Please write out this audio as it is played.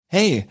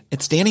Hey,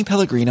 it's Danny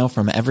Pellegrino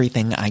from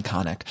Everything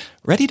Iconic.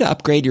 Ready to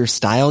upgrade your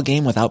style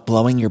game without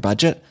blowing your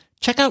budget?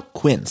 Check out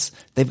Quince.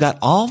 They've got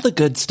all the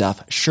good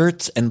stuff,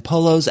 shirts and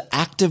polos,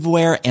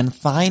 activewear, and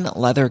fine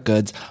leather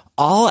goods,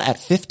 all at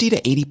 50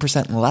 to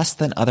 80% less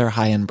than other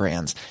high-end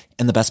brands.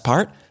 And the best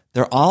part?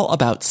 They're all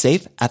about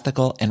safe,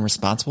 ethical, and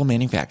responsible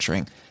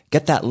manufacturing.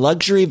 Get that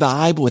luxury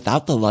vibe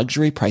without the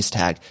luxury price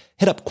tag.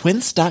 Hit up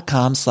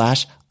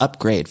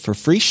quince.com/upgrade for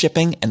free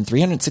shipping and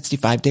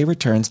 365-day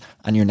returns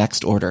on your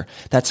next order.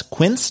 That's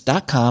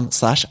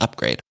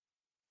quince.com/upgrade.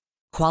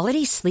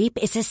 Quality sleep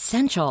is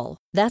essential.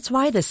 That's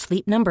why the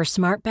Sleep Number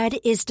Smart Bed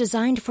is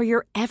designed for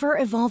your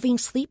ever-evolving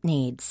sleep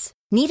needs.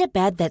 Need a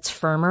bed that's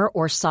firmer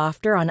or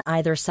softer on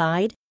either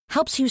side?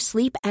 Helps you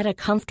sleep at a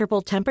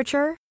comfortable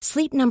temperature?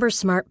 Sleep Number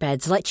Smart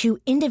Beds let you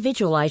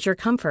individualize your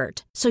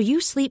comfort, so you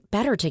sleep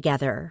better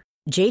together.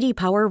 J.D.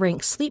 Power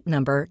ranks Sleep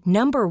Number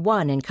number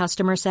 1 in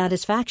customer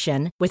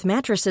satisfaction with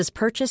mattresses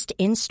purchased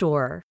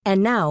in-store.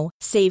 And now,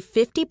 save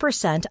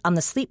 50% on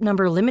the Sleep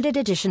Number Limited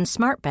Edition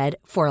Smart Bed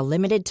for a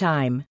limited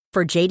time.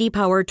 For J.D.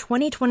 Power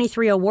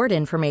 2023 award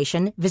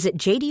information, visit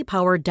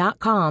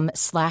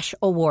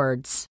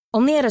jdpower.com/awards.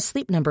 Only at a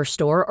Sleep Number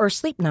store or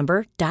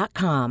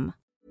sleepnumber.com.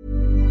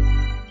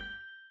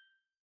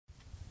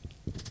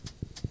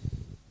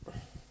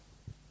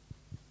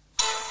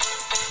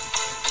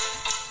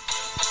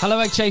 Hello,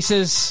 Egg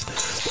Chasers.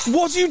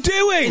 What are you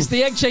doing? It's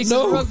the Egg Chasers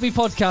Rugby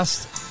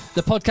Podcast,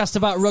 the podcast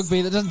about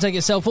rugby that doesn't take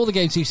itself or the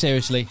game too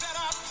seriously.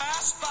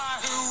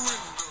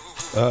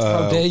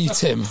 How dare you,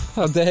 Tim?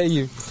 How dare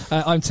you?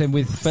 I'm Tim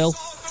with Phil.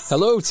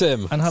 Hello,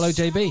 Tim. And hello,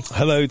 JB.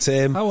 Hello,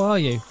 Tim. How are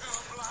you?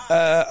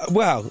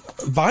 Well,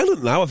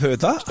 violent now. I've heard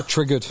that.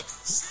 Triggered.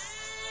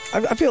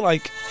 I feel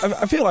like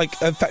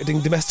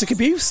affecting domestic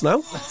abuse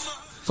now.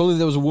 If only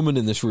there was a woman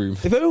in this room.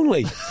 If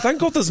only. Thank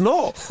God there's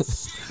not.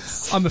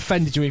 I'm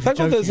offended you even Thank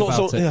God joking there's not.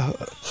 about it. Yeah.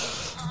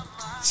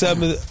 So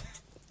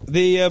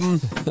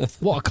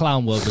what a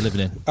clown world we're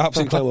living in.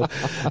 Absolute clown world.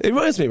 It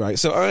reminds me, right?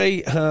 So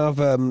I have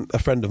a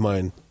friend of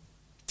mine.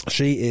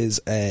 She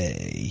is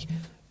a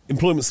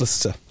employment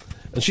solicitor,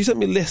 and she sent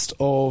me a list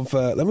of.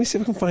 Let me see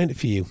if I can find it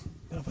for you.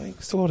 Have I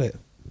stored it?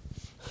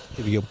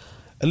 Here we go.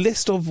 A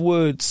list of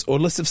words or a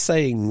list of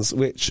sayings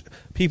which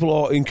people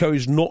are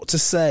encouraged not to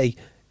say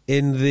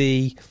in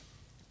the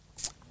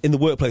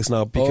workplace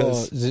now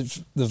because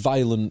the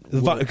violent.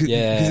 Because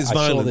it's violent.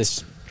 I saw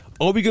this.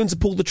 Are we going to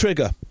pull the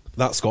trigger?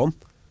 That's gone.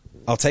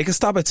 I'll take a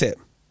stab at it.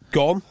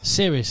 Gone.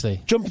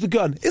 Seriously. Jump the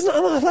gun. Isn't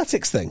that an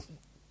athletics thing?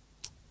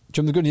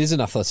 Jump the gun is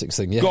an athletics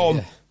thing. Yeah. Gone.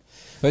 Yeah.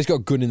 Well, he's got a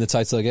gun in the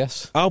title, I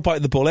guess. I'll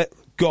bite the bullet.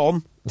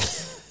 Gone.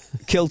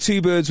 Kill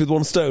two birds with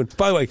one stone.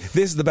 By the way,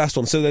 this is the best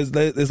one. So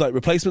there's like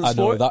replacements I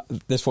know, for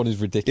it. this one is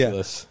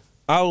ridiculous.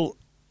 Yeah.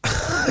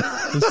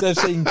 Instead of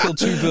saying kill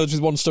two birds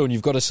with one stone,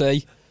 you've got to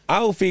say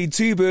I'll feed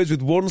two birds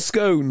with one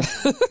scone.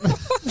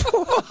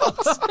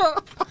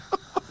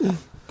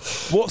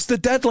 What's the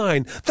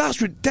deadline? That's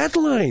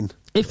deadline.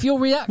 If your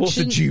reaction... What's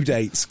the due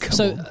dates?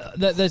 Come on.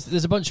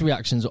 There's a bunch of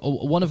reactions,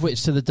 one of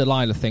which to the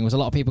Delilah thing was a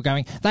lot of people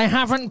going, they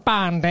haven't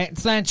banned it,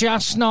 they're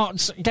just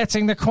not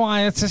getting the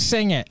choir to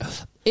sing it.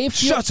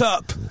 Shut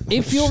up!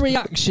 If your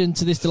reaction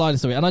to this Delilah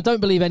story, and I don't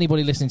believe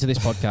anybody listening to this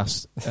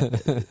podcast,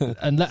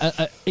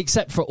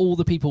 except for all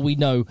the people we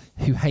know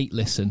who hate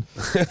listen,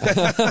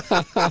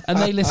 and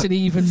they listen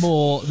even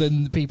more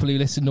than the people who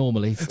listen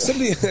normally.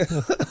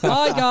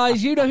 Hi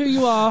guys, you know who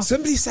you are.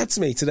 Somebody said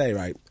to me today,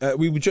 right,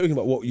 we were joking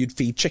about what you'd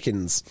feed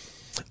chickens,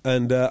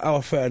 and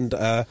our friend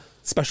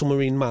Special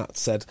Marine Matt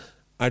said,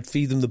 I'd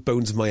feed them the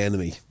bones of my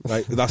enemy.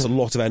 Right, that's a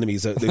lot of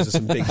enemies. Those are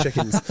some big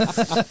chickens.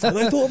 And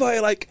I thought about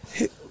it like,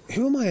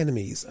 who are my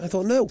enemies? I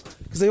thought, no,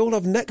 because they all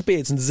have neck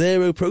beards and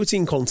zero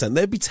protein content.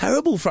 They'd be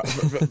terrible for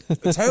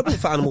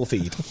animal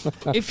feed.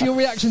 If your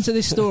reaction to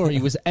this story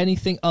was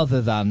anything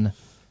other than,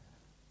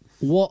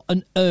 what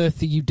on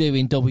earth are you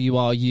doing,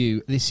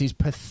 WRU? This is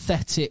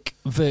pathetic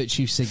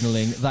virtue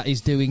signalling that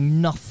is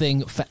doing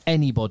nothing for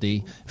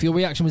anybody. If your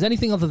reaction was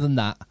anything other than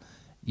that,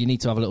 you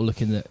need to have a little look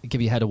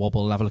give your head a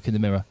wobble and have a look in the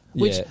mirror.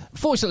 Which,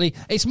 fortunately,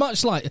 it's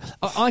much like...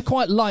 I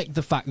quite like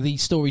the fact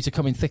these stories are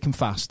coming thick and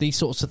fast, these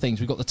sorts of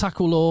things. We've got the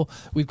tackle law,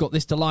 we've got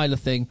this Delilah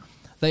thing.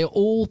 They are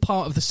all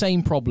part of the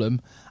same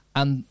problem,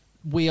 and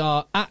we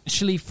are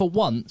actually, for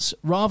once,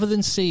 rather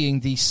than seeing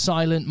the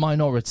silent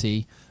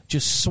minority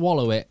just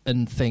swallow it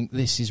and think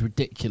this is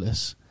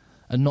ridiculous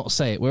and not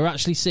say it, we're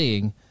actually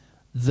seeing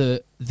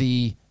the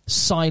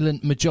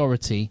silent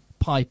majority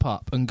pipe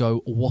up and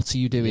go, what are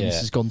you doing? This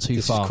has gone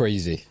too far. This is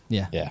crazy.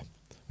 Yeah.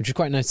 Which is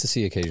quite nice to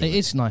see occasionally. It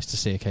is nice to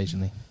see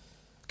occasionally.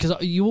 Because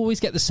you always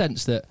get the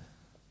sense that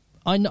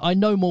I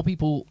know more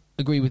people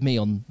agree with me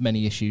on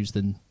many issues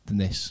than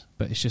this,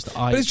 but it's just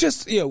I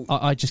just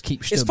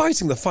keep it's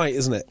fighting the fight,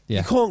 isn't it?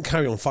 Yeah. You can't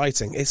carry on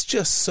fighting. It's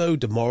just so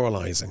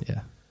demoralising. Yeah.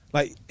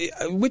 Like,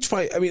 which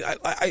fight? I mean,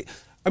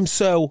 I'm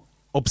so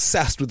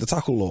obsessed with the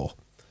tackle law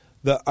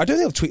that I don't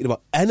think I've tweeted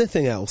about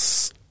anything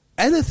else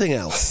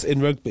in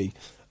rugby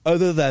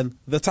other than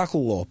the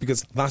tackle law,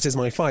 because that is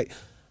my fight.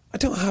 I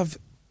don't have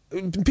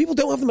people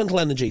don't have the mental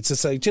energy to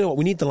say, do you know what,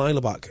 we need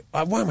Delilah back.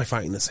 Why am I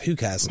fighting this? Who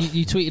cares?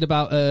 You tweeted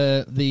about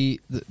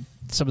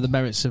some of the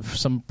merits of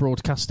some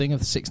broadcasting of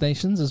the Six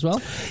Nations as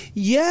well.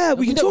 Yeah,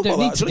 we can talk about that.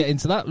 We don't need to get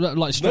into that.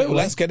 Like straight away.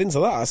 Let's get into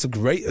that. That's a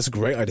great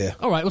idea.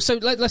 All right. Well, so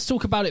let's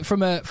talk about it from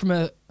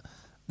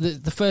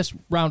the first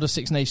round of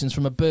Six Nations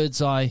from a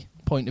bird's eye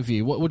point of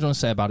view. What do you want to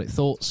say about it?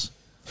 Thoughts?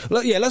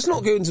 Yeah, let's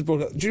not go into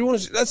broadcast. Do you want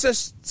to? Let's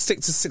just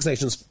stick to Six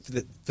Nations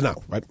for now,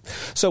 right?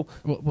 So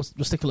we'll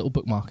stick a little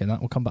bookmark in that.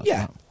 We'll come back to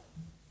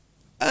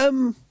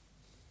that.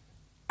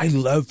 I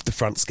love the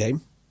France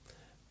game.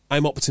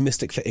 I'm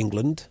optimistic for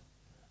England,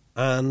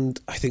 and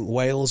I think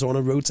Wales are on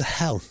a road to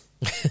hell.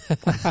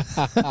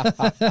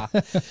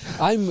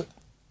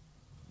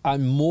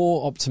 I'm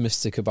more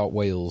optimistic about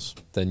Wales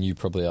than you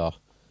probably are.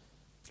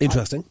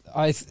 Interesting.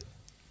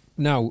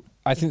 Now,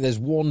 I think there's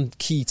one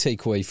key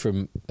takeaway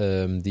from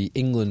the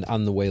England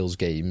and the Wales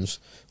games,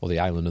 or the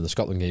Ireland and the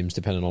Scotland games,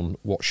 depending on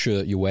what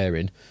shirt you're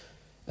wearing.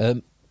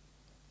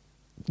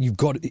 You've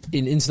got,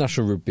 in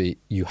international rugby,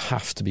 you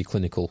have to be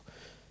clinical.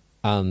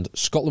 And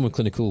Scotland were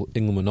clinical,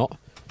 England were not.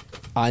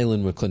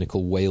 Ireland were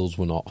clinical, Wales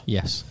were not.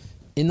 Yes.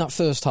 In that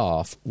first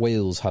half,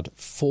 Wales had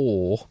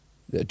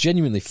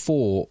genuinely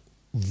four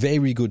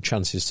very good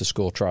chances to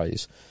score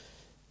tries.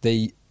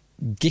 They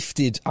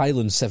gifted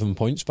Ireland 7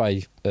 points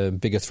by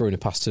Bigger throwing a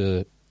pass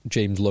to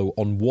James Lowe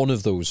on one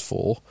of those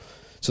four.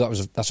 So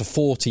that's a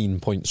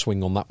 14-point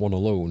swing on that one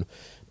alone.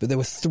 But there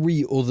were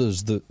three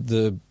others.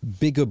 The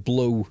bigger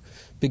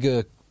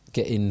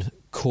getting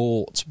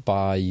caught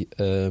by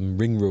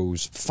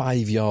Ringrose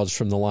 5 yards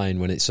from the line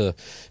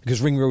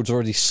because Ringrode's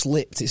already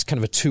slipped. It's kind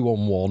of a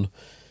 2-on-1.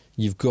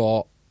 You've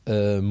got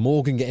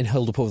Morgan getting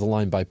held up over the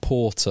line by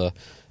Porter.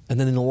 And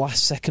then in the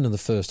last second of the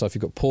first half,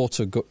 you've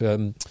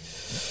got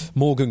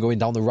Morgan going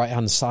down the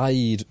right-hand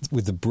side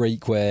with the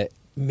break where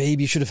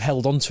maybe he should have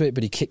held onto it,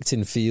 but he kicked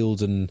in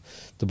field and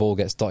the ball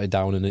gets dotted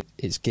down and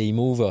it's game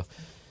over.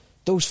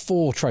 Those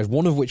four tries,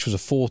 one of which was a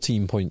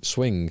 14-point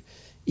swing,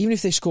 even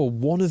if they score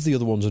one of the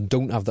other ones and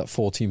don't have that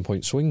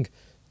 14-point swing,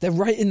 they're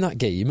right in that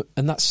game,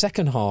 and that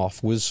second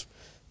half was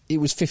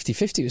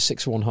 50-50. It was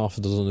 6 of one, half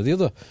a dozen of the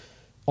other.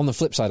 On the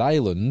flip side,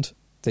 Ireland,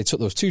 they took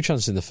those two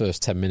chances in the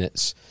first 10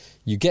 minutes.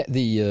 You get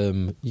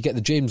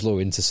the James Lowe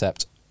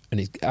intercept,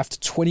 and after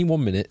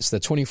 21 minutes, they're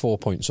 24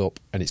 points up,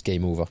 and it's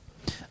game over.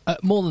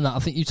 More than that, I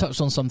think you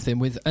touched on something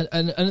with,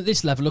 and at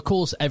this level, of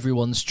course,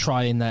 everyone's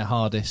trying their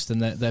hardest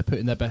and they're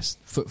putting their best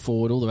foot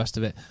forward, all the rest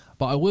of it.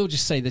 But I will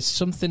just say there's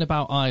something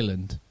about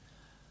Ireland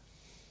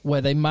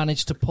where they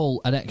manage to pull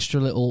an extra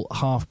little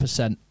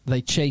 0.5%.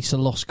 They chase a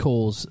lost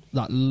cause,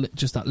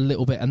 just that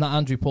little bit. And that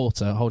Andrew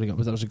Porter holding up,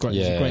 that was a great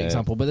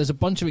example. But there's a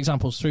bunch of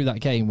examples through that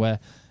game where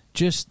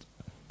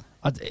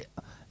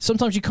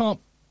sometimes you can't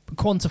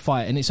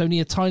quantify it, and it's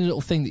only a tiny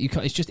little thing that you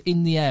can't. It's just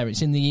in the air,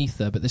 it's in the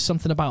ether. But there's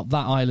something about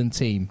that Ireland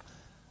team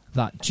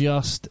that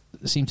just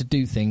seem to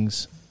do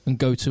things and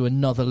go to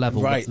another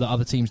level that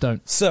other teams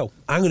don't. So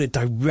I'm going to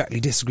directly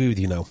disagree with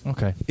you now.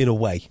 Okay, in a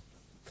way.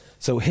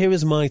 So here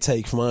is my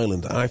take from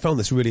Ireland. I found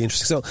this really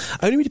interesting. So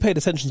I only really paid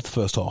attention to the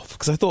first half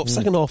because I thought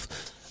second half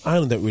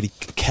Ireland don't really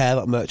care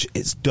that much.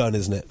 It's done,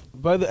 isn't it?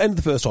 By the end of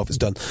the first half, it's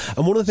done.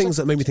 And one of the things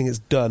that made me think it's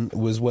done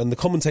was when the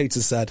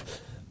commentators said.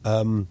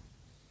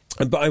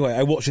 And by the way,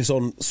 I watched this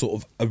on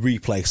sort of a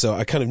replay, so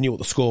I kind of knew what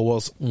the score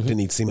was. Didn't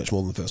need to see much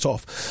more than the first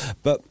half.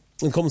 But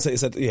the commentator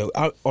said,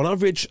 on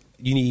average,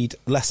 you need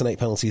less than 8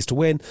 penalties to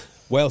win.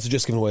 Wales have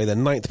just given away their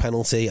 9th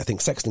penalty. I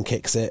think Sexton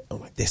kicks it.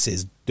 I'm like, this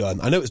is done.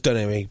 I know it's done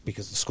anyway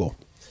because of the score.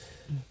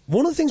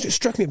 One of the things that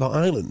struck me about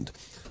Ireland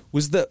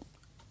was that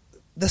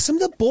there's some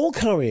of the ball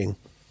carrying.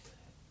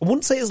 I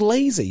wouldn't say it's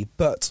lazy,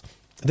 but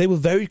they were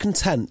very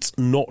content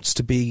not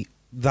to be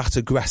that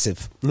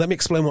aggressive. And let me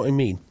explain what I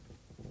mean.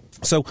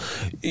 So,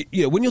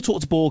 when you're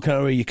taught to ball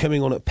carry, you're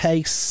coming on at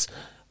pace,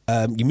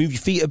 you move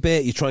your feet a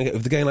bit, you try and get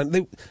over the game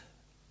line.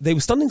 They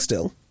were standing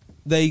still.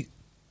 They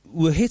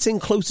were hitting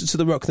closer to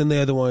the ruck than they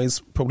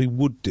otherwise probably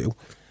would do.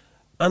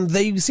 And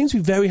they seem to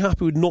be very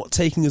happy with not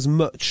taking as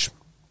much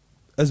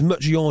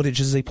yardage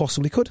as they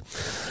possibly could.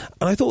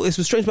 And I thought this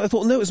was strange, but I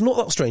thought, no, it's not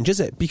that strange, is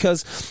it?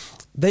 Because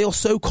they are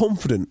so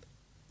confident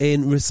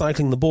in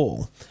recycling the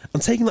ball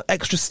and taking that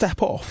extra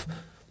step off.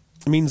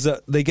 It means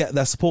that they get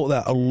their support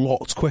there a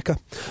lot quicker.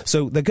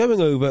 So they're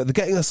going over, they're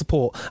getting their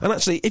support. And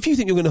actually, if you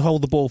think you're going to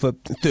hold the ball for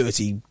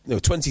 20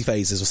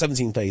 phases or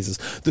 17 phases,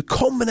 the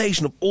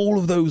combination of all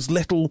of those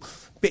little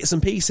bits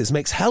and pieces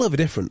makes hell of a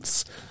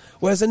difference.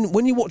 Whereas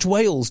when you watch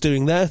Wales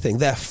doing their thing,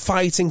 they're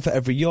fighting for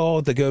every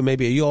yard. They're going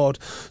maybe a yard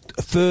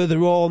further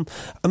on,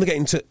 and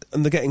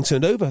they're getting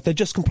turned over. They're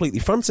just completely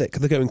frantic.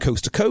 They're going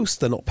coast to coast.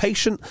 They're not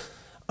patient.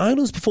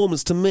 Ireland's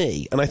performance, to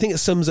me, and I think it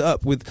sums it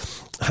up with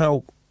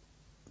how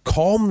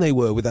calm they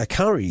were with their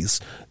carries,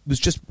 was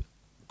just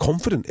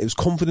confident. It was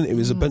confident. It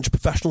was a bunch of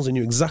professionals who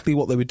knew exactly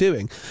what they were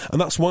doing,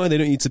 and that's why they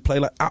don't need to play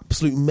like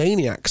absolute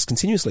maniacs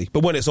continuously.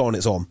 But when it's on,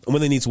 it's on. And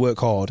when they need to work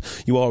hard,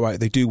 you are right,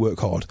 they do work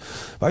hard.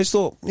 But I just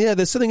thought,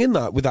 there's something in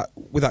that with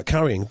that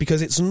carrying,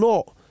 because it's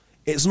not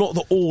it's not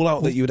the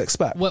all-out that you would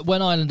expect.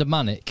 When Ireland are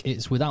manic,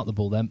 it's without the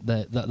ball.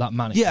 That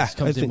manic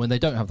comes in when they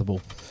don't have the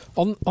ball.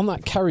 On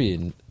that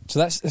carrying, so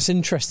that's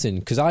interesting,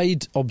 because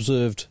I'd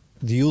observed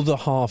the other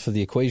half of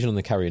the equation on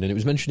the carrying, and it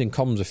was mentioned in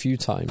comms a few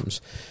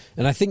times.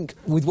 And I think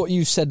with what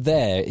you said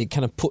there, it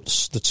kind of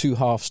puts the two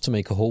halves to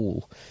make a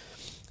whole.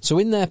 So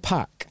in their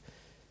pack,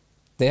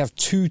 they have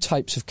two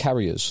types of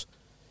carriers.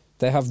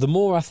 They have the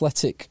more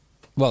athletic...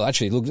 Well,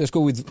 actually, look, let's go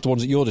with the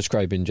ones that you're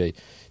describing, Jay.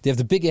 They have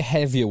the bigger,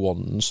 heavier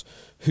ones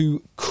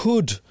who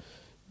could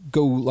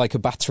go like a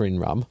battering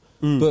ram,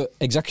 but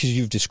exactly as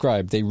you've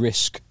described, they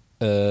risk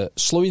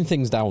slowing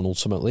things down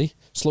ultimately,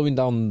 slowing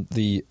down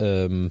the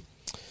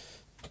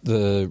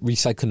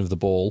recycling of the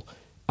ball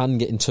and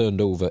getting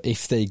turned over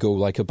if they go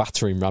like a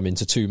battering ram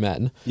into two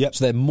men. Yep.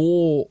 So they're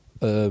more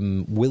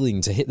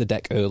willing to hit the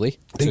deck early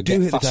to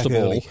get faster ball.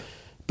 Early.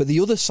 But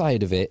the other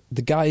side of it,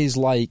 the guys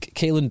like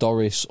Caelan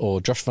Doris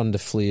or Josh van der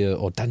Fleer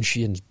or Dan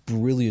Sheehan's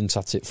brilliant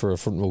at it for a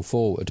front row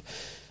forward.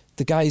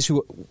 The guys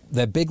who,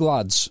 they're big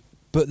lads,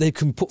 but they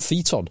can put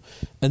feet on.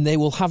 And they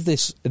will have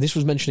this, and this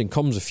was mentioned in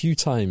comms a few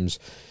times,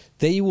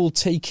 they will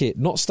take it,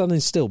 not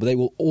standing still, but they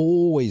will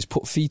always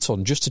put feet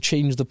on just to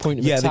change the point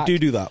of attack. Yeah, they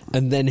do that.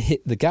 And then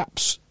hit the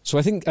gaps. So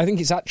I think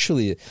it's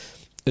actually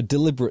a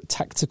deliberate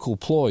tactical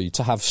ploy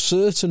to have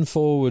certain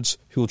forwards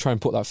who will try and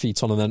put that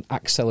feet on and then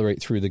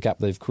accelerate through the gap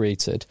they've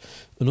created,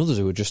 and others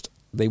who are just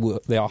they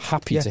are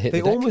happy to hit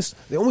the deck.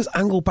 They almost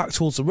angle back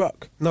towards the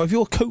ruck. Now, if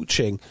you're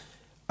coaching,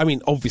 I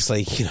mean,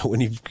 obviously,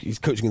 when you're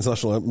coaching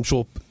international, I'm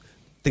sure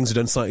things are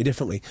done slightly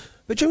differently.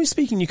 But generally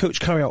speaking, you coach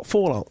carry out,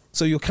 fall out.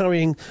 So you're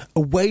carrying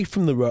away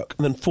from the ruck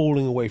and then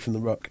falling away from the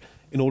ruck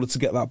in order to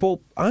get that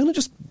ball. I'm going to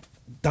just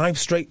dive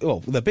straight, well,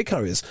 they're big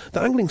carriers,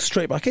 they're angling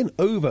straight back in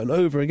over and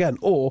over again.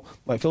 Or,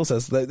 like Phil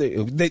says,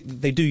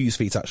 they do use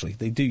feet, actually.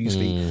 They do use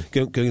feet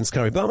going into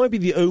carry. But that might be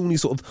the only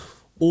sort of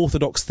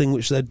orthodox thing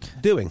which they're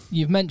doing.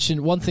 You've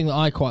mentioned one thing that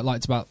I quite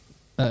liked about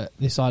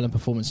this Ireland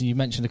performance, and you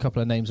mentioned a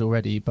couple of names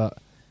already, but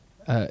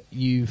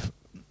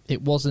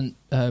it wasn't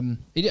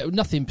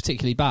nothing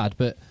particularly bad,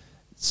 but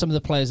some of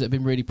the players that have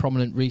been really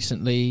prominent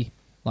recently,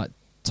 like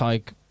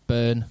Tyg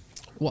Byrne,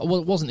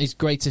 wasn't his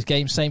greatest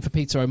game. Same for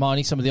Peter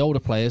O'Mahony, some of the older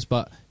players,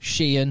 but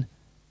Sheehan,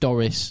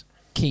 Doris,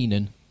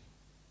 Keenan,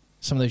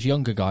 some of those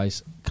younger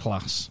guys,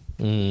 class.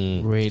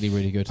 Really,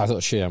 really good. I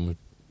thought Sheehan was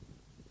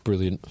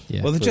brilliant.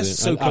 Yeah. Well, they're just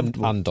so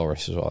comfortable. And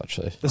Doris as well,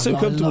 actually. They're so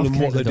comfortable in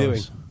what they're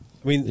doing.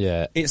 I mean,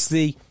 yeah.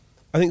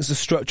 I think it's the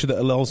structure that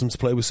allows them to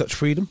play with such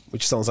freedom,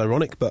 which sounds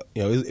ironic, but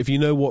if you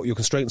know what your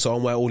constraints are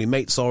and where all your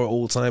mates are at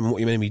all the time and what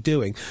you're going to be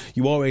doing,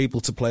 you are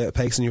able to play at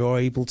pace and you are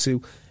able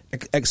to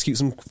execute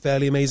some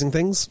fairly amazing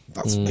things.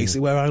 That's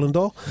basically where Ireland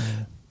are.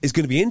 It's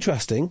going to be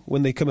interesting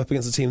when they come up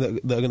against a team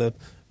that are going to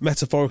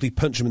metaphorically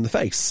punch them in the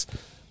face,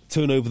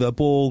 turn over their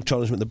ball,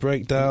 challenge them at the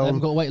breakdown. They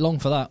haven't got to wait long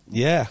for that.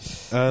 Yeah.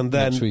 And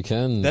then next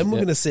weekend. Then we're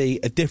going to see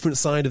a different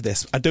side of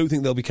this. I don't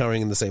think they'll be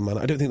carrying in the same manner.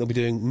 I don't think they'll be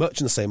doing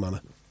much in the same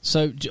manner.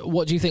 So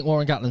what do you think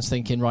Warren Gatland's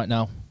thinking right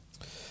now?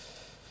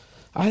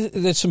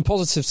 There's some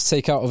positives to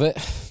take out of it.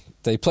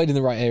 They played in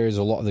the right areas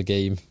a lot of the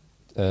game.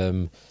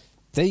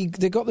 They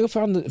got the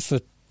upper hand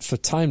for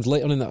times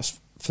late on in that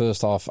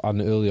first half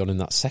and early on in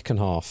that second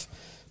half.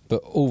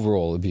 But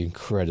overall, it'd be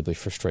incredibly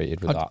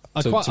frustrated with that.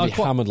 To be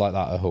hammered like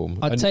that at home.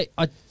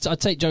 I'd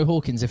take Joe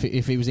Hawkins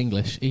if he was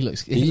English. He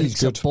looks good.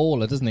 A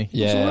baller, doesn't he?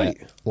 Yeah,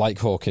 right. Like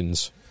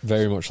Hawkins.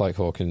 Very much like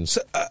Hawkins.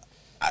 So,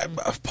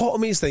 part of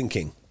me is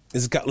thinking,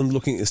 is Gatland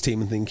looking at his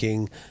team and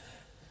thinking,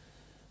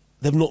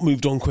 they've not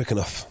moved on quick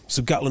enough.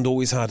 So Gatland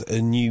always had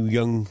a new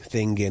young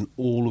thing in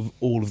all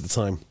of the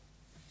time.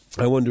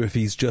 I wonder if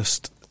he's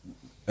just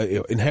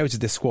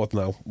inherited this squad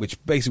now, which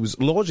basically was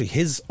largely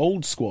his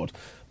old squad,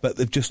 but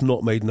they've just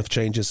not made enough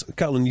changes.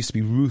 Gatland used to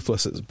be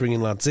ruthless at bringing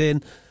lads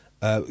in,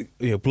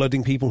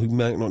 blooding people who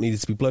might not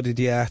needed to be blooded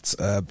yet.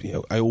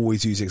 I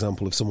always use the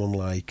example of someone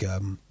like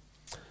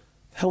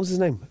how was his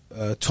name?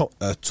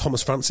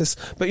 Thomas Francis.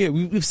 But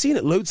we've seen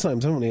it loads of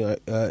times, haven't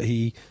we?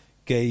 He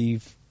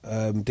gave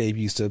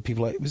debuts to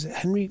people like, was it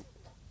Henry?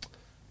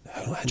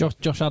 No, not Henry.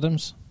 Josh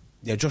Adams.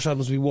 Yeah, Josh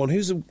Adams would be one.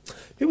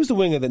 Who was the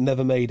winger that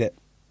never made it?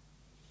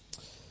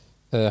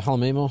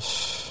 Hallam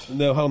Amos.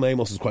 No, Hallam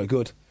Amos was quite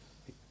good.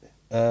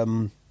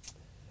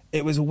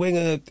 It was a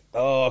winger.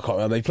 Oh, I can't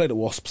remember. He played at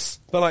Wasps,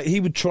 but he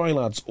would try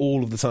lads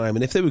all of the time,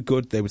 and if they were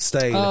good, they would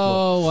stay.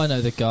 Oh, I know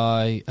the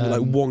guy.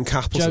 Like one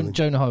cap or something.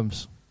 Jonah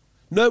Holmes.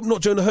 No,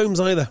 not Jonah Holmes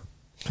either.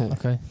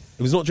 Okay,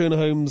 it was not Jonah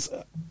Holmes.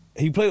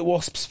 He played at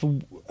Wasps for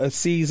a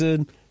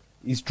season.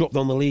 He's dropped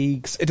on the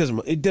leagues. It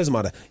doesn't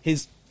matter.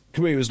 His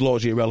career is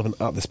largely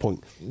irrelevant at this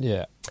point.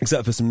 Yeah,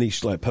 except for some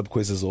niche like pub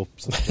quizzes or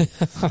something.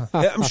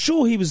 Yeah, I'm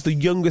sure he was the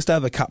youngest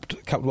ever capped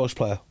Welsh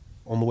player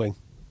on the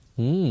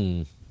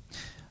wing.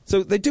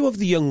 So they do have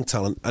the young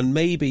talent, and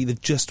maybe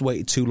they've just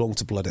waited too long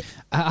to blood it.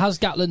 Has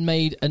Gatland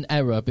made an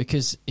error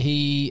because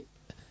he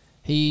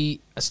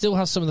still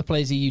has some of the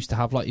players he used to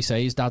have, like you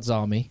say, his dad's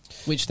army.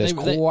 Which there's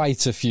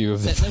quite a few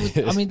of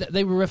them.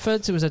 They were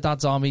referred to as a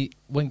dad's army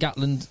when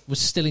Gatland was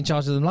still in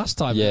charge of them last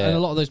time, yeah. And a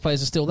lot of those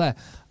players are still there.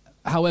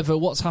 However,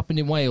 what's happened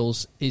in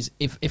Wales is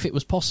if it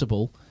was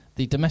possible,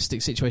 the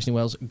domestic situation in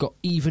Wales got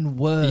even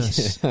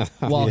worse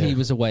while he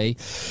was away.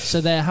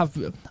 So there have,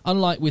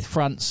 unlike with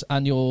France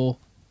and you've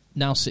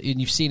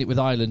seen it with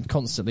Ireland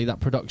constantly, that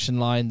production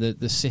line,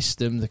 the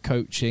system, the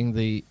coaching,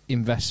 the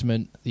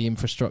investment, the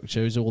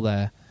infrastructure is all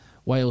there.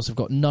 Wales have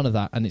got none of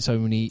that, and it's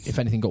only, if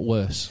anything, got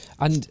worse.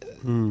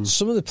 And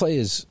some of the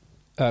players,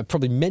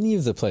 probably many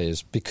of the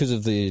players, because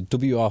of the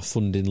WR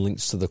funding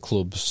links to the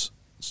clubs,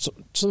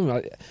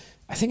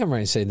 I think I'm right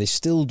in saying they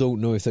still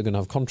don't know if they're going to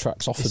have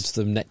contracts offered to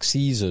them next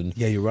season.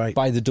 Yeah, you're right.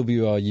 By the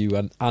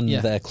WRU and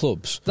their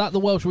clubs. That the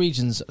Welsh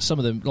regions, some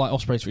of them, like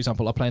Ospreys, for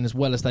example, are playing as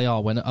well as they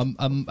are, when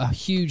a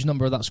huge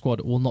number of that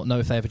squad will not know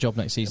if they have a job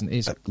next season,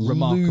 is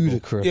remarkable.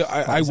 Ludicrous. Yeah,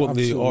 I want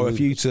the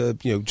RFU to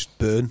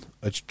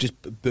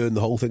just burn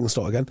the whole thing and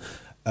start again.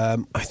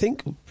 I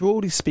think,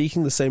 broadly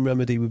speaking, the same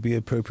remedy would be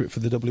appropriate for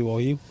the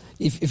WRU.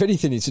 If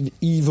anything, it's an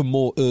even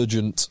more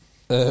urgent...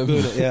 Burn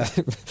it, yeah.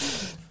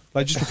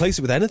 Like, just replace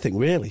it with anything,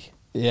 really.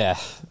 Yeah.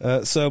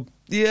 It's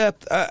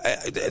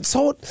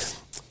hard.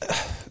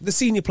 The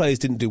senior players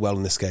didn't do well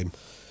in this game.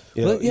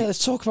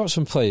 Let's talk about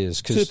some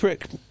players.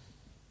 Tipuric,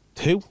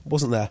 who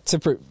wasn't there?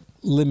 Tipuric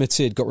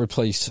Limited got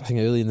replaced, I think,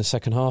 early in the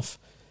second half.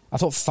 I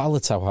thought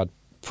Faletau had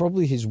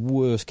probably his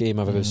worst game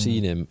I've ever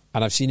seen him,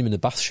 and I've seen him in a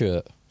Bath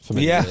shirt for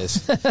many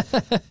years.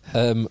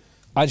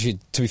 Actually,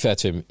 to be fair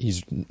to him,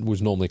 he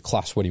was normally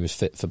class when he was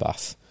fit for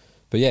Bath.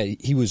 But yeah,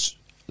 he was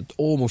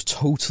almost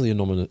totally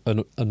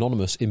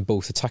anonymous in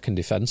both attack and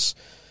defence.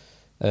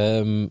 I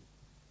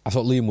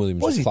thought Liam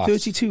Williams was class.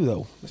 Was he 32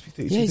 though? Must be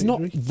 32, yeah, he's 33.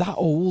 not that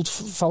old,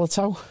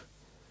 Faletau.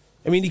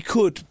 I mean, he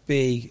could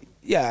be.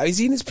 Yeah, is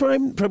he in his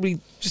prime? Probably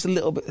just a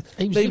little bit.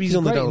 Maybe he's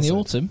on the downside in the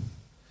autumn.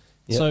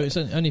 Yeah. So it's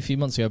only a few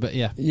months ago, but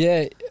yeah.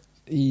 Yeah,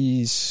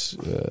 he's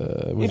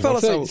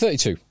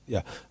 32.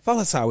 Yeah,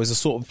 Faletau is a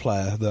sort of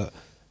player that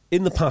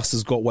in the past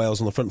has got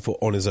Wales on the front foot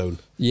on his own.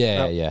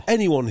 Yeah.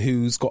 Anyone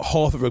who's got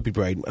half a rugby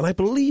brain, and I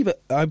believe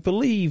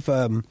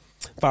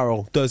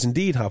Farrell does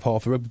indeed have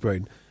half a rugby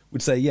brain,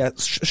 would say, yeah,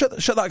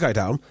 shut that guy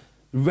down.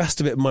 The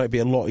rest of it might be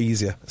a lot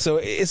easier. So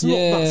it's not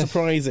that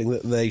surprising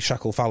that they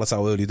shackle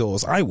Faletau early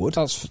doors. I would.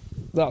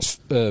 That's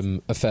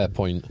a fair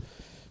point.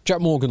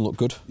 Jack Morgan looked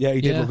good. Yeah,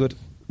 he did look good.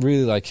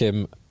 Really like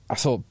him. I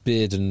thought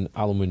Beard and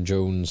Alan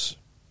Wynne-Jones,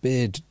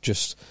 Beard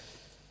just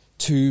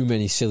too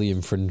many silly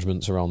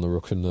infringements around the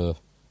ruck and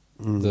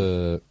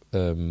the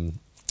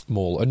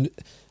maul. And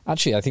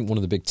actually, I think one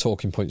of the big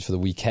talking points for the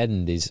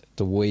weekend is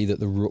the way that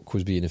the ruck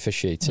was being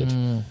officiated.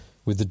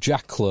 With the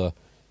jackler,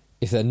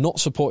 if they're not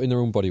supporting their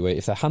own body weight,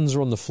 if their hands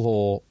are on the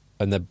floor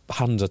and their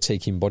hands are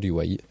taking body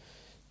weight,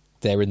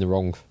 they're in the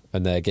wrong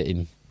and they're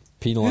getting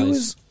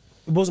penalised.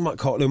 It wasn't Matt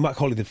Colley. No, Matt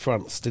Colley did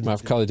France, didn't he?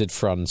 Matt Colley did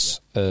France.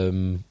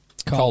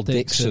 Carl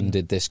Dixon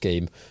did this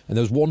game. And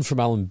there was one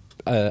from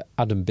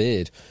Adam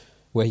Beard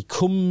where he's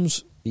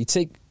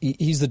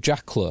the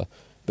jackler,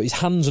 but his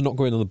hands are not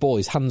going on the ball.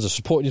 His hands are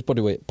supporting his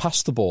body weight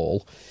past the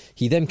ball.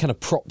 He then kind of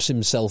props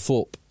himself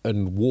up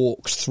and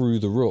walks through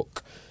the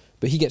ruck.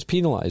 But he gets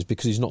penalised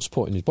because he's not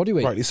supporting his body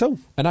weight. Rightly so.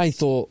 And I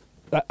thought,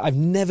 I've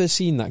never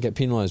seen that get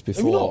penalised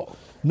before.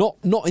 Not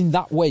in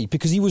that way,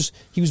 because he was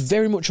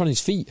very much on his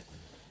feet.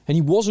 And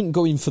he wasn't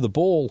going for the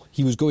ball.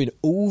 He was going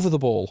over the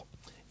ball.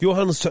 If your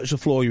hands touch the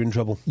floor, you're in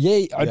trouble.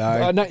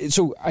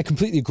 So I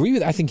completely agree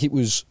with it. I think it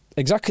was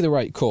exactly the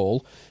right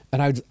call.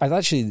 And I'd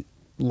actually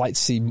like to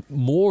see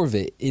more of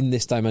it in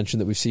this dimension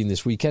that we've seen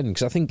this weekend.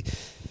 Because I think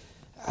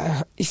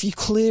if you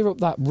clear up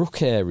that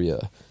ruck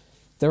area,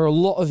 there are a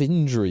lot of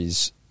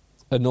injuries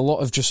and a lot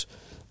of just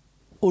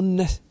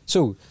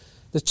so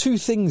the two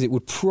things it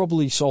would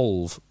probably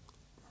solve,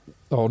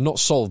 or not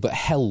solve, but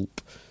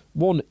help.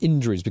 One,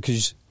 injuries,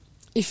 because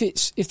if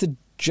the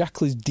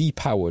jackal is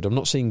depowered, I'm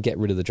not saying get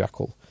rid of the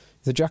jackal.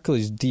 If the jackal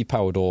is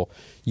depowered, or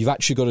you've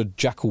actually got a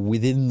jackal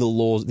within the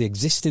laws, the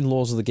existing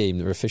laws of the game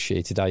that are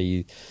officiated,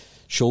 i.e.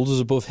 shoulders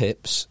above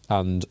hips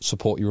and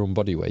support your own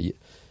body weight,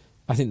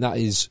 I think that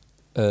is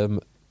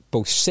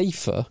both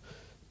safer,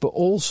 but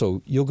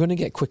also you're going to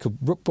get quicker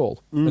ruck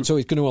ball. And so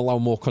it's going to allow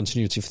more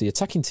continuity for the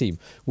attacking team,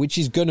 which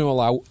is going to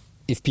allow,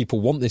 if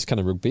people want this kind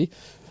of rugby,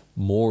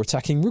 more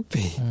attacking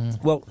rugby.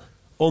 Well,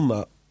 on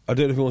that, I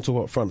don't know if you want to talk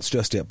about France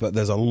just yet, but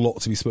there's a lot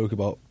to be spoke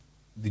about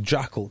the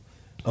jackal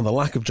and the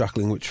lack of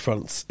jackling which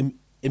France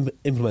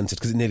implemented,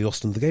 because it nearly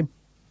lost them the game.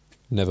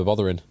 Never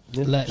bothering.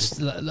 Yeah. Is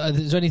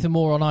there anything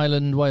more on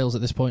Ireland, Wales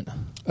at this point?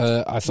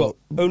 I thought...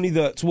 Well, only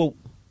that... Well,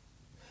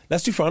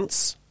 let's do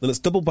France, then let's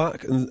double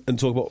back and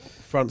talk about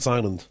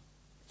France-Ireland.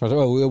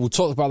 Well, we'll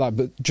talk about that,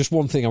 but just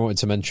one thing I wanted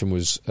to mention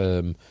was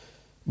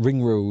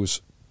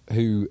Ringrose,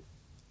 who...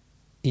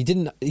 He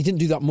didn't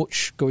do that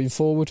much going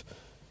forward.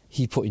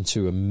 He put in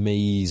two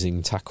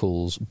amazing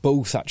tackles,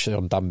 both actually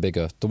on Dan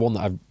Bigger, the one that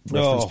I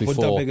referenced before.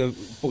 When Dan Bigger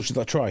butchered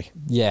that try.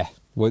 Yeah,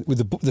 with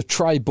the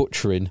try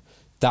butchering,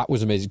 that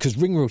was amazing, because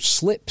Ringrose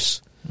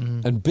slips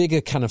and Bigger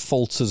kind of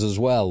falters as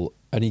well,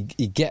 and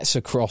he gets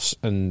across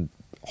and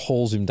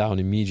hauls him down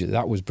immediately.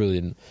 That was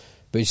brilliant.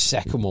 But his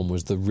second one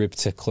was the rib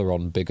tickler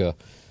on Bigger.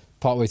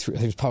 I think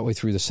it was partway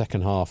through the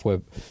second half,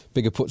 where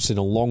Bigger puts in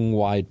a long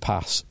wide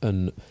pass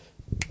and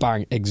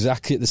bang,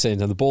 exactly at the same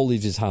time. The ball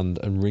leaves his hand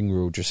and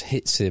Ringroad just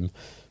hits him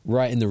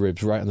right in the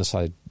ribs, right on the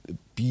side.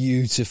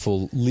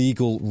 Beautiful,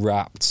 legal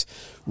wrapped,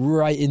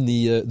 right in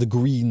the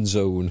green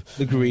zone.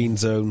 The green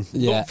zone.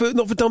 Yeah.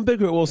 Not for Dan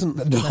Bigger, it wasn't.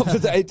 Not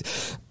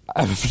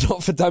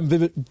for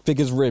Dan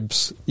Bigger's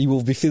ribs. He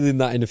will be feeling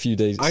that in a few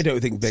days. I don't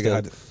think Bigger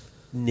had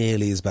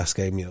nearly his best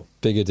game, you know.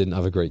 Bigger didn't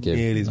have a great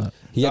game.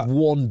 He had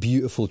one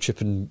beautiful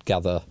chip and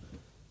gather.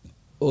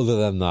 Other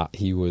than that,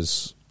 he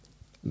was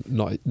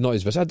not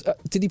his best.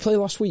 Did he play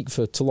last week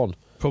for Toulon?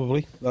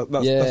 Probably. That's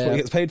what he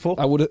gets paid for.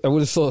 I would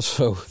have thought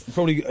so.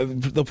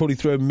 They'll probably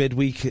throw him out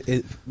midweek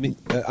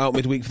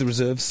for the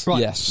reserves. Right.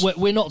 Yes.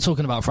 We're not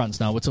talking about France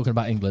now. We're talking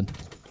about England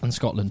and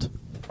Scotland.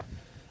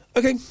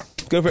 Okay,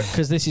 go for it.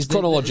 Because this is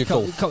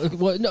chronological.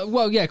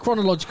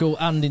 Chronological,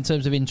 and in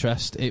terms of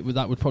interest,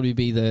 that would probably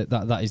be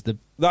that is the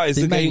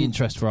main game.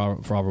 interest for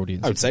our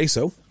audience. I would say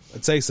so.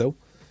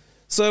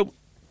 So,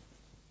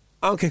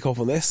 I'll kick off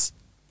on this.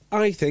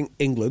 I think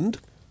England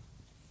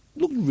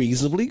looked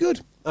reasonably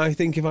good. I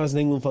think if I was an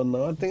England fan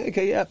now, I'd think,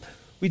 okay, yeah,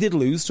 we did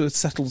lose to a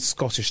settled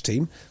Scottish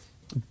team,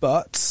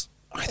 but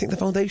I think the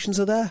foundations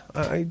are there.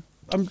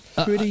 I'm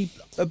pretty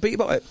upbeat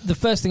about it. The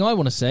first thing I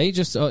want to say,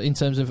 just in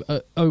terms of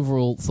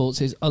overall thoughts,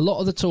 is a lot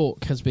of the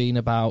talk has been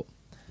about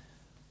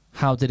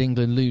how did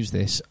England lose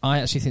this. I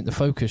actually think the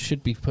focus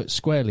should be put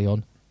squarely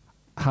on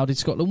how did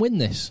Scotland win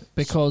this,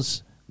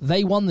 because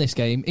they won this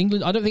game.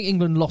 I don't think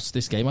England lost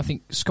this game. I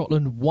think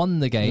Scotland won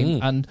the game,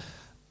 and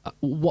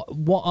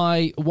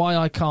why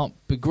I can't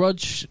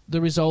begrudge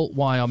the result,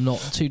 why I'm not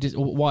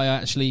why I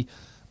actually,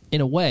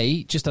 in a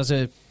way, just as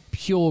a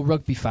pure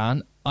rugby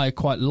fan, I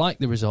quite like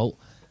the result.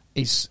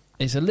 Is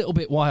a little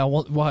bit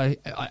why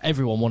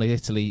everyone wanted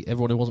Italy.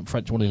 Everyone who wasn't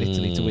French wanted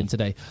Italy to win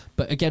today.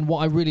 But again, what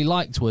I really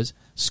liked was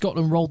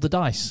Scotland rolled the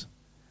dice.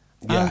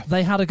 Yeah. And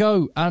they had a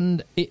go,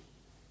 and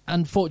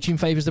fortune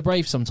favours the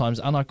brave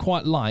sometimes. And I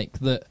quite like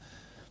that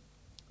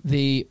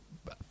the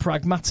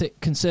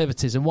pragmatic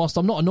conservatism. Whilst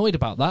I'm not annoyed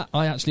about that,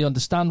 I actually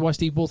understand why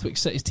Steve Borthwick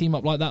set his team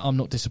up like that. I'm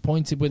not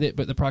disappointed with it,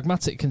 but the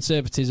pragmatic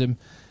conservatism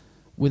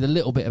with a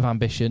little bit of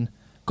ambition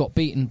got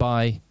beaten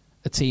by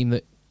a team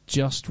that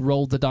just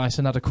rolled the dice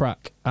and had a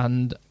crack,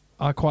 and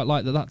I quite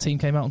like that team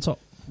came out on top.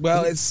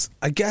 Well,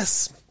 I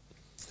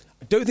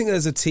don't think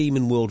there's a team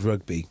in world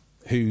rugby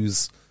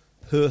whose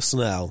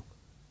personnel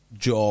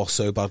jar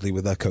so badly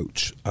with their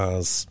coach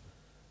as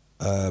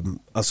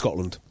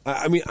Scotland.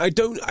 I mean, I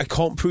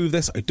can't prove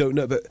this, I don't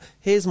know, but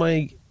here's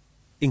my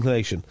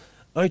inclination.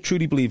 I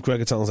truly believe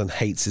Gregor Townsend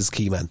hates his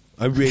key men.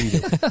 I really do.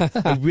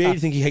 I really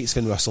think he hates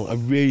Finn Russell. I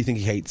really think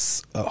he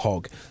hates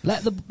Hogg.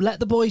 Let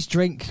the boys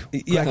drink.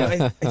 Yeah,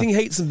 I think he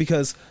hates them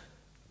because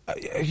what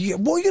are you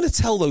going to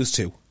tell those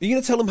two? Are you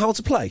going to tell them how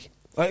to play?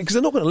 Because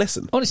they're not going to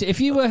listen. Honestly, if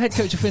you were head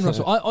coach of Finn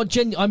Russell,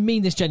 I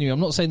mean this genuinely,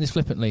 I'm not saying this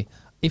flippantly.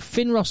 If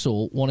Finn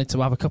Russell wanted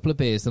to have a couple of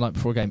beers the night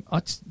before a game,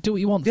 I'd do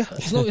what you want. Yeah.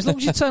 As long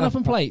as you turn up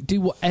and play,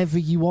 do whatever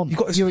you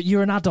want.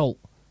 You're an adult.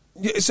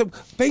 Yeah, so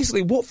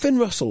basically, what Finn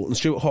Russell and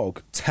Stuart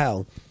Hogg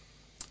tell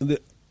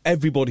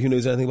everybody who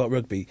knows anything about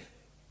rugby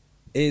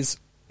is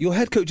your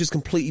head coach is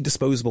completely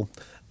disposable.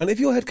 And if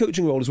your head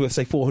coaching role is worth,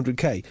 say,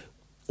 400k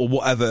or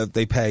whatever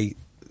they pay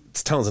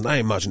to Townsend, I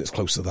imagine it's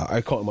close to that.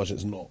 I can't imagine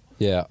it's not.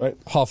 Yeah, right?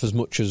 Half as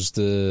much as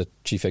the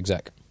chief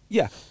exec.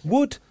 Yeah.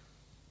 Would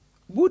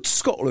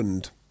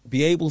Scotland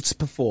be able to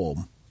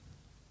perform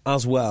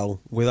as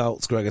well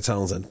without Gregor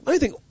Townsend? I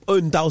think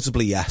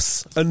undoubtedly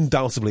yes.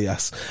 Undoubtedly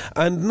yes.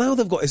 And now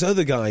they've got this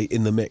other guy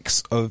in the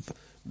mix of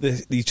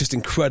these just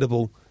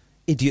incredible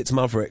idiot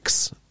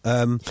mavericks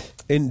in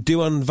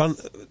Duan van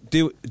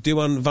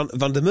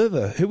der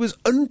Merwe, who was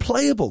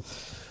unplayable.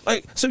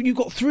 So you've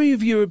got three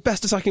of your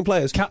best attacking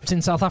players.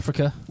 Captain South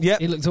Africa. Yeah.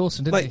 He looked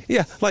awesome, didn't he?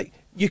 Yeah,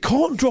 you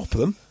can't drop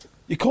them.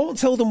 You can't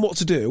tell them what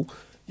to do.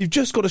 You've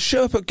just got to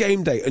show up at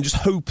game day and just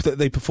hope that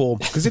they perform.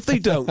 Because if they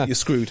don't, you're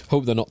screwed.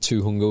 Hope they're not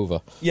too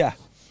hungover. Yeah.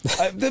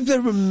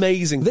 They're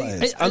amazing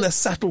players. And they're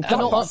settled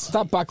players.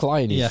 That back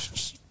line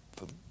is...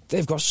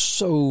 They've got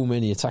so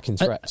many attacking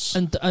threats.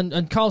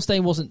 And Carl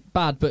Steyn wasn't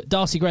bad, but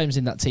Darcy Graham's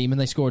in that team, and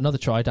they score another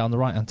try down the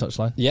right-hand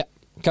touchline. Yeah.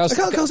 Carl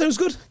Steyn was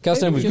good. Carl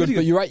Steyn was good,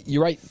 but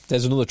you're right.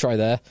 There's another try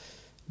there.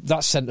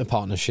 That centre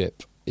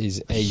partnership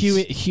is ace.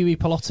 Huey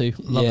Pilotu.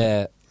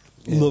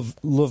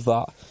 Love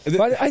that.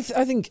 But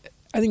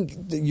I think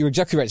you're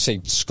exactly right to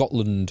say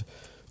Scotland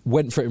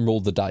went for it and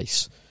rolled the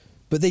dice.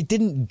 But they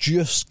didn't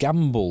just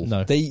gamble.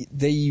 No. They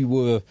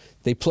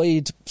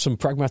played some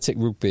pragmatic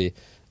rugby,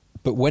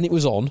 but when it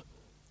was on,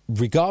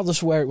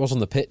 regardless of where it was on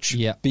the pitch,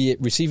 be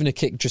it receiving a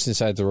kick just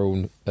inside their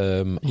own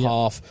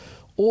half,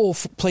 or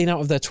playing out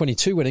of their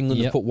 22 when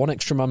England have put one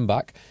extra man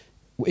back,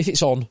 if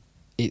it's on,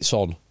 it's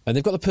on. And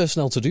they've got the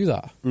personnel to do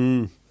that.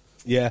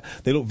 Yeah,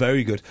 they look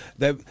very good.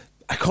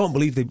 I can't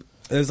believe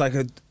there's like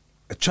a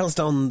chance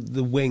down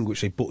the wing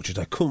which they butchered.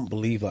 I couldn't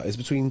believe that. It's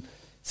between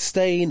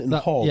Steyn and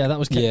Hogg. Yeah, that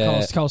was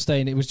Carl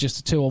Steyn. It was just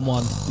a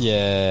 2-on-1.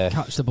 Yeah.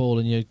 Catch the ball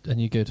and you're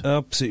good.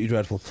 Absolutely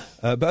dreadful.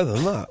 But other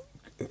than that,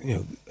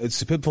 it's a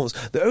superb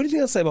performance. The only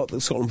thing I'd say about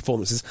the Scotland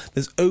performance is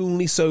there's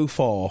only so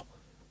far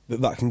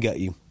that can get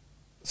you.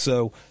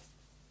 So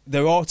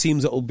there are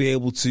teams that will be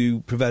able to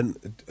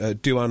prevent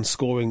Duan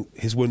scoring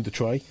his wonder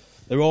try.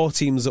 There are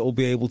teams that will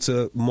be able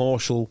to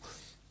marshal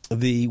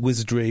the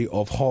wizardry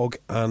of Hogg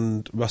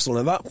and Russell.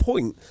 And at that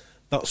point,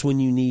 that's when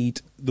you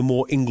need the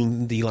more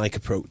Englandy-like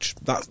approach.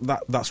 That's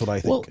what I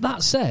think. Well,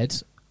 that said,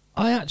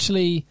 I'd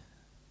say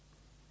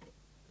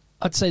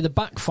the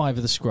back five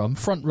of the scrum,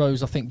 front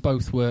rows, I think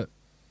both were...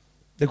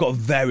 They've got a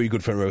very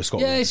good front row,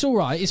 Scotland. Yeah, it's all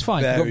right. It's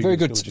fine. Very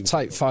good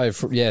type 5.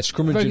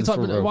 Scrummaging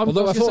front row.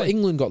 Although I thought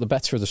England got the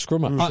better of the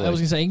scrum, actually. I was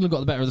going to say England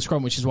got the better of the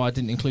scrum, which is why I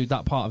didn't include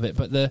that part of it.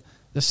 But the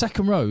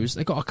second rows,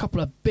 they got a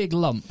couple of big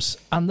lumps,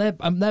 and their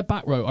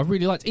back row, I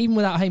really liked. Even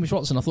without Hamish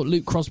Watson, I thought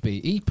Luke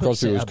Crosby, he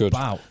puts it about. Good.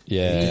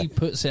 Yeah. He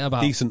puts it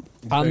about. Decent.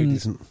 Very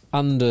decent.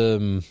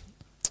 And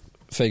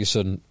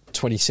Ferguson,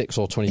 26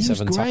 or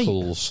 27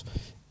 tackles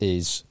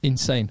is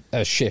insane.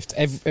 A shift.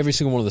 Every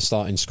single one of the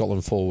starting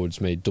Scotland forwards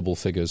made double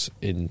figures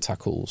in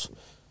tackles.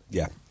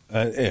 Yeah.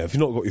 If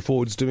you've not got your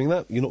forwards doing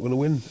that, you're not going to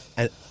win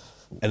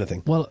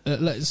anything. Well,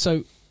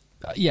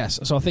 yes.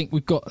 So I think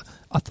we've got...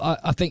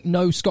 I think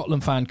no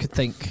Scotland fan could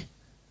think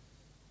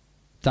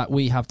that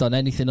we have done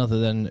anything other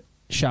than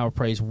shower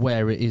praise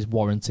where it is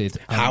warranted.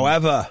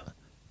 However...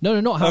 No,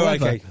 not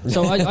however. Oh, okay.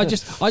 So I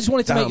just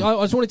wanted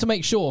to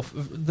make sure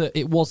that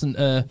it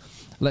wasn't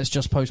let's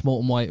just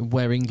post-mortem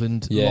where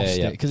England lost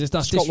it, because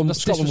that's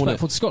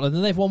disrespectful to Scotland.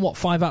 And they've won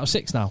 5 out of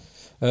 6 now.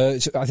 I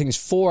think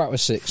it's 4 out of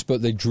 6,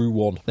 but they drew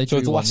 1.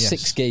 So the last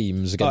 6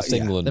 games against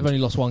England, they've only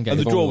lost 1 game.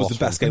 And the draw was the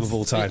best game of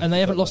all time. And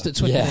they haven't lost at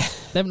Twickenham. Yeah.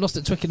 They haven't lost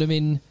at Twickenham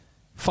in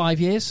 5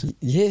 years.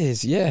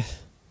 Years, yeah.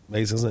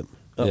 Amazing, isn't it?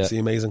 Absolutely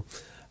amazing.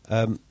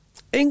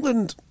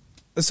 England.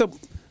 So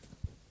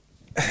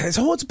it's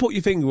hard to put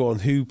your finger on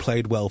who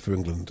played well for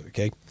England.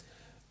 Okay,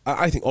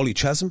 I think Ollie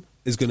Chesham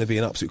is going to be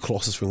an absolute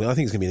colossus for England. I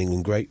think he's going to be in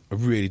England great. I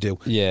really do.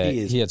 Yeah,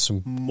 he had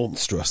some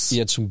monstrous. He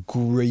had some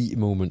great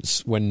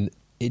moments when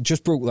it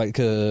just broke like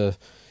I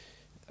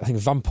think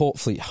Van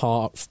Portfleet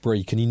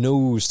heartbreak, and he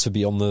knows to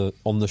be on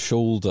the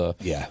shoulder.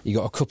 Yeah, he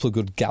got a couple of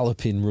good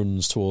galloping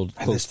runs toward.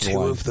 And there's 2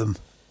 of them.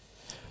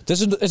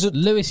 There's a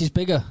Lewis is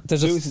bigger.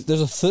 There's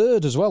a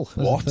third as well.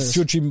 What?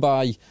 Judging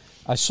by,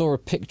 I saw a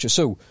picture.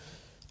 So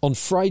on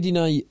Friday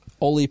night,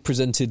 Ollie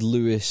presented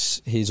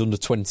Lewis his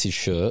under-20s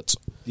shirt.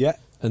 Yeah.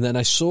 And then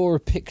I saw a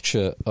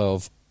picture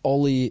of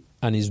Ollie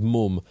and his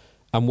mum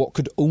and what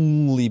could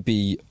only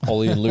be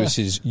Ollie and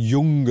Lewis's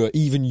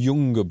even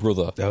younger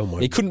brother. Oh my!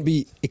 It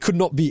could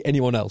not be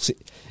anyone else.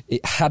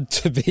 It had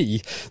to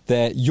be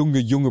their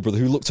younger brother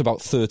who looked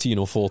about 13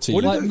 or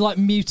 14. Like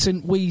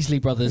mutant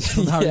Weasley brothers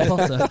from Harry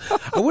Potter.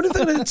 I wonder if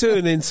they're going to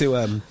turn into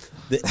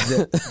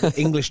the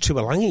English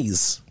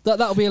Tuolangis.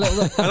 That'll be a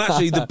little. And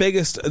actually, the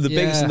biggest and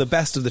the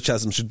best of the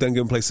Chesham should then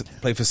go and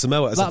play for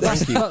Samoa as a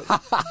thank you.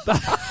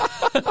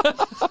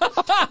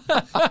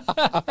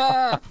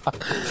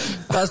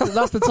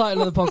 That's the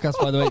title of the podcast,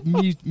 by the way.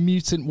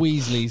 Mutant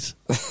Weasleys.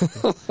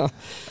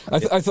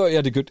 I thought he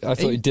had a good. I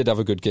thought he did have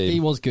a good game. He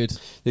was good.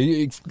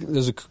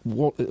 There's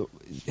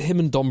him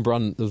and Don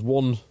Brandt. There's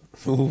one.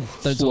 Don't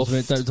talk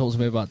to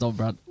me about Don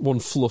Brandt. One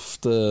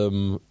fluffed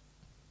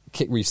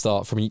kick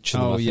restart from each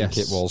of them. I think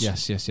it was.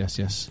 Yes.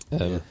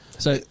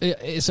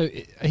 So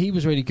he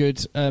was really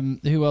good.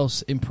 Who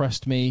else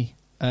impressed me?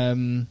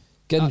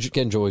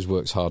 Genge always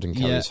works hard and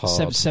carries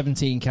hard.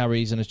 17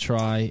 carries and a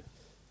try.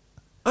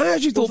 I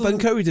actually thought Ben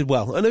Curry did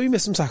well. I know he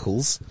missed some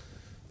tackles.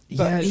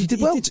 But he did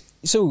well.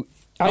 So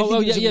I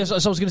was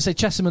going to say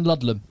Chesham and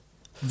Ludlam.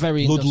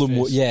 Very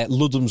industrious.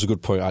 Ludlam's a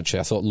good point,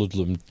 actually. I thought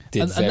Ludlam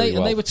did very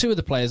well. And they were 2 of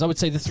the players. I would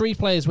say the 3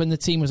 players when the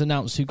team was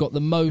announced who got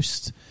the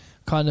most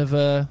kind of...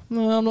 I'm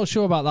not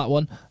sure about that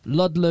one.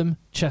 Ludlam,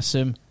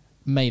 Chesham,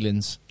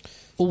 Malins.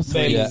 All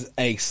 3. Malins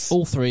ace.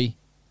 All 3.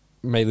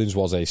 Malins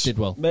was ace. Did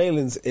well.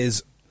 Malins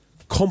is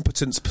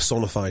competence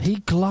personified. He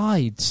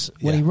glides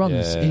when he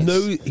runs. Yeah.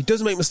 He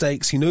doesn't make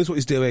mistakes. He knows what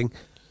he's doing.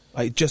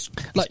 He's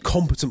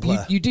competent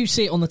player. You do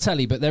see it on the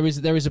telly, but there is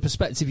a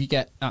perspective you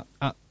get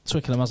at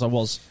Twickenham, as I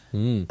was,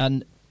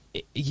 and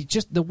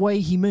just the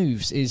way he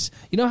moves is,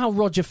 you know how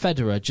Roger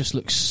Federer just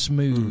looks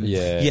smooth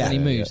when he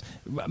moves.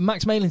 Yeah.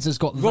 Max Malins has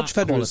got Roger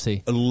that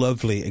quality. A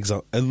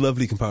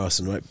lovely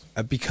comparison, right?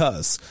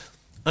 Because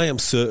I am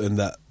certain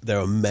that there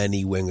are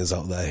many wingers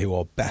out there who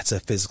are better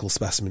physical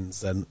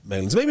specimens than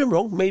Malins. Maybe I'm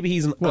wrong. Maybe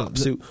he's an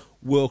absolute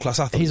world-class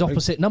athlete. His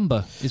opposite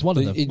number is one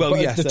of them.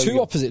 The 2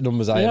 opposite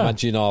numbers, I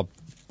imagine, are...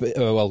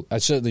 I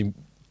certainly...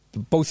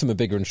 Both of them are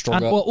bigger and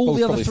stronger. And all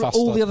the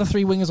other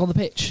 3 wingers on the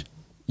pitch.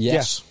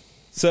 Yes. Yeah.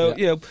 So,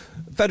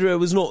 Federer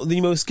was not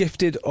the most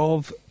gifted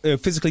of...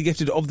 physically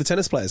gifted of the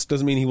tennis players.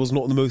 Doesn't mean he was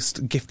not the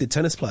most gifted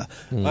tennis player.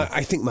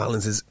 I think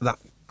Malins is that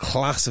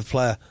class of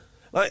player.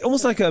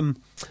 Almost like a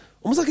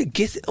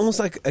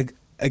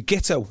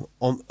Ghetto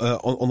on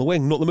the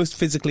wing, not the most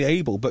physically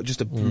able, but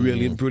just a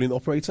brilliant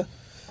operator.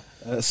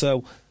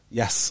 So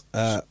yes,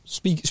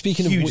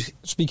 speaking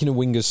of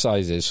wingers'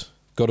 sizes,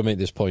 got to make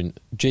this point.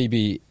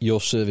 JB,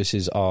 your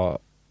services are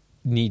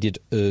needed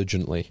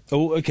urgently.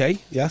 Oh, okay,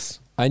 yes.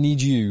 I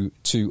need you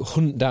to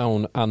hunt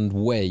down and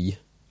weigh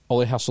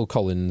Ollie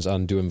Hassel-Collins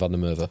and Duan van der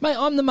Merwe. Mate,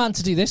 I'm the man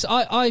to do this.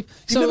 You've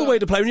never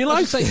weighed a player in your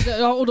life.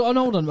 Hold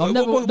on.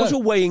 What's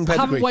your weighing pedigree?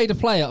 I haven't weighed a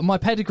player. My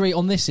pedigree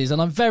on this is,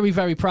 and I'm very,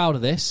 very proud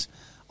of this,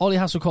 Ollie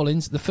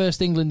Hassel-Collins, the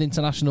first England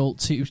international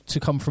to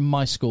come from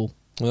my school.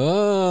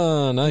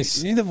 Ah,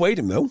 nice. You never weighed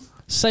him, though.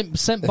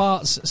 St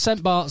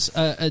Bart's,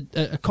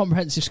 a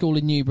comprehensive school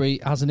in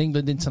Newbury, has an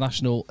England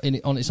international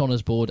on its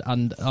honours board,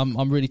 and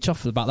I'm really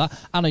chuffed about that.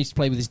 And I used to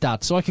play with his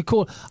dad, so I could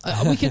call.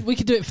 We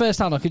could do it first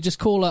hand. I could just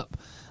call up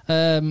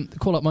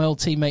my old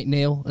teammate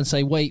Neil and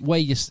say,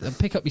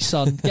 pick up your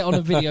son, get on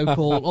a video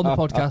call on the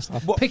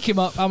podcast, pick him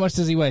up. How much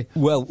does he weigh?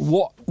 Well,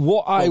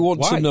 what I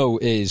want to know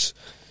is,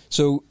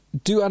 so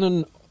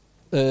Duan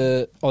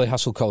and Ollie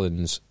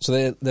Hassel-Collins,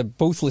 so they're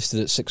both listed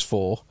at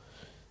 6'4".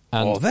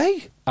 Are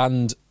they?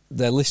 And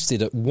they're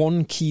listed at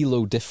 1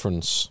 kilo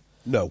difference.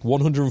 No.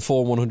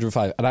 104 and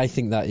 105. And I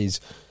think that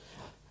is...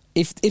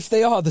 If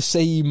they are the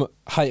same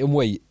height and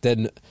weight,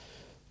 then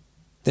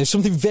there's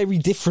something very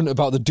different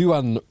about the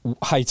Duan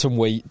height and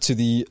weight to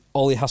the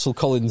Ollie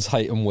Hassel-Collins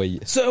height and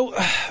weight. So,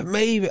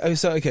 maybe...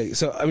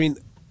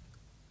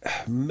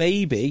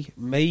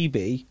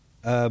 maybe...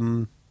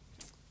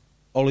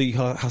 Ollie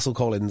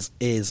Hassel-Collins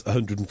is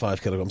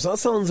 105 kilograms. So that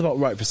sounds about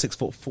right for a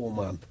 6'4"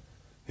 man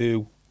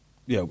who,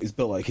 is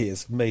built like he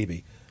is,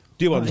 maybe.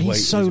 Duan's weight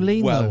so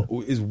lean,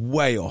 is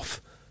way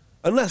off.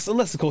 Unless,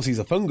 of course, he's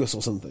a fungus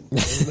or something.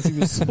 Unless he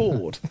was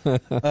spored.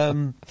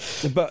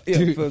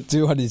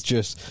 Duan is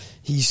just...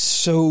 He's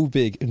so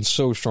big and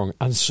so strong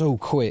and so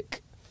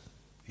quick.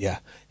 Yeah.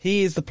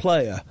 He is the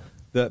player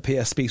that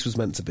PS Spieth was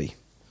meant to be.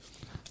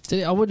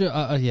 I wonder.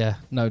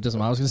 No, it doesn't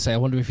matter. I was going to say, I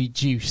wonder if he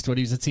juiced when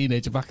he was a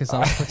teenager back in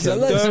South Africa.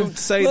 Don't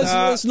say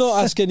that. Let's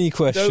not ask any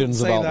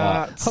questions about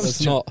that.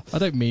 Let's not. I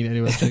don't mean it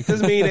anyway. He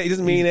doesn't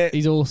mean it.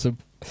 He's awesome.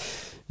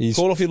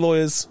 Call off your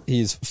lawyers.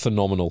 He's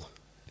phenomenal.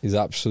 He's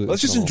absolutely.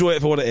 Let's just enjoy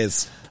it for what it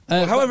is.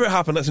 However it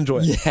happened, let's enjoy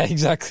it. Yeah,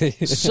 exactly.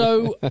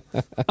 So,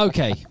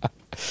 okay.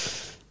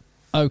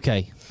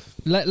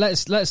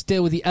 Let's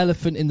deal with the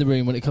elephant in the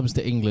room when it comes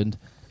to England.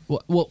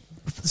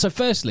 So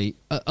firstly,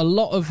 a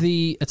lot of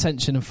the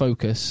attention and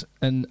focus,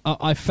 and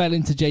I fell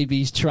into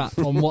JB's trap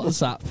on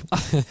WhatsApp.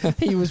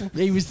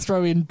 he was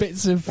throwing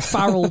bits of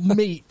Farrell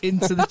meat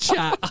into the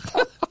chat,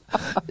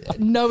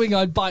 knowing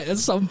I'd bite at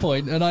some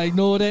point, and I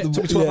ignored it. It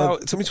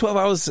took me 12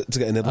 hours to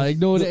get a nibble. I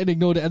ignored it,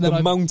 and then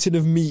the mountain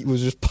of meat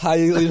was just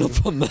piling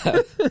up on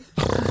there.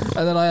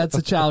 And then I had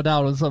to chow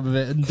down on some of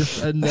it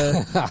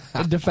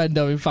and defend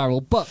Owen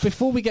Farrell. But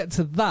before we get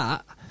to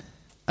that,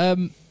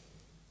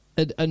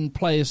 and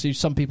players who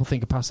some people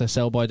think are past their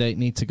sell-by date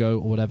need to go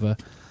or whatever,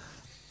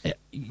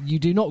 you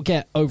do not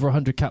get over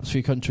 100 caps for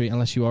your country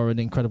unless you are an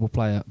incredible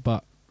player.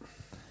 But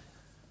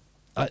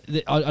I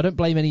don't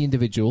blame any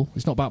individual.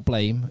 It's not about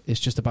blame. It's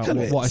just about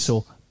what I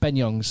saw. Ben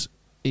Youngs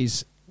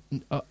is...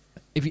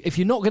 if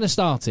you're not going to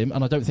start him,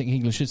 and I don't think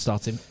England should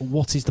start him,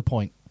 what is the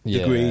point?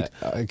 Yeah, agreed.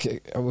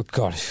 Oh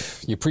God,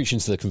 you're preaching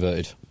to the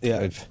converted.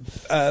 Yeah.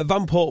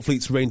 Van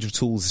Portfleet's range of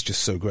tools is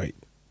just so great.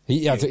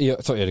 I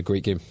thought he had a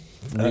great game.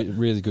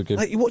 Really good game.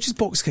 You watch his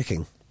box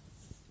kicking,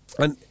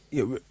 and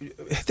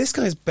this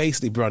guy's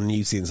basically brand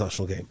new to the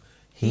international game.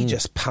 He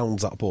just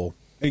pounds that ball.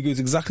 He goes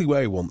exactly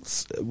where he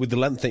wants with the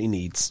length that he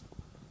needs.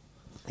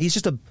 He's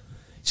just a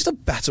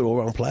better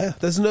all-round player.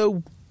 There's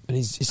no... And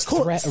his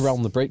threat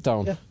around the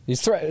breakdown. Yeah.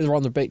 His threat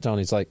around the breakdown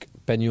is like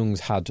Ben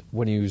Youngs had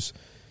when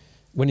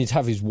he'd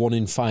have his 1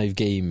 in 5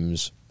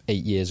 games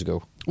 8 years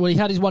ago. Well, he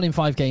had his 1 in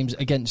 5 games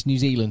against New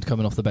Zealand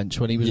coming off the bench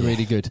when he was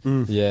really good.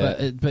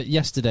 Yeah. But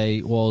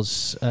yesterday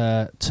was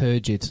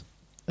turgid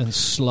and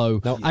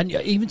slow. Now, and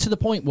even to the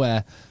point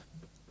where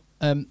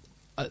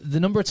the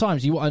number of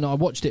times I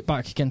watched it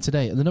back again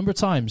today, and the number of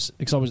times,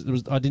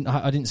 because I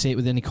didn't see it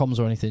with any comms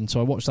or anything, so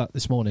I watched that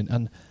this morning,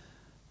 and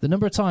the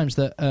number of times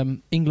that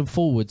England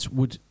forwards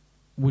would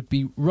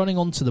be running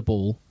onto the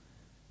ball,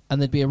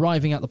 and they'd be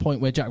arriving at the point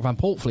where Jack Van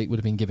Portfleet would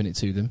have been giving it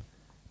to them,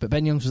 but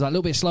Ben Youngs was that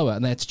little bit slower,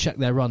 and they had to check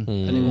their run,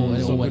 and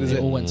it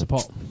all went to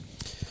pot.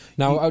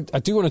 Now, I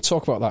do want to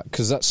talk about that,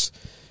 because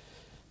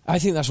I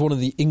think that's one of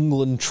the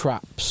England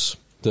traps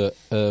that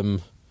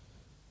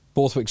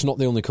Borthwick's not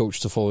the only coach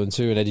to fall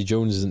into, and Eddie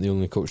Jones isn't the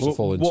only coach to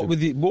fall into. What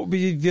would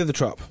be the other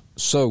trap?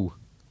 So...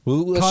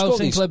 Kyle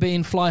Sinclair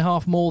being fly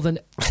half more than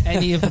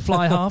any of the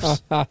fly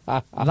halves.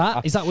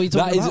 Is that what you're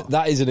talking about?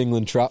 That is an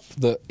England trap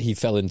that he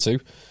fell into.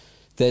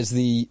 There's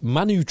the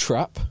Manu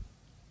trap,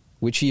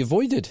 which he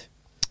avoided.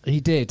 He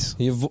did.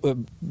 He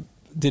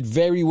did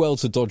very well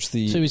to dodge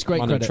the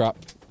Manu trap.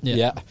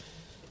 Yeah.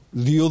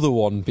 The other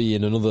one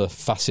being another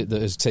facet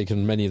that has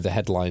taken many of the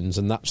headlines,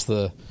 and that's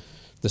the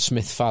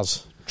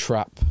Smith-Faz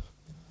trap.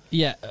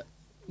 Yeah.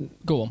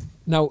 Go on.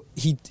 Now,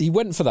 he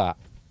went for that.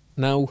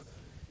 Now...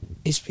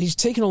 He's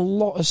taken a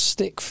lot of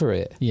stick for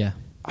it. Yeah,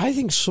 I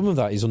think some of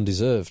that is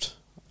undeserved.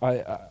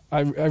 I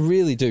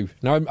really do.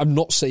 Now I'm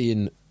not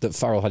saying that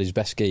Farrell had his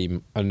best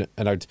game, and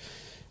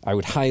I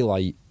would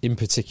highlight in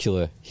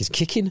particular his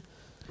kicking,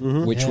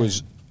 which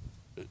was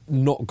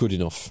not good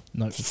enough.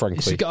 No,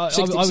 frankly, I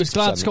was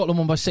glad Scotland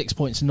won by 6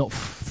 points and not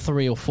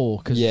 3 or 4,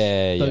 because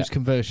those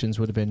conversions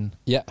would have been.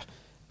 Yeah,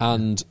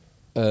 And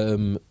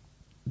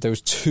there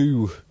was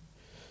two...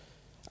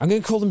 I'm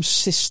going to call them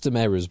system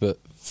errors, but...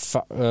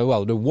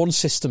 one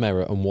system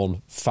error and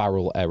one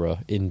Farrell error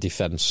in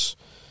defence.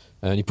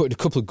 And he put in a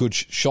couple of good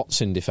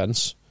shots in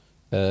defence.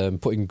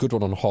 Putting good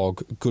one on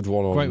Hogg, good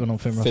one on, great one on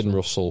Finn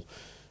Russell.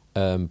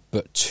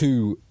 But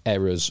two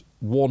errors.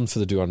 One for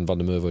the Duran van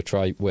der Merwe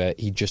try, where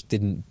he just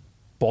didn't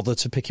bother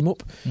to pick him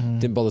up,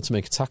 didn't bother to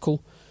make a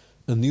tackle.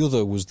 And the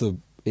other was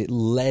it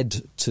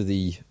led to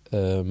the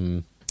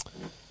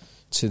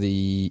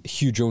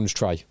Hugh Jones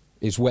try,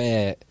 is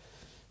where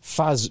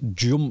Faz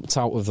jumped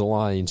out of the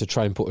line to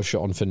try and put a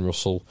shot on Finn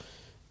Russell,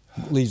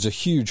 leaves a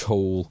huge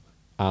hole,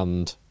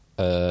 and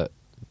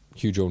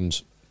Hugh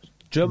Jones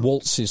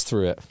waltzes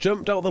through it.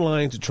 Jumped out the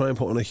line to try and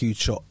put on a huge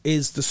shot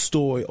is the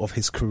story of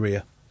his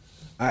career.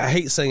 I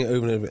hate saying it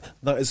over and over.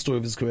 That is the story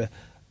of his career.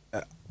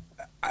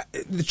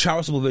 The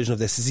charitable version of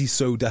this is he's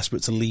so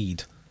desperate to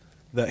lead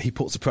that he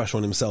puts the pressure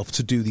on himself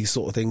to do these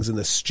sort of things, and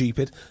they're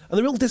stupid. And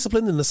they're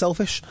ill-disciplined and they're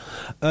selfish.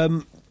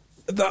 That's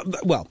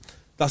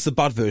the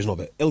bad version of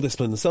it.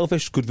 Ill-disciplined and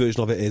selfish. Good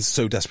version of it is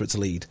so desperate to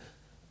lead.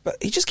 But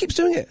he just keeps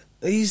doing it.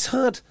 He's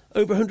had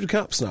over 100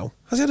 caps now.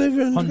 Has he had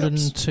over 100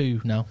 102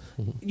 caps? now.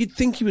 You'd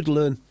think he would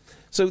learn.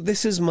 So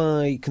this is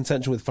my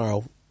contention with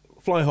Farrell.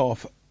 Fly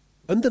half,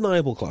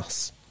 undeniable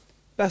class.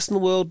 Best in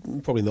the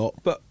world? Probably not,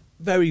 but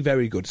very,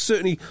 very good.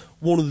 Certainly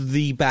one of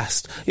the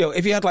best.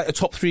 If he had like a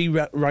top 3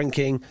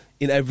 ranking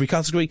in every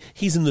category,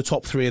 he's in the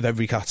top 3 of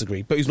every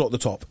category, but he's not the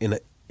top in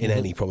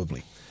any,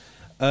 probably.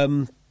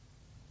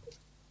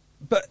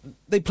 But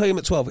they play him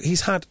at 12.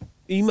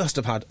 He must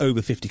have had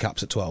over 50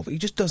 caps at 12. He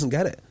just doesn't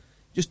get it.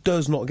 Just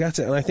does not get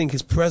it. And I think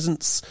his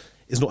presence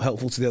is not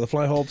helpful to the other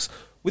fly halves,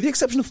 with the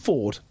exception of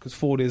Ford, because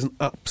Ford is an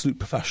absolute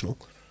professional.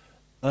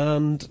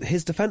 And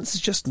his defence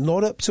is just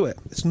not up to it.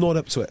 It's not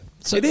up to it.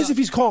 So it is if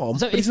he's calm,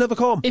 but he's never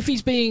calm. If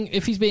he's being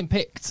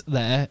picked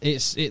there,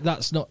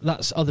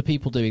 that's other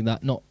people doing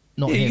that, not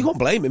him. You can't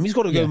blame him. He's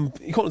got to go.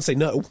 You can't say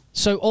no.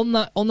 So on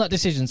that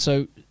decision,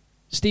 so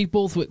Steve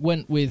Borthwick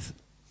went with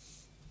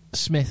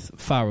Smith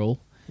Farrell.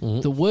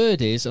 The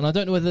word is, and I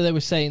don't know whether they were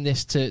saying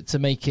this to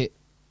make it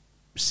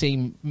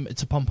seem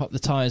to pump up the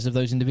tyres of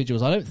those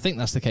individuals. I don't think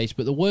that's the case,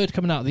 but the word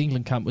coming out of the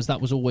England camp was that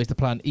was always the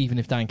plan, even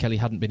if Dan Kelly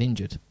hadn't been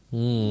injured.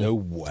 No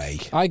way.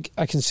 I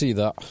can see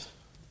that.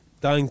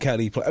 Dan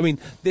Kelly I mean,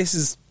 this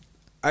is...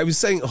 I was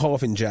saying it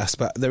half in jest,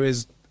 but there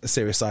is a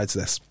serious side to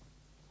this.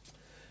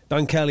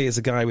 Dan Kelly is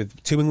a guy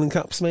with 2 England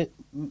caps, maybe?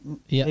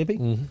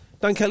 Mm-hmm.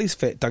 Dan Kelly's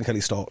fit, Dan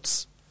Kelly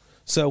starts.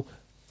 So...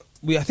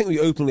 I think we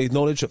openly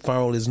acknowledge that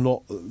Farrell is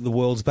not the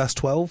world's best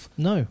 12.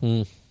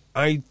 No.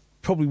 I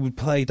probably would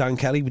play Dan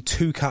Kelly with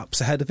 2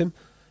 caps ahead of him,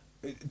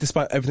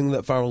 despite everything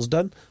that Farrell's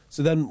done.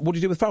 So then, what do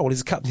you do with Farrell?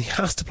 He's a captain. He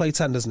has to play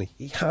 10, doesn't he?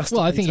 He has to.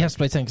 Well, I think he has to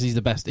play 10 because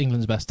he's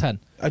England's best 10.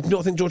 I do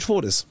not think George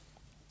Ford is.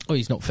 Oh,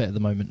 he's not fit at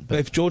the moment. But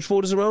if George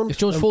Ford is around,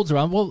 Ford's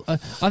around, well, I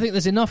think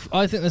there's enough.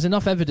 I think there's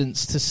enough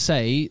evidence to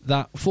say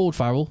that Ford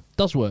Farrell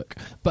does work.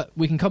 But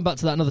we can come back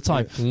to that another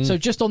time. So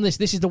just on this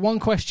is the one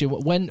question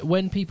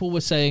when people were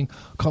saying,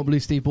 "Can't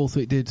believe Steve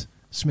Borthwick did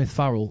Smith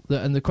Farrell,"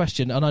 and the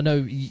question, and I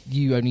know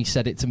you only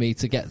said it to me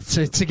to get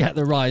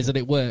the rise, and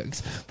it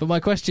works. But my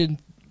question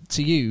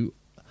to you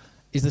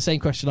is the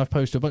same question I've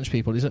posed to a bunch of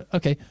people: is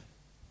okay,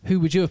 who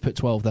would you have put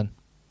 12 then?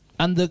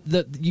 And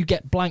you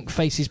get blank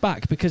faces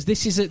back, because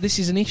this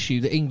is an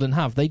issue that England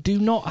have. They do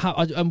not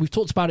have, and we've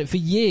talked about it for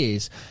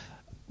years.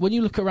 When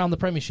you look around the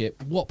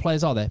Premiership, what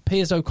players are there?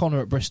 Piers O'Connor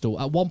at Bristol.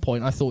 At one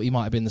point, I thought he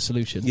might have been the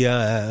solution.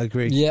 Yeah, I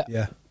agree.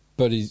 Yeah.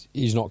 But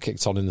he's not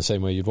kicked on in the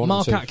same way you'd want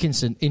Mark him to.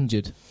 Atkinson,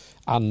 injured.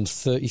 And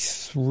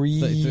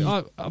 33.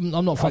 I'm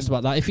not fussed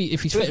about that. If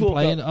he's fit and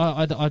playing,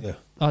 I'd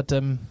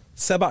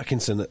Seb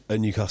Atkinson at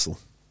Newcastle.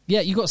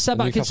 Yeah, you got Seb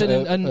Atkinson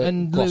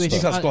and Lewis.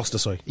 Newcastle Gloucester,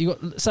 sorry. You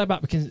got Seb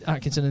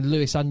Atkinson and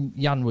Lewis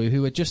Yanwu,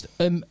 who are just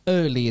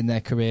early in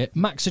their career.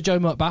 Max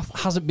Ajoma at Bath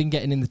hasn't been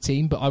getting in the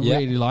team, but I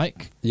really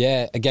like.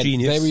 Yeah, again,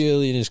 Genius. Very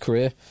early in his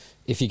career.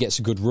 If he gets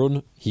a good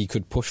run, he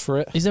could push for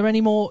it. Is there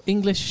any more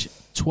English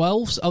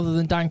 12s other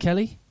than Dan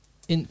Kelly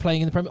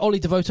playing in the Premier? Ollie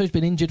Devoto's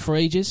been injured for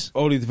ages.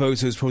 Ollie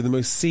Devoto is probably the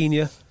most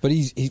senior. But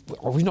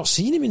we've not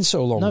seen him in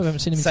so long. No, we haven't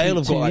seen him in Sale 2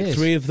 have got years. like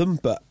 3 of them,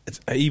 but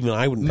even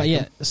I wouldn't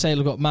pick them.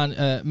 Sale have got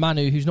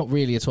Manu, who's not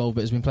really a 12,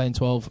 but has been playing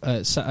 12.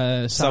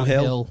 Sam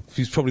Hill.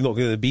 Who's probably not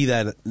going to be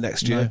there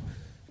next year.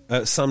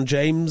 Sam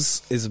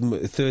James is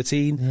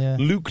 13. Yeah.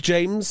 Luke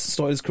James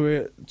started his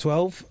career at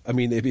 12. I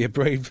mean, it'd be a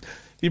brave...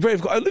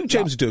 Luke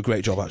James would do a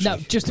great job, actually. No,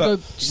 just to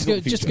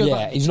go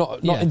back. He's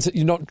not.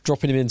 You're not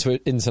dropping him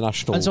into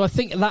international. And so I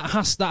think that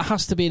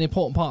has to be an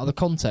important part of the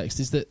context.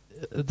 Is that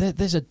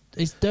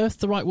is dearth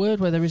the right word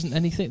where there isn't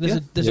anything?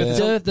 There's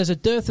a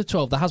dearth of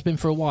 12. There has been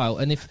for a while.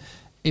 And if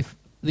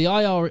the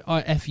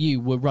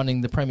IRFU were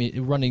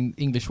running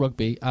English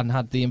rugby and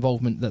had the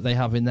involvement that they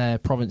have in their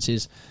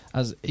provinces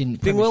as in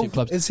Premiership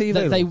clubs, is he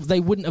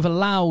they wouldn't have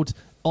allowed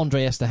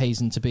Andre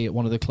Esterhazen to be at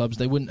one of the clubs.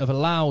 They wouldn't have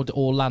allowed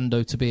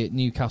Orlando to be at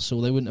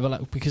Newcastle. They wouldn't have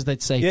allowed, because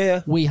they'd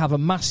say, we have a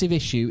massive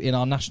issue in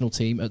our national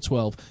team at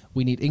 12.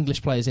 We need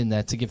English players in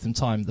there to give them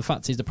time. The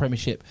fact is the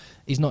Premiership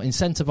is not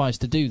incentivised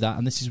to do that,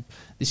 and this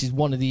is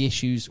one of the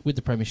issues with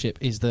the Premiership,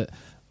 is that,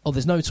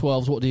 there's no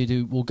 12s, what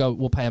do?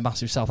 We'll pay a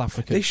massive South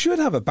African. They should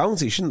have a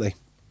bounty, shouldn't they?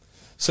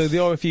 So the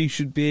RFU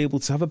should be able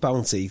to have a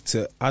bounty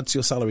to add to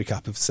your salary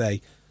cap of,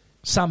 say,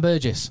 Sam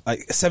Burgess,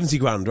 like 70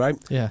 grand, right?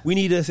 Yeah. We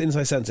need an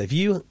inside centre. If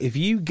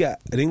you get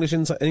an English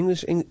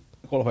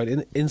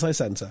qualified inside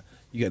centre,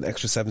 you get an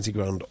extra 70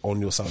 grand on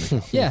your salary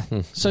cap. Yeah.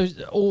 So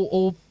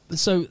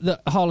so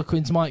the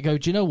Harlequins might go,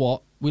 do you know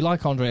what? We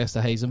like Andre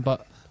Esterhazen,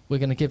 but we're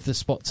going to give the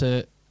spot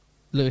to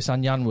Lewis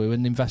Anyanwu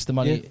and invest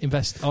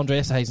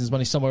Andre Esterhazen's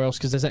money somewhere else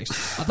because there's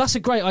extra. That's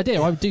a great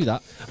idea. I would do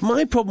that.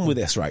 My problem with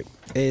this, right,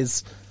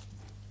 is...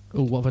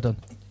 Oh, what have I done?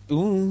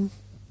 Ooh.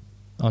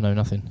 Oh, no,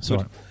 nothing. It's all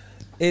right.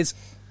 Is...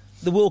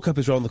 The World Cup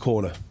is around the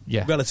corner,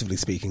 relatively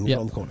speaking,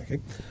 around the corner, okay?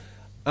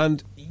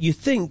 And you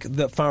think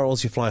that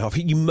Farrell's your fly-half.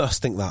 You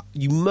must think that.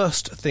 You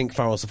must think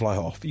Farrell's the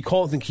fly-half. You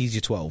can't think he's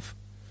your 12.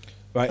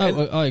 Right?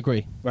 Oh, I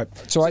agree. Right.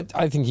 So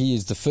I think he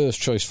is the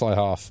first choice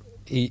fly-half.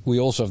 We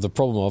also have the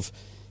problem of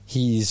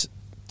he's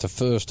the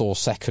first or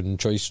second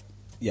choice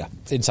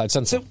inside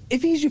centre. So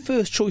if he's your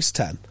first choice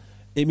 10,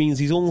 it means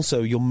he's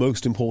also your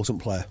most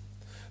important player.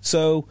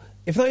 So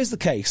if that is the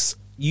case,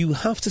 you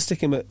have to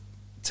stick him at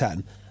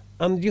 10.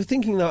 And you're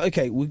thinking now,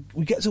 okay, we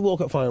get to the World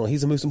Cup final. He's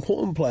the most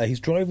important player.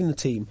 He's driving the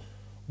team.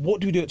 What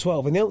do we do at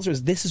 12? And the answer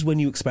is this is when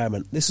you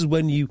experiment. This is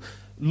when you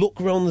look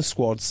around the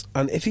squads.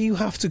 And if you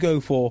have to go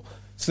for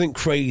something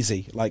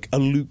crazy, like a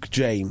Luke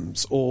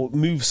James, or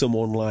move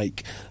someone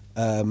like...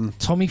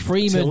 Tommy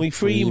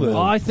Freeman.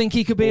 I think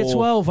he could be a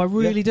 12. I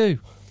really do.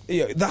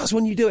 Yeah, that's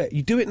when you do it.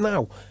 You do it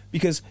now.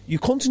 Because your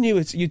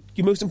continuity,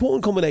 your most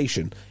important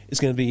combination is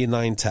going to be your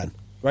 9-10.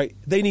 Right?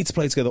 They need to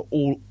play together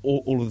all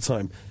of the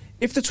time.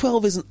 If the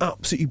 12 isn't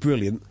absolutely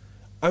brilliant,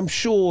 I'm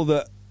sure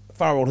that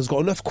Farrell has got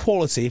enough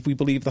quality, if we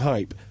believe the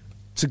hype,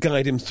 to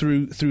guide him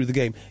through the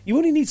game. You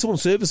only need someone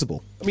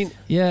serviceable. I mean,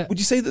 would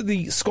you say that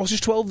the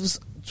Scottish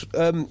 12s,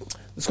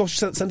 the Scottish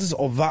centres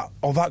are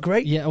that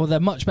great? Yeah, well, they're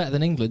much better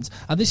than England's,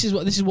 and this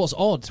is what's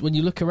odd when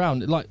you look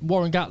around. Like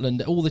Warren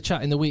Gatland, all the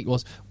chat in the week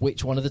was,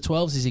 which one of the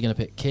 12s is he going to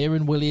pick?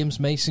 Kieran Williams,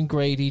 Mason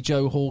Grady,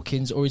 Joe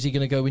Hawkins, or is he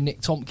going to go with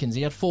Nick Tompkins?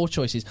 He had 4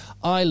 choices.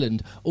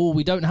 Ireland,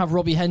 we don't have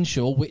Robbie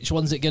Henshaw. Which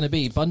one's it going to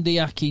be? Bundy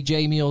Aki,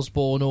 Jamie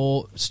Osborne,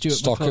 or Stuart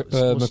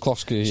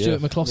McCloskey?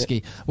 Stuart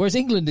McCloskey. Whereas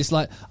England is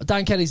like,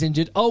 Dan Kelly's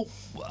injured. Oh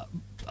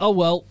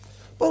well.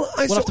 We'll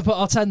have to put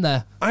our 10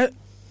 there. I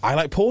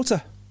like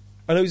Porter.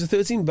 I know he's a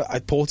 13,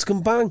 but Porter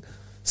can bang.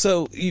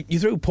 So you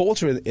throw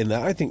Porter in there,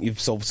 I think you've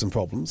solved some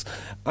problems.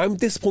 I'm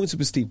disappointed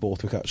with Steve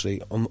Borthwick,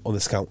 actually, on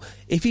this count.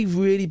 If he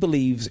really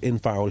believes in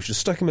Farrell, he should have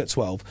stuck him at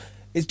 12.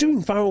 It's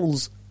doing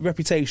Farrell's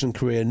reputation and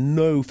career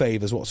no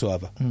favours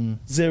whatsoever.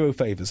 0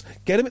 favours.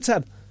 Get him at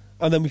 10,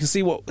 and then we can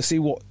see what he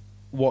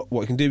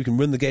can do. We can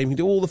run the game. We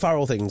can do all the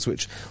Farrell things,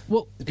 which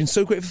have been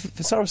so great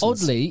for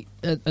Saracens. Oddly,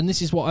 and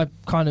this is what I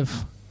kind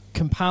of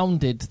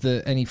compounded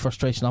any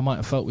frustration I might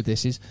have felt with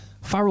this, is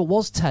Farrell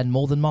was 10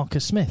 more than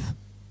Marcus Smith.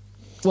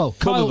 Well,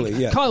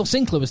 Kyle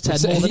Sinclair was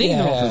 10 more than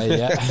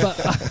either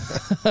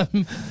of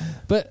them.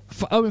 But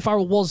Owen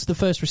Farrell was the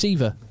first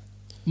receiver,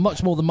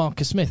 much more than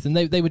Marcus Smith, and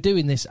they were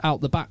doing this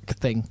out the back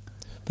thing.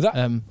 But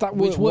that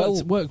worked well.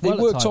 It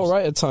worked all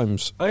right at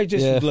times. I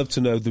just would love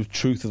to know the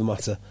truth of the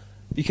matter,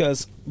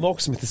 because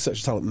Marcus Smith is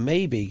such a talent.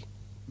 Maybe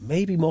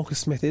Marcus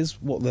Smith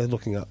is what they're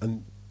looking at,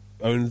 and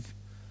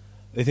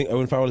they think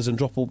Owen Farrell is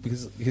undroppable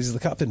because he's the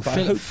captain.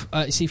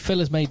 But Phil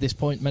has made this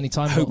point many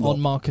times on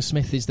Marcus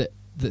Smith, is that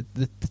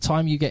the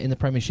time you get in the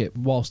Premiership,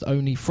 whilst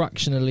only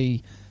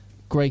fractionally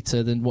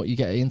greater than what you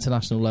get at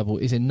international level,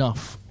 is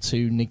enough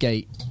to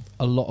negate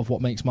a lot of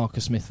what makes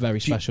Marcus Smith very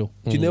special.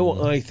 Do you know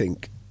what I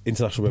think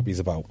international rugby is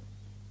about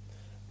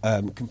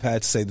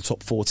compared to, say, the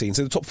top 14?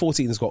 So the top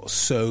 14 has got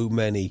so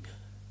many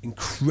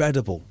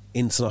incredible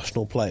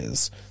international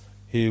players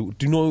who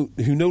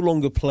no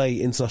longer play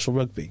international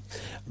rugby.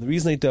 And the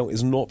reason they don't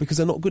is not because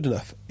they're not good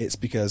enough. It's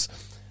because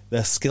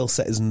their skill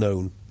set is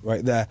known,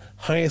 right? Their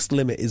highest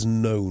limit is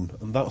known,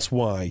 and that's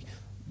why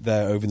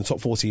they're over in the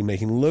top 14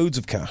 making loads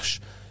of cash.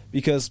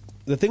 Because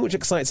the thing which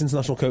excites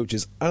international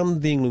coaches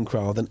and the England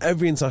crowd and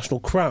every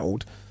international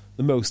crowd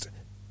the most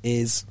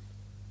is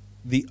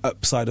the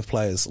upside of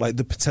players, like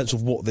the potential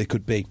of what they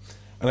could be.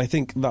 And I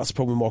think that's the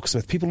problem with Marcus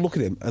Smith. People look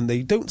at him and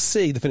they don't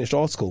see the finished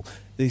article.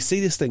 They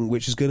see this thing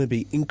which is going to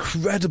be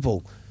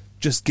incredible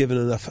just given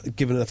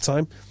enough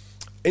time.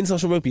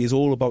 International rugby is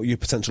all about your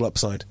potential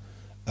upside.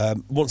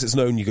 Once it's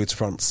known, you go to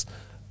France.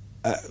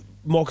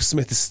 Marcus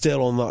Smith is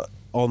still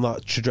on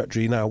that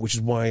trajectory now, which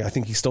is why I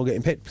think he's still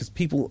getting picked, because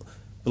people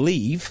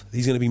believe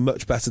he's going to be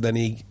much better than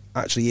he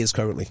actually is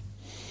currently.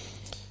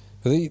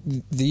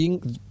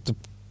 The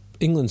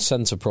England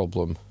centre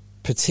problem,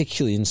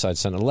 particularly inside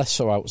centre, less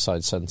so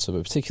outside centre,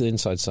 but particularly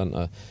inside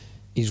centre,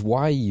 is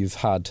why you've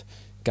had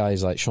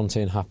guys like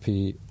Shantae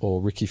Happy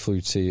or Ricky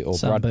Flutie or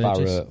Sam Brad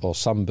Burgess. Barrett or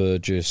Sam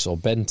Burgess or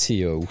Ben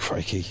Teo.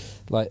 Crikey.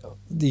 Like,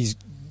 these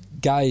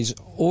guys,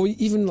 or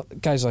even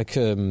guys like...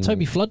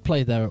 Toby Flood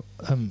played there.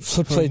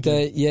 Flood played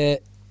there, yeah.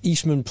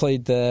 Eastman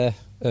played there.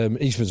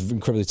 Eastman's an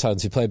incredibly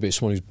talented player, but it's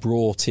someone who's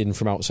brought in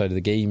from outside of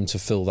the game to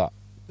fill that,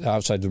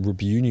 outside the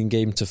rugby union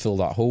game to fill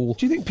that hole.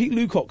 Do you think Pete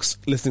Lucock's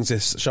listening to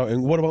this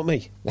shouting, what about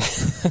me?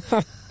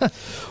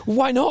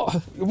 Why not?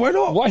 Why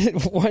not?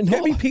 Why not?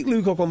 Get me Pete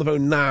Lucock on the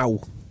phone now.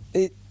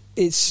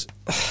 It's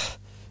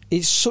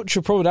such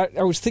a problem.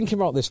 I was thinking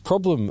about this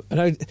problem,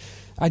 and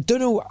I don't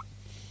know,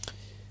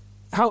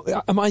 how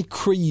am I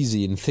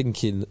crazy in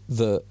thinking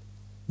that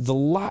the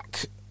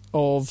lack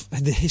of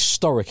the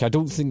historic, I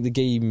don't think the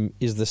game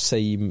is the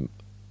same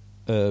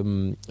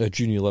at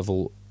junior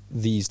level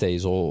these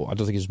days, or I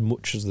don't think as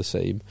much as the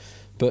same,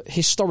 but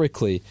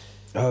historically,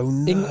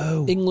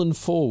 England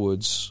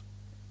forwards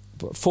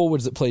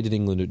that played in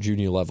England at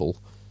junior level,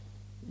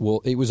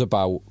 well, it was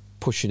about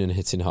pushing and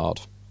hitting hard.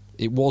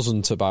 It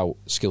wasn't about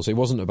skills. It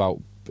wasn't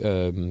about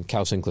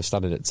Cal Sinclair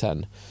standing at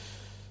 10.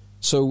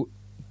 So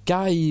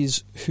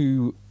guys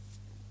who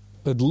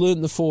had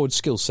learnt the forward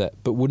skill set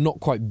but were not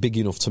quite big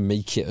enough to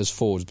make it as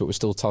forwards but were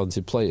still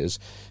talented players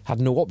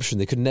had no option.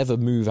 They could never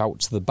move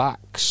out to the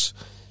backs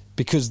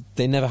because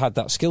they never had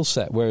that skill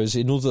set. Whereas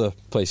in other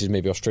places,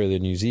 maybe Australia,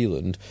 New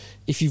Zealand,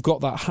 if you've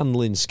got that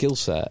handling skill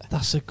set...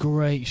 That's a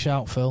great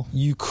shout, Phil.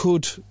 You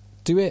could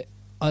do it.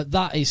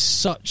 That is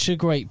such a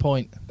great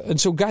point. And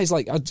so guys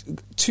like...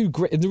 two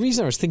great. And the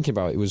reason I was thinking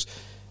about it was,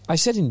 I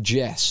said in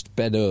jest,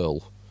 Ben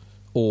Earl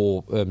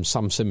or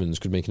Sam Simmons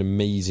could make an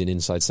amazing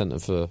inside centre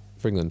for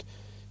England.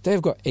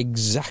 They've got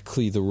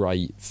exactly the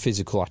right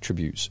physical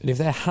attributes. And if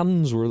their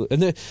hands were...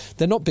 And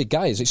they're not big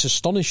guys. It's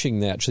astonishing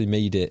they actually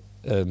made it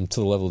to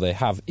the level they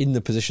have, in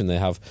the position they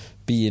have,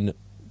 being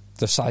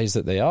the size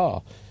that they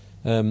are.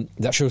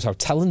 That shows how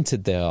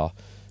talented they are.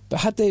 But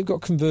had they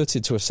got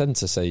converted to a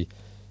centre, say,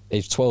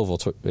 age 12 or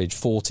age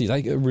 40,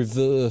 like a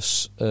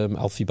reverse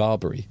Alfie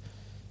Barbary,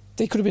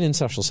 they could have been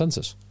international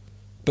centres.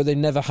 But they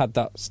never had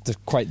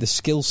quite the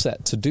skill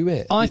set to do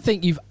it. I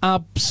think you've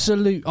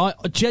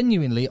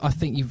genuinely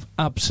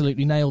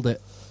nailed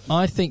it.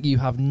 I think you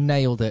have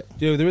nailed it.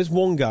 You know, there is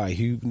one guy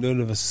who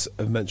none of us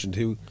have mentioned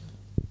who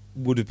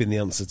would have been the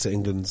answer to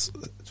England's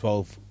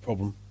 12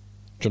 problem.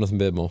 Jonathan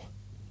Beardmore.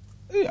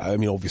 Yeah, I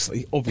mean,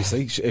 obviously, I am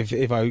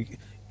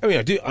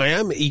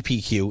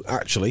EPQ,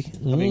 actually.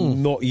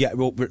 Having not yet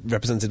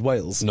represented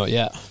Wales. Not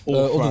yet.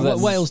 Other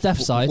than Wales deaf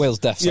side. Wales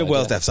deaf side. Yeah,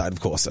 Wales deaf side,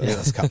 of course. I mean,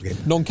 that's a cap game.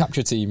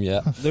 Non-capture team,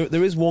 yeah.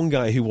 There is one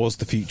guy who was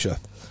the future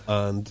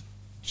and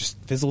just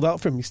fizzled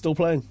out for him. He's still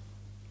playing.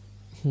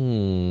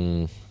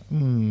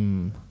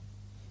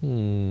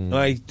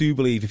 I do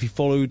believe if he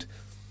followed...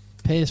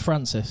 Piers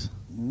Francis.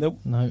 Nope.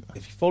 No.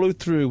 If he followed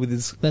through with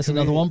his... There's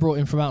another one brought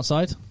in from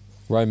outside.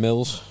 Ryan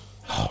Mills.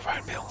 Oh,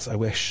 Ryan Mills, I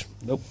wish.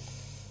 Nope.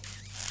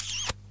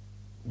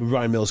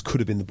 Ryan Mills could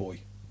have been the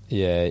boy.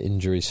 Yeah,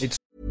 injuries.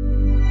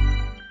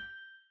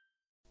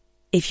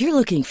 If you're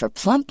looking for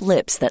plump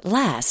lips that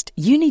last,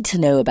 you need to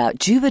know about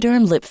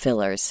Juvederm lip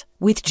fillers.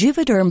 With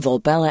Juvederm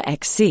Volbella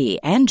XC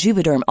and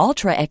Juvederm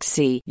Ultra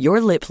XC,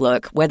 your lip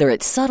look, whether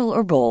it's subtle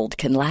or bold,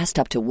 can last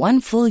up to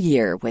 1 full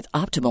year with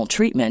optimal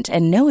treatment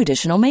and no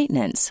additional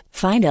maintenance.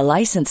 Find a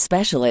licensed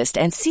specialist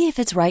and see if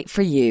it's right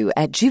for you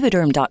at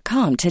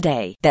Juvederm.com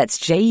today. That's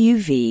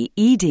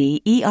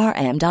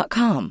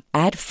JUVEDERM.com.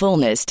 Add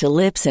fullness to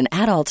lips in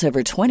adults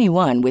over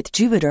 21 with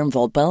Juvederm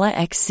Volbella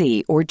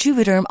XC or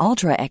Juvederm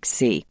Ultra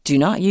XC. Do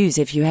not use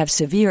if you have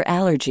severe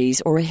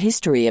allergies or a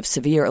history of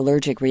severe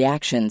allergic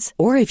reactions,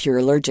 or if you're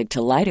allergic to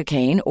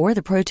lidocaine or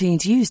the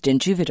proteins used in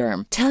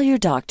Juvederm. Tell your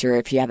doctor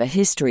if you have a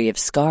history of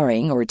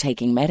scarring or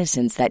taking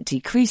medicines that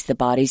decrease the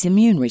body's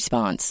immune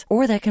response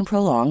or that can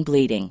prolong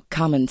bleeding.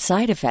 Common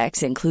side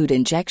effects include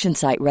injection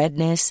site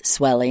redness,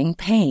 swelling,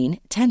 pain,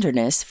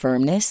 tenderness,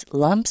 firmness,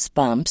 lumps,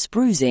 bumps,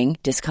 bruising,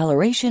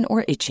 discoloration,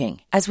 or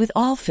itching. As with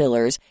all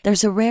fillers,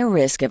 there's a rare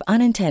risk of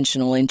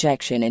unintentional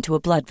injection into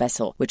a blood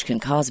vessel, which can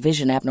cause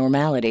vision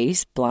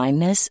abnormalities,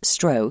 blindness,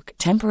 stroke,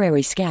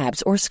 temporary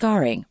scabs, or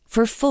scarring.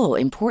 For full,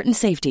 important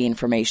safety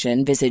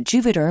information, visit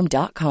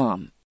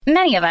Juvederm.com.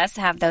 Many of us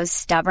have those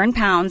stubborn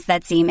pounds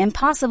that seem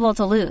impossible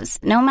to lose,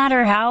 no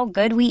matter how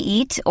good we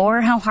eat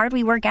or how hard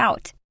we work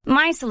out.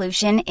 My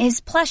solution is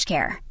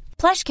PlushCare.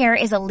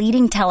 PlushCare is a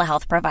leading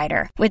telehealth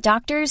provider with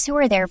doctors who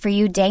are there for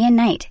you day and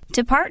night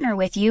to partner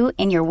with you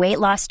in your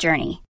weight loss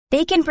journey.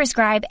 They can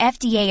prescribe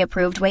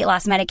FDA-approved weight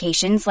loss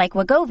medications like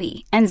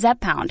Wegovy and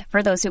Zepbound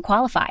for those who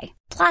qualify.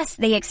 Plus,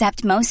 they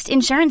accept most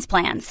insurance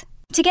plans.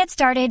 To get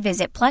started,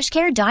 visit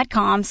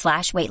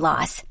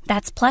plushcare.com/weightloss.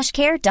 That's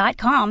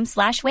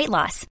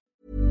plushcare.com/weightloss.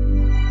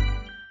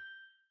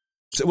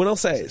 So when I'll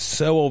say it's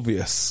so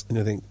obvious, and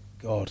you think,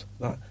 God,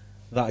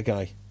 that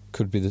guy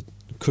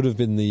Could have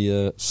been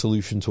the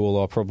solution to all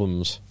our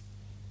problems.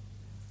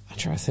 I'm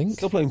trying to think.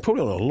 still playing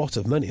probably on a lot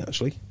of money,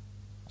 actually.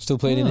 Still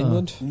playing in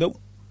England? Nope.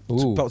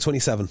 It's Ooh. about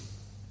 27.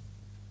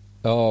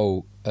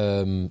 Oh,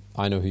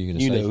 I know who you're going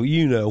to say.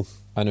 You know.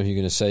 I know who you're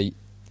going to say.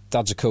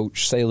 Dad's a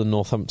coach, Sale in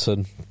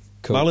Northampton.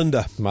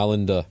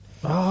 Malander.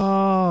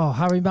 Oh,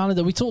 Harry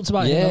Malander. We talked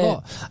about him a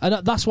lot.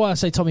 And that's why I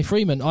say Tommy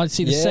Freeman. I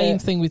see the same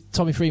thing with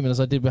Tommy Freeman as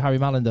I did with Harry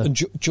Malander. And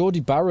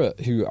Geordie Barrett,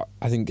 who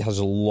I think has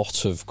a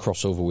lot of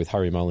crossover with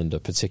Harry Malander,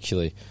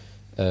 particularly.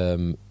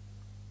 And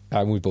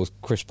with both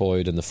Chris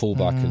Boyd and the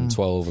fullback and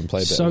 12 and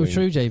play a bit so of wing.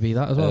 true, JB,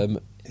 that as well.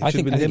 I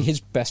think his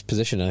best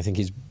position, and I think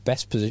his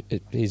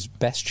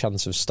best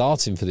chance of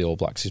starting for the All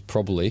Blacks is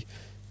probably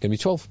going to be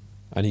 12.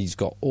 And he's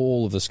got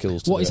all of the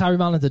skills to What is Harry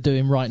Malander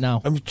doing right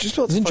now? I'm just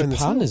about He's to in find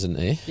Japan, this isn't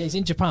he? Yeah, he's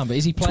in Japan, but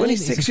is he playing?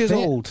 26 years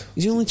old.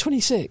 He's only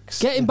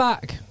 26. Get him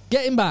back.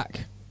 Get him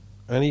back.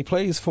 And he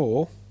plays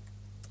for...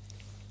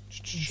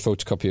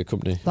 Photocopier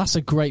company. That's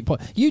a great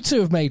point. You two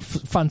have made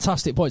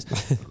fantastic points.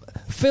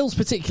 Phil's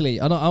particularly,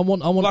 and I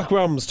want. Black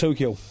Rams,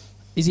 Tokyo.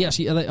 Is he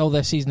actually?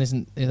 Their season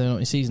isn't. They're not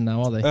in season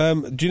now, are they?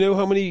 Do you know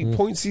how many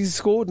points he's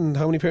scored and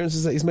how many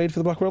appearances that he's made for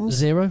the Black Rams?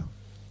 0.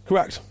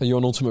 Correct. Are you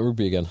on Ultimate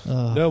Rugby again?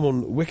 No, I'm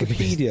on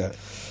Wikipedia.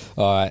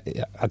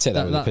 I'd take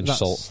that with a pinch of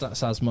salt.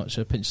 That's as much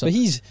a pinch of salt. But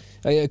he's,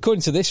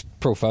 according to this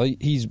profile,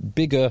 he's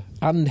bigger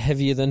and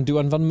heavier than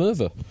Duan van der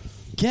Merwe.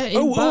 Get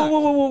him back.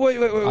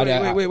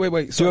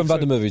 Wait. Duan van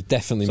der Merwe is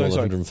definitely more than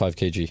 105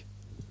 kg.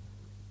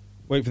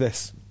 Wait for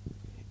this.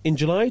 In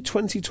July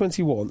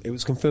 2021, it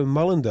was confirmed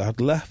Malander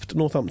had left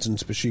Northampton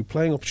to pursue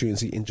playing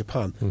opportunity in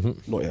Japan,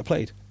 not yet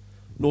played.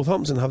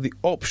 Northampton have the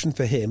option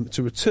for him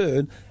to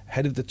return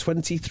ahead of the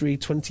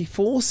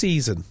 23-24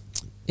 season.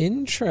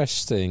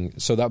 Interesting.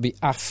 So that'll be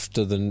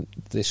after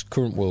this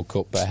current World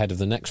Cup, but ahead of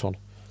the next one.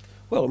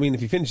 Well, I mean,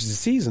 if he finishes the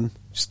season,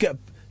 just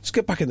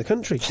get back in the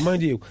country.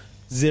 Mind you,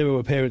 0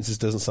 appearances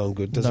doesn't sound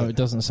good, does it? No, it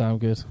doesn't sound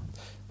good.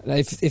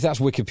 If that's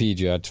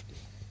Wikipedia,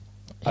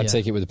 I'd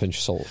take it with a pinch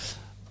of salt.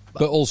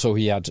 But also,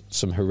 he had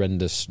some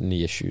horrendous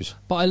knee issues.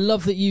 But I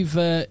love that you've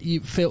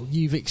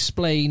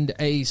explained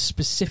a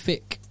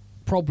specific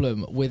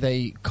problem with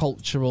a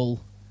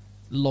cultural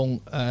long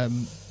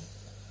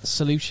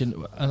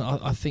solution, and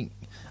I think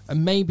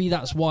maybe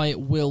that's why it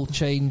will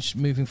change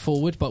moving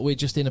forward. But we're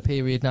just in a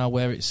period now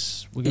where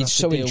it's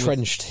so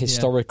entrenched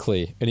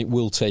historically, and it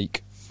will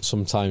take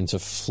some time to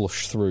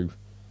flush through.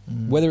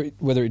 Whether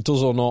it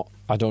does or not,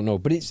 I don't know.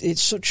 But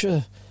it's such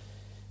a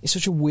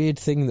weird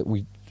thing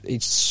that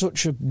it's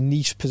such a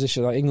niche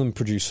position. Like England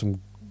produced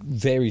some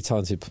very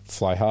talented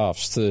fly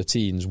halves,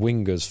 13s,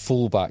 wingers,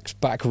 fullbacks,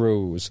 back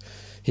rows,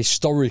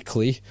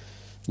 historically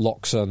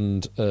locks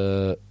and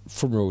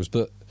front rows,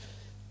 but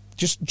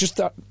just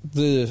that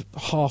the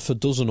half a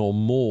dozen or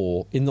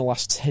more in the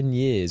last 10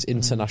 years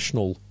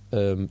international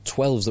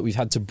 12s that we've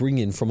had to bring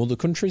in from other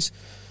countries.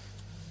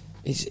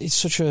 It's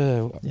such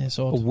a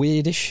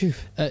weird issue.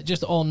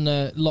 Just on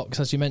locks,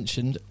 as you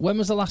mentioned, when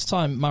was the last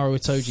time Maro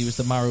Itoje was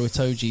the Maro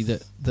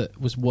Itoje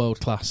that was world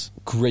class?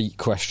 Great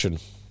question,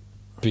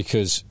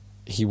 because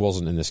he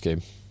wasn't in this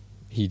game.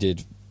 He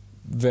did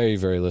very,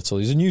 very little.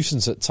 He's a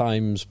nuisance at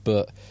times,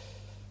 but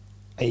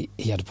he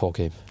had a poor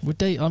game. Would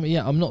Dave?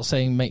 I'm not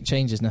saying make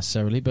changes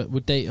necessarily, but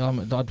would Dave?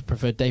 I'd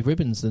prefer Dave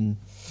Ribbons than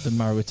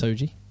Maro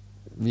Itoje.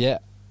 Yeah,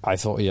 I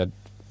thought he had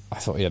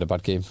a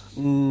bad game.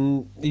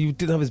 He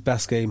didn't have his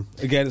best game.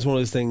 Again, it's one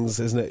of those things,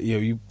 isn't it?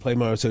 You play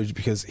Maro Itoje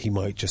because he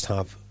might just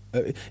have...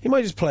 he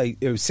might just play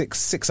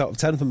 6 out of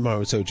 10 from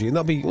Maro Itoje, and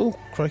that'd be, oh,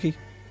 crikey.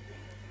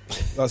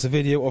 That's a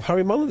video of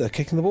Harry Malander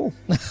kicking the ball.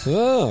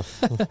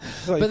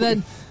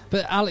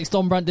 But Alex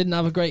Donbrandt didn't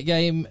have a great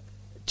game.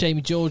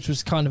 Jamie George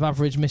was kind of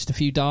average, missed a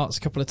few darts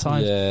a couple of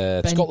times.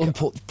 Yeah, Scotland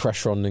put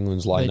pressure on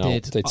England's line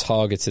out. They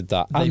targeted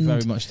that. They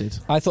very much did.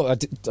 I thought, I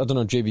don't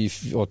know,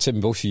 JB or Tim,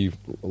 both of you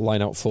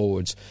line out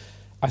forwards.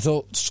 I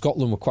thought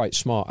Scotland were quite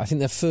smart. I think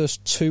their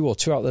first 2 or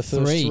 2 out of their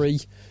first 3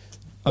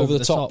 over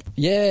the top.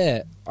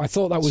 Yeah, I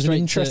thought that was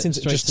interesting.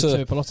 Just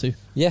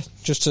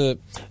to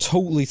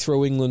totally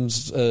throw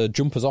England's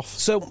jumpers off.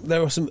 So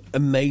there are some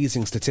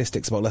amazing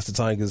statistics about Leicester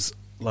Tigers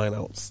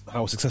line-outs,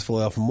 how successful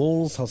they are from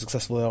mauls, how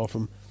successful they are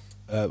from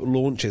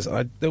launches.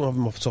 I don't have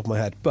them off the top of my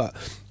head, but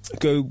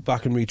go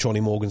back and read Johnny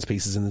Morgan's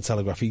pieces in the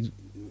Telegraph. He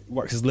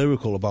waxes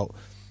lyrical about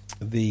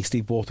the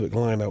Steve Borthwick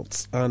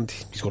line-outs, and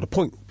he's got a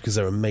point because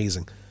they're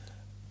amazing.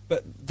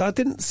 But that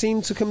didn't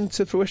seem to come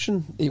to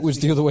fruition. It was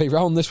the other way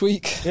round this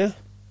week. Yeah.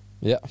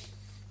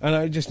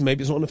 And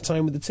maybe it's not enough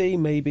time with the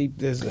team. Maybe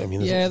there's.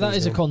 That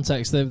is a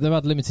context. They've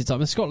had limited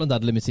time. Scotland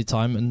had limited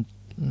time, and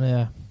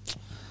but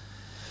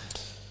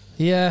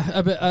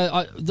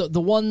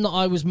the one that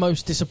I was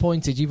most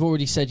disappointed. You've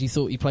already said you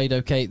thought he played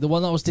okay. The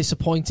one that I was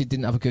disappointed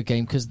didn't have a good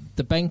game because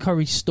the Ben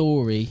Curry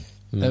story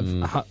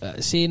of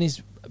seeing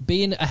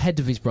being ahead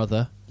of his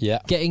brother,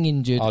 getting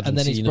injured, Argentina. and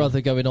then his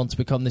brother going on to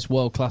become this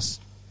world class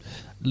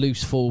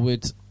loose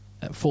forward,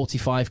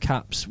 45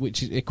 caps,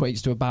 which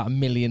equates to about £1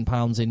 million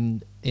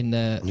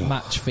in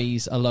match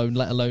fees alone,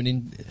 let alone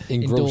in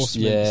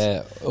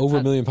endorsements. Over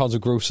 £1 million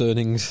of gross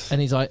earnings.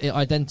 And his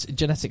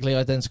genetically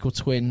identical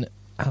twin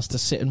has to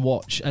sit and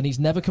watch, and he's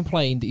never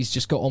complained. He's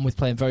just got on with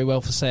playing very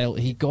well for Sale.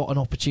 He got an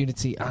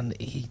opportunity, and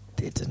he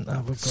didn't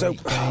have a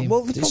great game.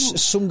 Well,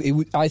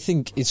 I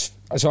think it's...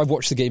 So I've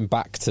watched the game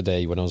back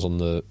today when I was on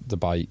the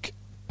bike,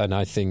 and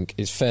I think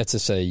it's fair to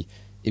say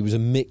it was a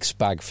mixed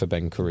bag for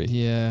Ben Curry.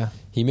 Yeah.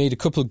 He made a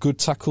couple of good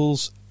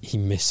tackles. He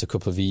missed a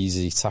couple of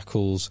easy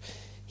tackles.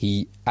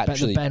 He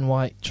actually... The Ben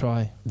White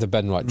try. The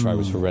Ben White try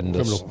was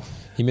horrendous. Criminal.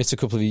 He missed a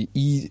couple of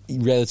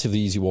relatively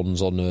easy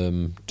ones on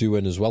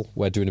Doohan as well,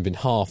 where Doohan had been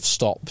half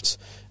stopped,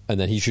 and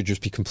then he should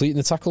just be completing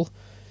the tackle.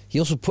 He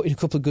also put in a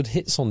couple of good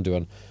hits on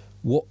Doohan.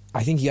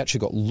 I think he actually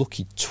got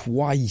lucky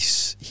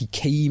twice. He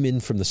came in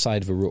from the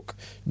side of a ruck,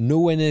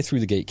 nowhere near through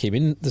the gate, came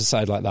in the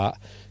side like that,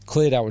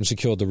 cleared out and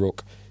secured the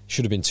ruck.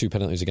 Should have been 2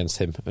 penalties against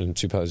him and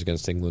 2 penalties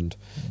against England.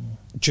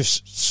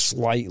 Just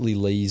slightly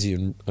lazy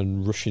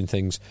and rushing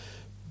things.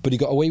 But he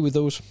got away with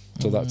those,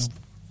 so that works.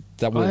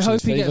 I in hope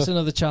his he favour. gets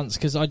another chance,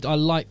 because I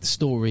like the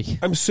story.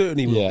 I'm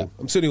certainly will. Yeah.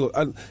 I'm certainly will.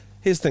 And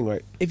here's the thing,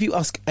 right? If you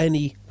ask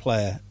any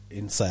player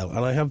in Sale, and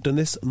I have done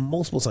this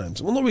multiple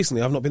times, well, not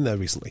recently, I've not been there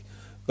recently,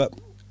 but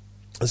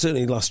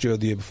certainly last year or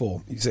the year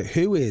before, you say,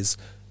 who is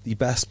the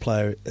best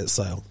player at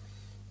Sale?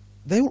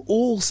 They will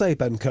all say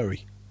Ben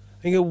Curry.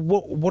 And you go,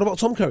 what about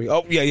Tom Curry?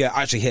 Oh, yeah,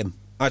 actually him.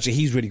 Actually,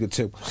 he's really good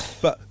too.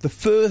 But the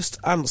first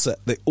answer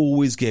they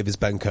always give is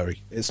Ben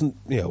Curry. It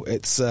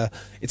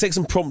takes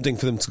some prompting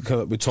for them to come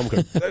up with Tom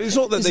Curry. It's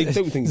not that they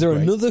don't think Is there he's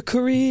great. another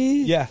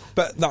Curry? Yeah,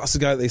 but that's the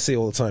guy that they see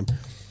all the time.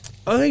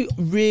 I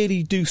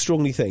really do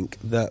strongly think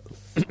that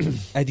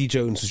Eddie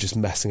Jones was just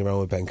messing around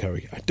with Ben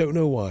Curry. I don't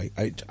know why.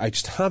 I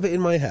just have it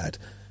in my head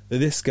that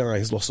this guy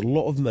has lost a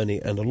lot of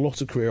money and a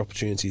lot of career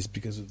opportunities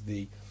because of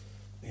the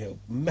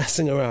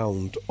messing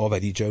around of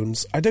Eddie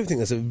Jones. I don't think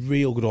there's a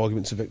real good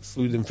argument to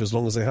exclude him for as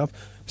long as they have.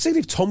 Particularly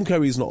if Tom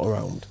Curry's not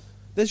around.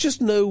 There's just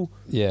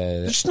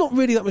there's just not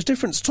really that much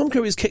difference. Tom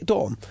Curry's kicked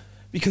on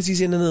because he's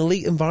in an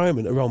elite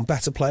environment around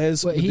better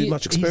players with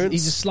much experience.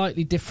 He's a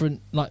slightly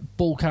different,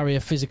 ball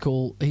carrier,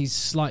 physical. He's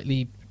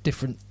slightly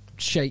different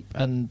shape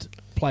and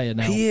player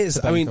now. He is.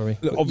 I mean,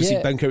 look,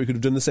 obviously Ben Curry could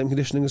have done the same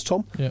conditioning as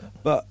Tom,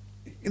 but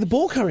the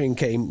ball carrying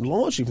came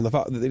largely from the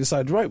fact that they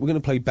decided, right, we're going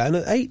to play Ben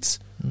at 8.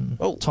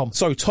 Tom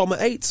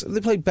at 8. If they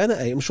played Ben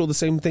at 8, I'm sure the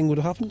same thing would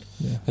have happened.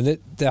 Yeah. And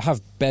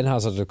Ben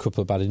has had a couple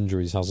of bad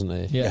injuries, hasn't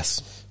he?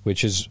 Yes.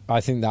 Which is,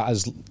 I think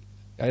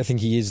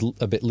he is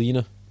a bit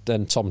leaner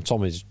than Tom.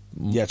 Tom is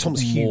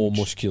Tom's more huge.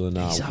 Muscular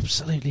now. He's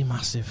absolutely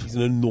massive. He's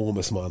an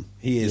enormous man.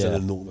 He is an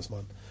enormous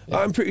man. Yeah.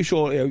 I'm pretty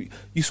sure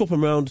you swap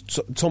him around.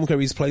 Tom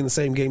Curry's playing the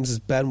same games as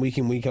Ben week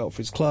in, week out for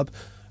his club,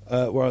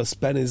 whereas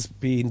Ben is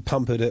being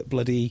pampered at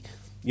bloody,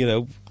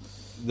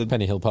 the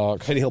Penny Hill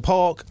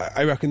Park.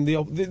 I reckon the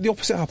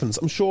opposite happens.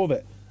 I'm sure of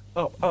it.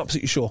 Oh,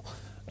 absolutely sure.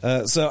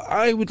 So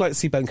I would like to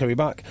see Ben Curry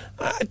back.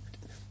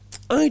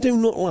 I do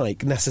not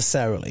like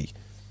necessarily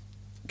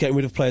getting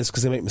rid of players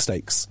because they make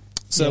mistakes.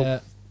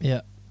 So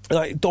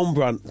like Don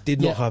Brandt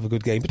did not have a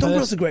good game, but Don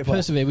Brandt's a great player.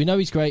 Persevere. We know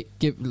he's great.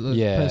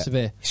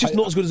 Persevere. He's just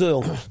not as good as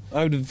Earl.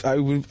 I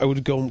would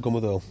have gone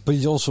with Earl. But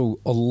he's also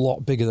a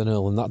lot bigger than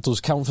Earl, and that does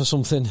count for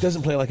something.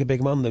 Doesn't play like a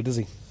big man though, does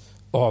he?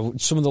 Oh,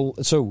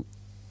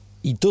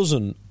 he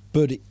doesn't,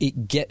 but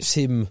it gets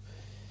him.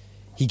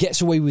 He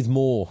gets away with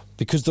more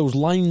because those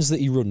lines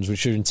that he runs,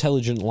 which are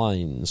intelligent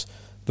lines,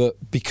 but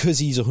because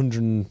he's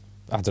 100,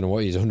 I don't know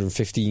what he is,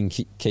 115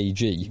 kg.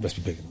 He must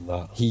be bigger than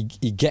that. He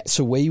gets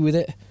away with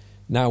it.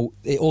 Now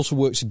it also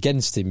works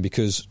against him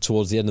because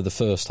towards the end of the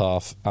first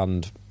half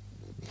and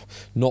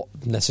not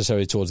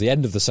necessarily towards the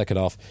end of the second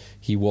half,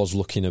 he was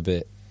looking a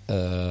bit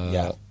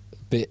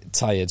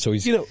tired. So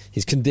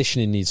his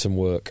conditioning needs some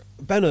work.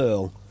 Ben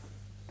Earl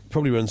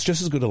probably runs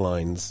just as good a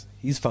lines.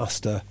 He's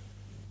faster.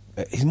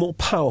 He's more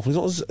powerful. He's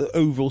not as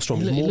overall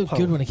strong. He looked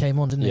good when he came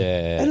on, didn't he?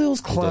 Yeah. Ben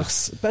Earl's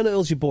class. Ben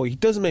Earl's your boy. He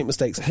doesn't make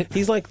mistakes.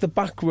 He's like the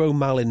back row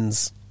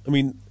Malins. I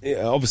mean,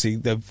 obviously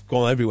they've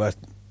gone everywhere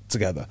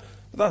together.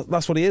 But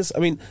that's what he is. I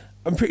mean,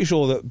 I'm pretty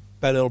sure that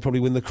Ben Earl will probably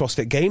win the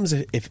CrossFit Games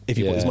if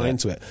he put his mind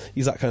to it.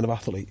 He's that kind of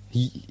athlete.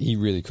 He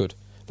really could.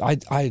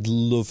 I'd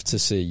love to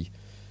see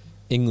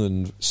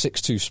England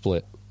 6-2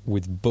 split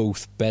with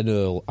both Ben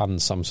Earl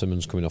and Sam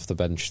Simmons coming off the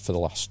bench for the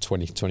last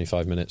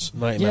 20-25 minutes.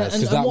 Nightmares.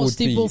 and that what would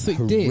Steve be Borthwick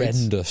did,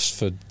 horrendous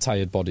for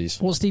tired bodies.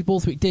 What Steve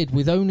Borthwick did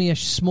with only a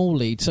small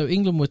lead, so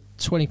England were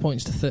 20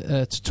 points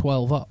to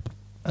 12 up.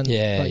 And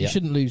you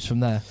shouldn't lose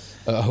from there.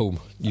 At home.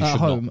 You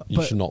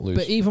should not lose.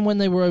 But even when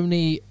they were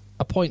only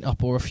a point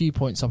up or a few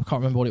points up, I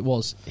can't remember what it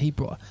was, he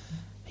brought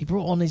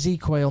on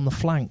Ezekwe on the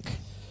flank.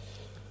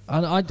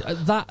 And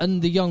that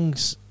and the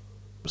Young's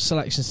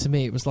selections, to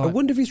me, it was like... I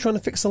wonder if he's trying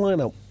to fix the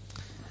line-out.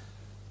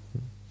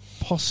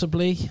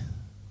 Possibly.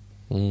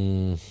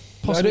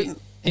 Possibly.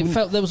 It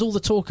felt there was all the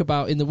talk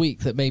about in the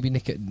week that maybe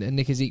Nick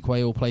Ezekwe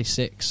will play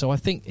 6. So I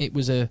think that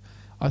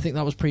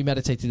was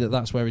premeditated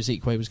that's where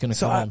Ezekwe was going to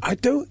come on. I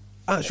don't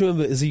actually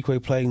remember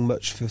Ezekwe playing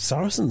much for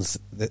Saracens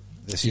this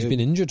year. He's been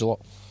injured a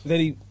lot. With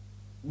any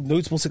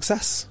notable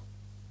success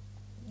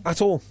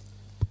at all.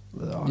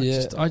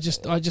 I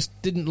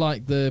just didn't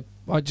like the.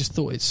 I just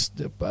thought it's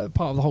part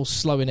of the whole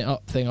slowing it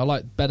up thing. I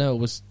like Ben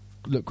Earl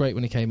looked great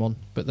when he came on,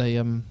 but they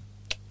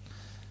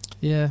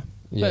But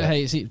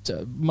hey, it's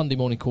Monday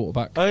morning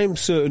quarterback. I'm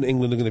certain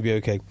England are going to be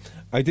okay.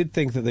 I did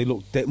think that they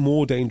looked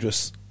more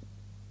dangerous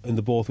in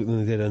the Borthwick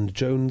than they did under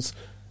Jones.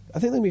 I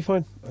think they'll be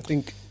fine. I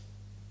think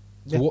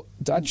Yeah. What,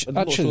 I'm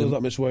not sure there's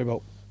that much to worry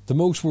about. The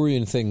most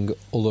worrying thing,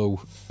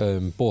 although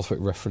Borthwick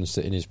referenced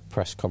it in his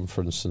press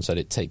conference and said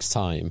it takes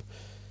time,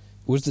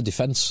 was the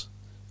defence.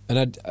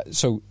 And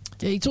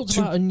he talked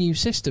about a new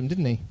system,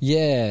 didn't he?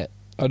 Yeah,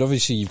 and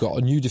obviously you've got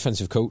a new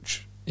defensive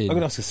coach in I'm going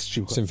to ask a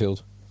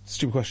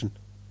stupid question.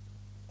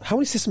 How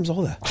many systems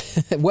are there?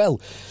 Well,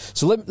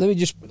 so let me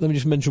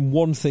just mention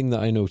one thing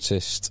that I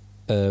noticed,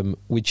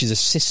 which is a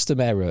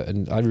system error,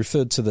 and I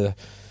referred to the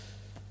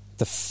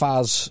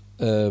Faz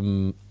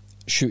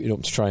shooting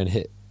up to try and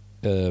hit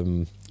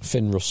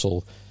Finn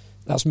Russell.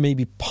 That's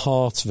maybe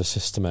part of a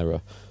system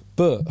error,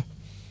 but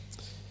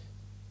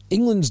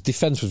England's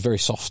defence was very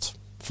soft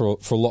for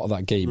a lot of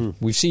that game.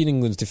 We've seen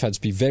England's defence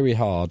be very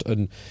hard,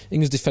 and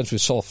England's defence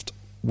was soft.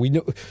 We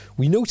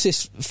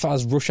noticed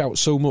Faz rush out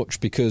so much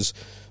because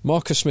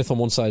Marcus Smith on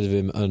one side of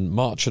him and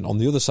Marchant on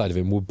the other side of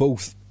him were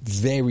both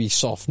very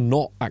soft,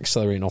 not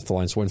accelerating off the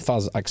line. So when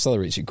Faz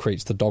accelerates, it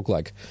creates the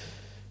dogleg.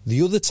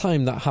 The other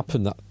time that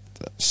happened, that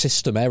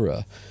system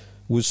error,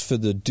 was for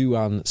the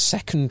Douan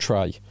second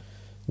try,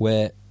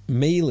 where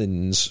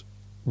Malins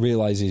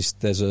realises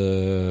there's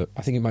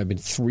I think it might have been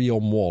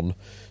 3-on-1,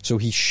 so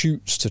he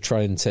shoots to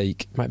try and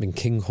take, it might have been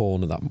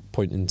Kinghorn at that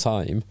point in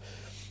time,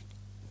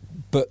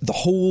 but the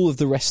whole of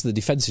the rest of the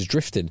defence is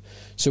drifting.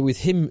 So with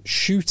him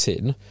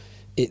shooting,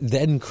 it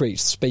then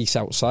creates space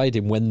outside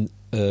him when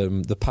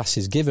the pass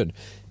is given.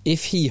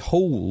 If he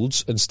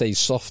holds and stays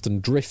soft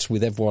and drifts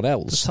with everyone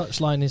else, the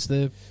touchline is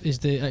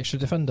the extra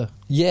defender.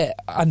 Yeah,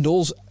 and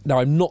also now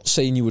I'm not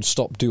saying you would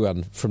stop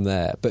Douan from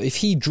there, but if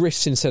he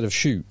drifts instead of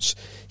shoots,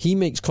 he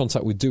makes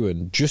contact with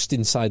Douan just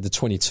inside the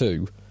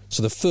 22.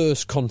 So the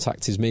first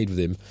contact is made with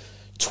him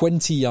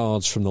 20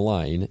 yards from the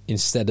line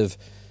instead of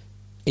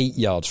 8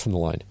 yards from the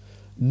line.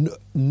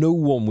 No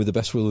one with the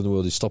best will in the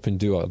world is stopping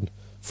Douan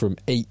from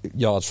 8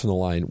 yards from the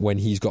line when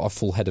he's got a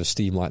full head of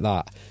steam like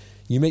that.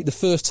 You make the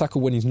first tackle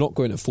when he's not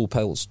going at full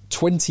pelts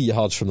 20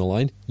 yards from the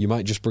line, you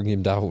might just bring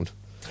him down.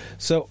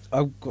 So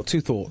I've got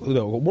two thoughts.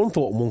 No, I've got one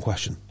thought and one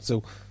question.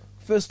 So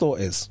first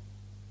thought is,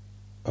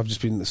 I've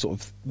just been sort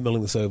of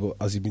mulling this over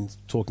as you've been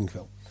talking,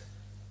 Phil.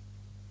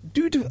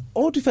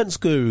 Are defence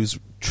gurus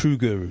true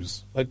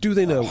gurus? Like, do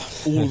they know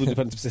all the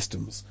defensive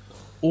systems?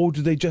 Or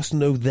do they just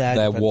know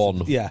their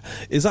one? Yeah.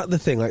 Is that the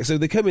thing? Like, so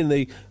they come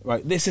in,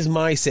 right, this is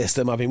my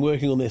system, I've been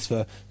working on this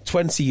for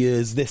 20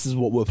 years, this is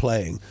what we're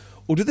playing.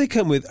 Or do they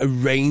come with a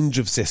range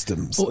of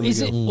systems? Or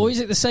is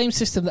it the same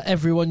system that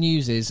everyone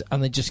uses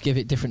and they just give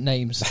it different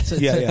names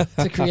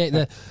to create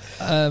the...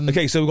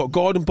 Okay, so we've got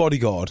guard and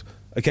bodyguard.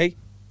 Okay?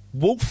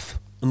 Wolf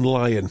and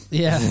lion.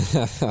 Yeah.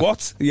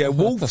 What? Yeah,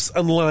 wolves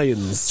and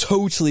lions.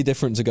 Totally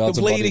different to guards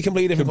completely and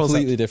body.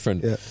 Completely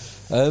different. Yeah.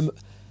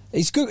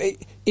 It's good.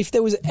 If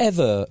there was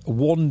ever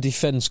one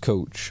defence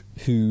coach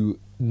who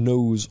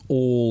knows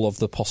all of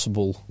the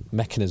possible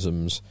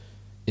mechanisms,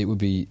 it would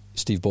be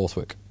Steve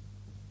Borthwick.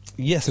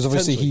 Yes, because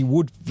obviously he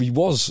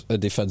was a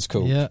defence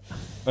coach. Yeah,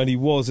 and he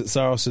was at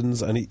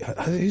Saracens. And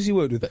who's he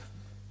worked with?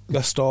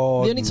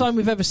 Gustard. The only time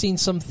we've ever seen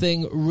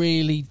something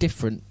really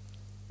different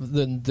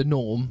than the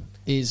norm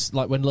is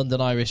like when London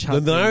Irish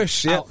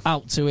had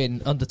out to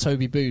in under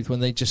Toby Booth, when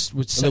they just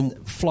would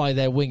fly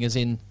their wingers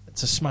in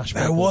to smash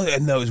people.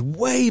 It was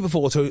way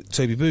before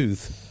Toby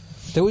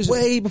Booth. There was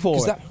way before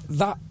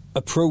that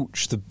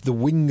approach, the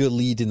winger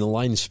leading the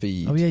line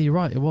speed. Oh yeah, you're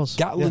right, it was.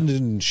 Gatland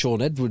and Sean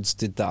Edwards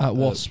did that at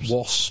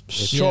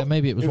Wasps. Yeah,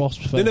 maybe it was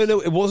Wasps first. No,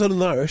 it was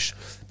London Irish,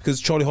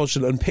 because Charlie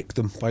Hodgson unpicked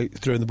them by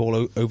throwing the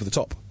ball over the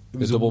top. It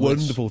was a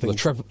wonderful thing.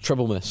 The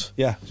treble miss.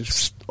 Yeah,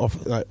 just off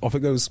it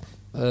goes.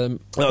 That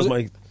was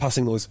my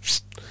passing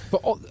noise.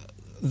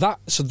 But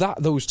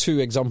those two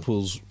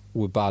examples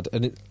were bad,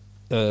 and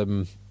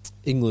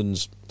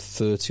England's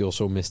 30 or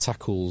so missed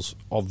tackles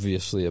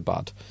obviously are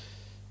bad.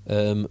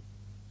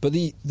 But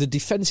the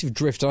defensive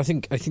drift, I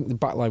think the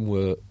backline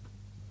were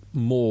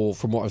more,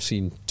 from what I've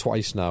seen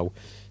twice now,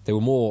 they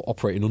were more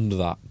operating under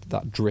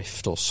that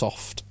drift or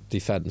soft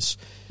defence.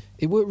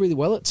 It worked really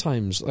well at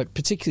times, like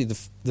particularly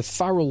the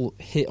Farrell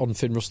hit on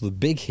Finn Russell, the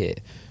big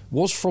hit,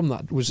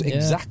 was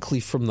exactly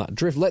from that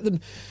drift. Let them,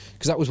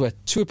 because that was where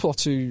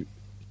Tuipulotu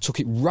took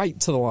it right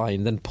to the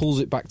line, then pulls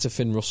it back to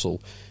Finn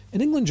Russell,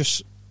 and England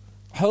just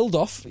held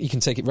off. You can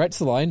take it right to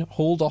the line,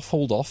 hold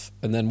off,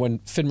 and then when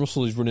Finn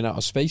Russell is running out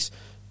of space,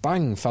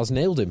 bang, Faz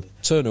nailed him.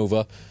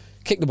 Turnover,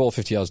 kick the ball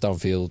 50 yards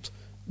downfield,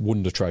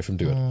 wonder try from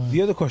Douan.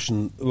 The other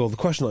question, the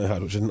question I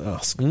had, which I didn't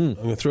ask, I'm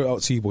going to throw it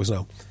out to you boys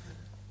now.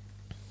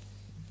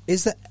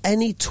 Is there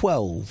any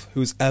 12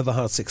 who's ever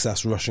had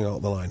success rushing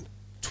out the line?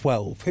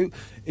 12. Who?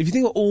 If you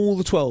think of all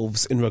the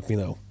 12s in rugby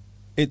now,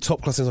 in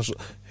top class international,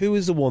 who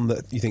is the one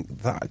that you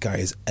think that guy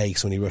is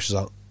ace when he rushes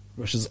out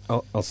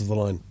of the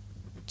line?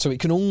 So it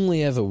can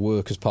only ever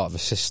work as part of a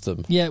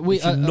system. Yeah, when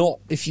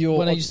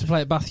I used to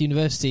play at Bath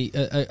University,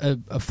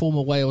 a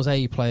former Wales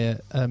A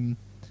player,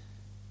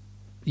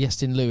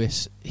 Iestyn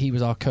Lewis, he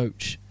was our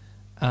coach,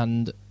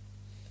 and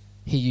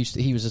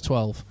he was a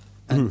 12.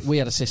 And we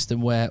had a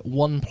system where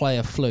one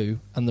player flew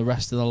and the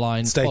rest of the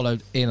line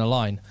followed in a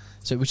line.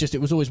 So it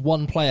was always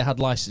one player had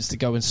license to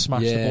go and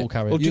smash the ball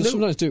carrier. Well, you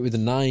sometimes do it with the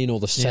 9 or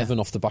the 7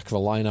 off the back of a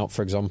line out,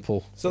 for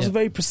example. So that's a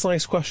very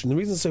precise question. The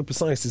reason it's so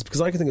precise is because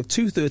I can think of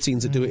 2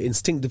 13s that do it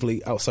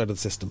instinctively outside of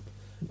the system,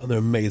 and they're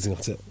amazing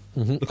at it.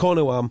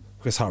 Lacorno Wam,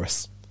 Chris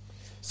Harris.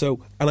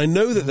 So, and I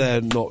know that they're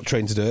not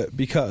trained to do it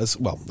because,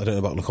 well, I don't know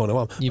about Lacorno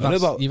Wam.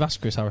 You've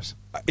asked Chris Harris.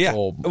 Yeah,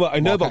 Or well, I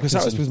know Mark about Chris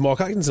Harris Atkinson. because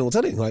Mark Atkinson will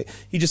tell you. Like,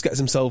 he just gets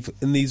himself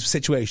in these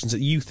situations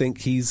that you think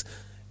he's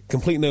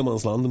complete no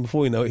man's land, and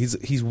before you know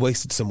it, he's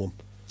wasted someone.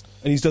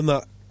 And he's done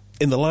that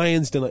in the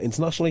Lions, done that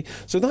internationally.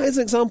 So that is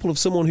an example of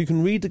someone who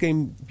can read the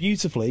game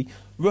beautifully,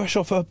 rush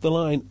off up the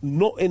line,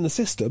 not in the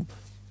system,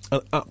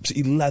 and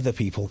absolutely leather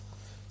people.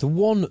 The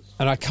one,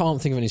 and I can't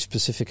think of any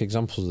specific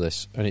examples of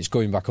this, and it's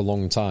going back a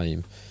long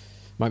time,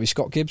 might be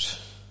Scott Gibbs.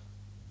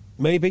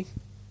 Maybe.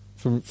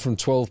 From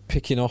 12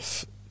 picking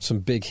off some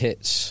big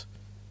hits.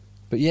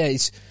 But yeah,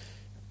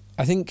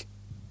 I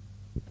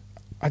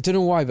don't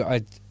know why, but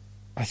I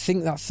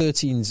think that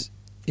 13's...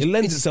 It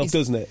lends itself,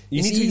 doesn't it?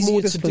 You need to be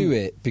more to do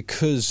it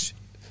because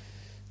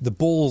the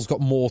ball's got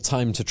more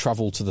time to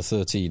travel to the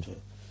 13.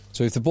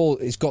 So if the ball,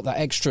 it's got that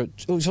extra...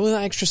 it's only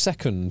that extra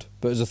second,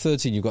 but as a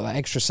 13, you've got that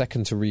extra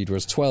second to read,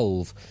 whereas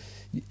 12,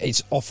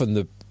 it's often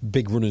the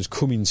big runners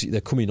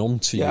they're coming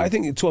onto you. Yeah, I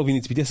think at 12 you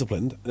need to be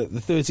disciplined. At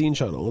the 13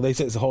 channel, they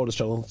say it's the hardest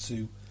channel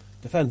to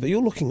defend, but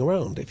you're looking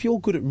around. If you're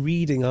good at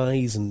reading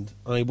eyes and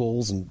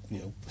eyeballs and,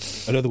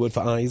 another word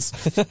for eyes,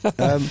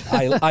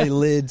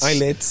 eyelids,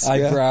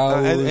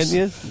 eyebrows,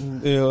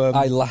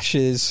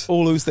 eyelashes,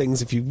 all those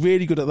things. If you're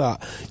really good at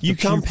that, you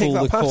can pick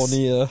that pass.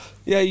 Cornea.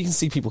 Yeah, you can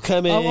see people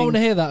coming. I want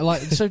to hear that. Like,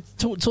 so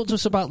talk to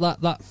us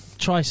about that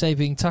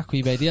try-saving tackle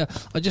you made. Yeah,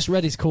 I just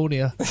read his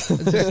cornea.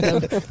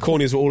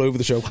 Corneas were all over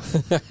the show.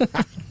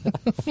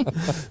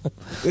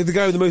 The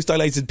guy with the most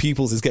dilated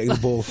pupils is getting the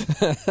ball.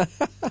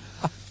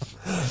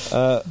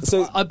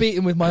 So I beat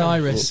him with my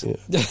iris.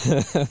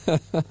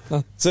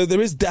 So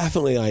there is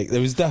definitely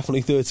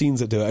 13s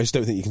that do it. I just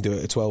don't think you can do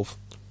it at 12.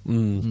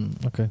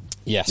 Okay.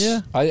 Yes.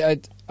 Yeah. I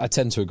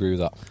tend to agree with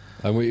that,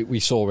 and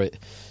we saw it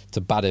to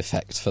bad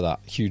effect for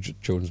that Hugh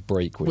Jones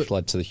break, which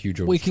led to the Hugh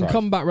Jones. We can try.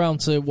 come back round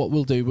to what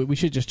we'll do, but we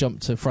should just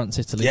jump to France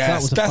Italy. Yes, that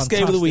was a best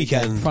game of the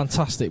weekend.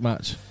 Fantastic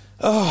match.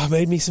 Oh,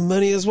 made me some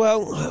money as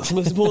well. That's the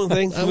most important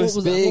thing. What was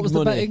the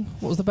betting?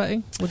 What was the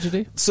betting? What did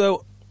you do?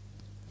 So,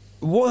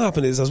 what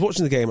happened is I was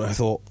watching the game and I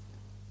thought,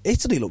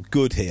 Italy looked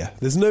good here.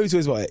 There's no two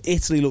ways about it.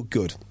 Italy looked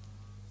good.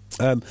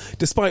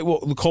 Despite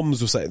what the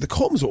comms were saying. The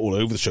comms were all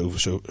over the show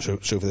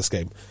for this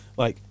game.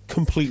 Like,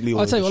 completely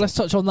all I'll tell you over what, the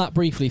show. let's touch on that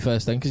briefly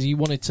first then, because you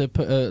wanted to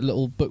put a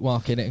little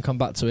bookmark in it and come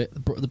back to it.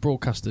 The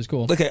broadcasters,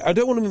 go on. Okay, I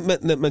don't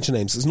want to mention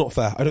names. It's not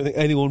fair. I don't think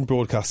anyone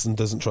broadcasting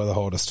doesn't try the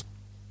hardest.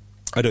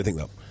 I don't think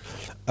that.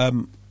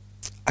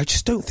 I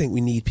just don't think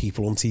we need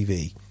people on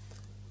TV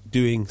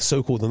doing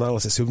so-called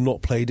analysis who have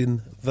not played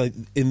in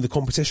the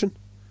competition.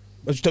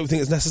 I just don't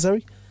think it's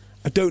necessary.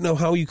 I don't know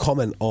how you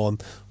comment on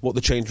what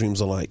the change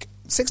rooms are like.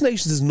 Six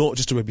Nations is not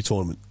just a rugby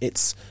tournament.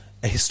 It's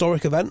a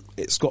historic event.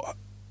 It's got,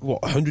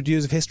 100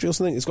 years of history or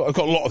something? It's got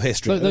a lot of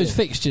history. Those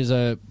fixtures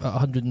are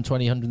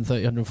 120,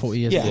 130, 140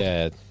 years old.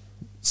 Yeah.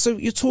 So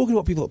you're talking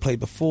about people that played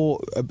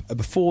before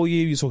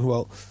you. You're talking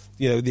about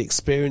the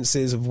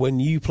experiences of when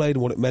you played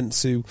and what it meant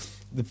to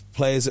the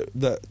players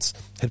that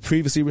had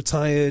previously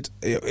retired.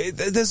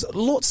 There's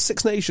lots of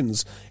Six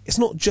Nations. It's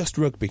not just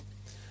rugby.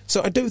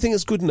 So I don't think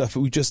it's good enough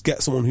that we just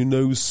get someone who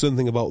knows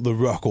something about the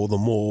ruck or the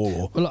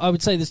maul. Well, I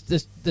would say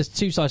there's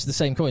two sides to the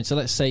same coin. So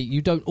let's say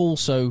you don't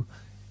also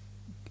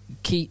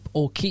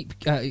don't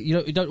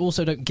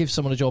give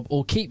someone a job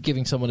or keep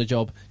giving someone a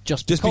job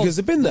just because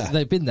they've been there.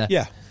 They've been there.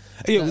 Yeah.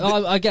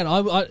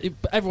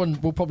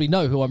 Everyone will probably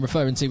know who I'm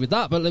referring to with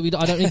that, but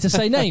I don't need to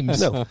say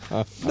names. No,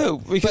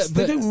 because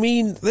they don't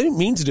mean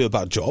to do a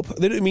bad job.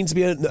 They don't mean to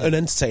be an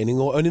entertaining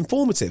or an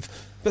informative,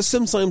 but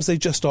sometimes they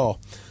just are.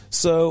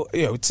 So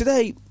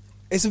today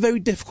it's a very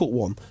difficult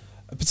one,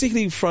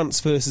 particularly France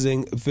versus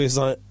Italy,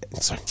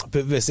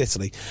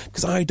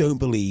 because I don't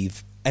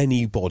believe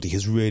anybody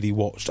has really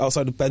watched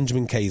outside of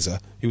Benjamin Kaiser,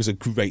 who was a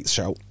great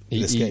shout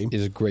in this game. He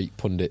is a great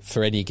pundit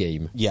for any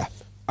game. Yeah.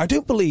 I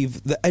don't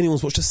believe that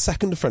anyone's watched a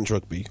second of French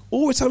rugby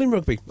or Italian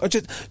rugby. I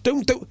just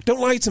don't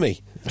lie to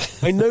me.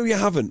 I know you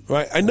haven't,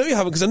 right? I know you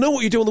haven't because I know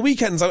what you do on the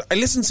weekends. I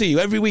listen to you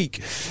every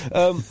week.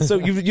 So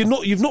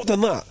you've not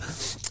done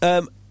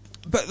that.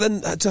 But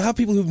then to have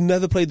people who've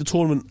never played the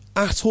tournament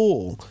at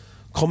all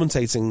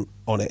commentating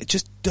on it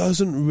just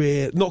doesn't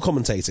really. Not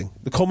commentating.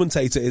 The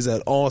commentator is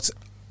an art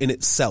in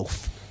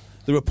itself.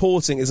 The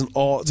reporting is an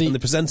art, and the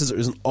presenters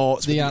is an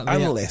art. The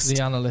analyst,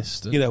 the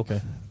analyst.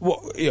 Okay.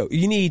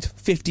 You need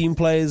 15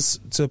 players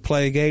to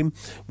play a game.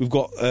 We've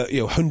got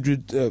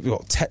 100. We've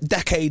got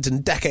decades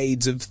and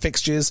decades of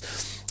fixtures.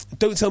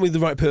 Don't tell me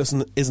the right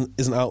person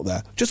isn't out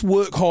there. Just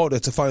work harder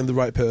to find the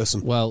right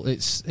person. Well,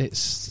 it's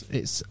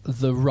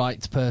the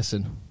right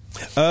person.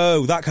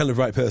 Oh, that kind of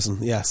right person.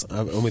 Yes,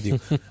 I'm with you.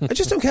 I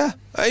just don't care.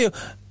 I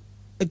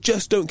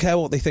just don't care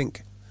what they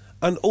think.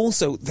 And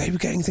also, they were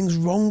getting things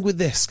wrong with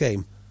this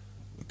game.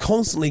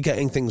 constantly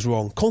getting things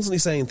wrong, constantly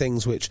saying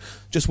things which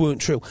just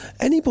weren't true.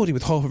 Anybody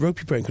with half a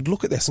ropey brain could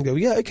look at this and go,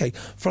 yeah, okay,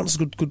 France is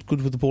good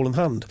with the ball in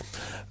hand.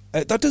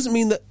 That doesn't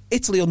mean that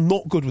Italy are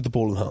not good with the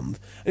ball in hand.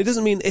 It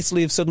doesn't mean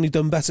Italy have suddenly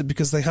done better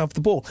because they have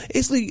the ball.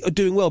 Italy are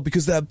doing well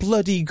because they're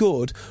bloody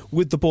good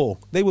with the ball.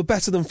 They were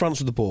better than France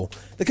with the ball.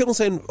 They kept on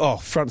saying, oh,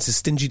 France's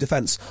stingy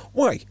defence.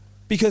 Why?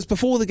 Because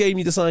before the game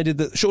you decided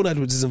that Sean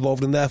Edwards is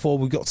involved and therefore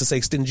we've got to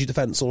say stingy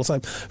defence all the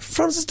time.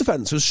 France's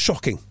defence was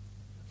shocking.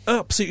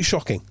 Absolutely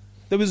shocking.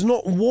 There was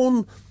not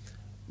one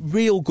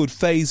real good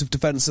phase of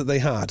defence that they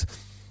had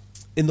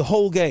in the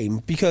whole game,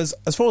 because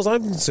as far as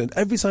I'm concerned,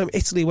 every time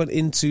Italy went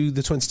into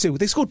the 22,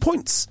 they scored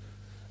points.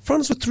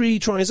 France were 3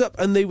 tries up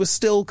and they were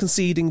still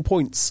conceding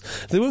points.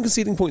 They weren't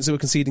conceding points, they were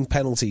conceding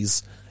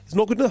penalties. It's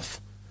not good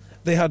enough.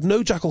 They had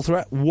no jackal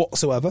threat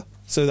whatsoever,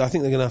 so I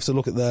think they're going to have to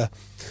look at their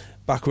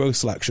back row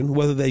selection.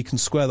 Whether they can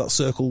square that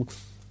circle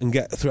and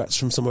get threats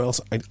from somewhere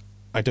else,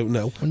 I don't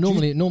know. Well,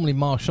 normally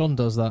Marchand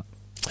does that.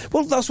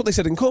 Well, that's what they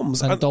said in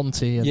comms. And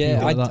Dante. And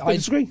yeah, like that. I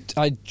disagree.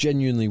 I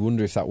genuinely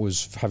wonder if that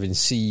was having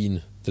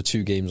seen the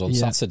 2 games on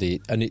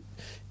Saturday, and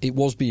it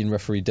was being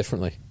refereed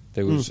differently.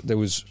 There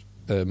was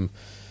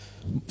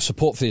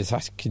support for the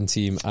attacking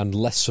team and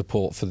less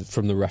support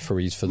from the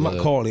referees for Matt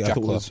the Carley, I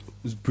thought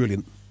was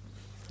brilliant.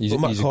 He's a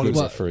good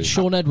referee.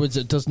 Sean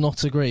Edwards does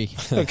not agree.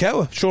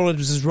 Okay, Sean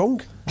Edwards is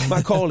wrong.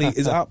 Matt Carley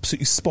is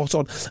absolutely spot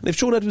on. And if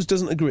Sean Edwards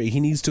doesn't agree, he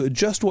needs to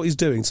adjust what he's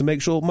doing to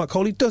make sure Matt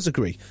Carley does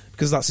agree,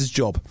 because that's his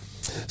job.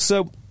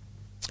 So,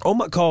 on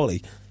Matt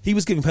Carley, he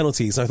was giving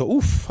penalties, and I thought,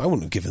 oof, I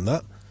wouldn't have given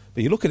that.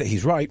 But you look at it,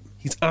 he's right.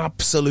 He's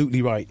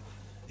absolutely right.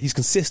 He's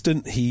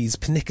consistent, he's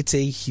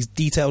pernickety, he's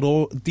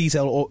detail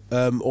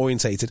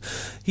orientated.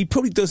 He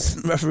probably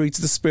doesn't referee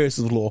to the spirit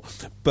of the law,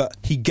 but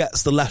he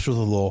gets the letter of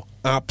the law.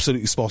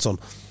 Absolutely spot on.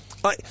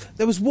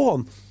 There was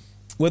one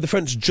where the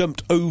French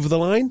jumped over the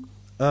line,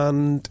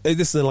 and this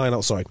is the line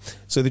out, sorry.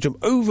 So they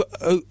jump over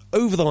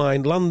the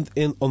line, land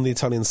on the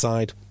Italian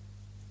side,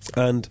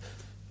 and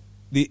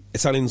the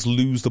Italians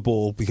lose the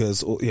ball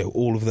because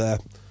all of their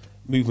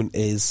movement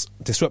is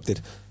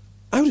disrupted.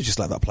 I would have just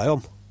let that play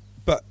on.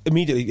 But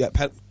immediately,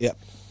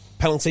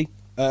 penalty.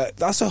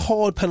 That's a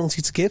hard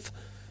penalty to give.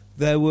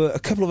 There were a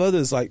couple of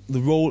others, like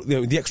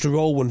the extra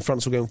roll when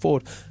France were going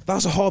forward.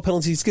 That's a hard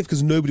penalty to give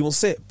because nobody wants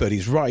to see it. But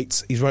he's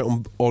right. He's right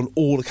on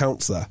all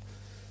accounts there.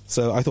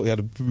 So I thought he had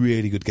a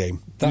really good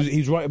game. He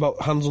was right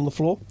about hands on the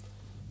floor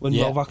when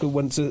Malvaca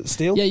went to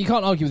steal. Yeah, you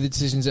can't argue with the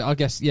decisions. I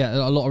guess,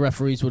 a lot of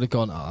referees would have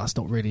gone, that's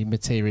not really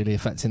materially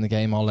affecting the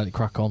game. I'll let it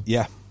crack on.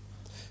 Yeah.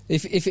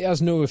 If it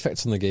has no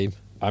effect on the game,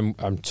 I'm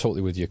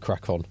totally with you.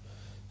 Crack on.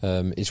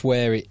 It's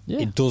where it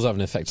does have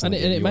an effect on the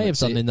game. And it may have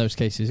done in those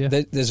cases, yeah.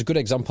 There's a good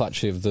example,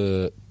 actually, of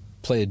the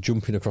player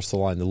jumping across the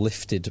line, the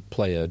lifted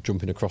player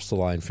jumping across the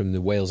line from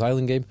the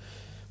Wales-Ireland game.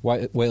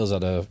 Wales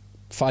had a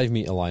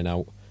 5-metre line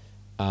out,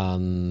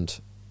 and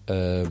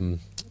James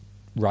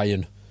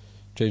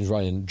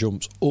Ryan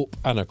jumps up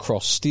and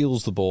across,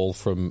 steals the ball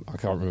from, I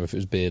can't remember if it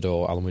was Beard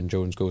or Alan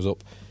Wynne-Jones, goes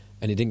up,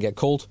 and he didn't get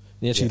called.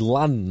 And he actually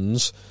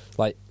lands,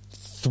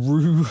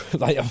 through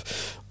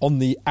on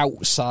the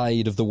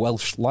outside of the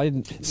Welsh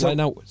line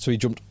out. So he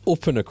jumped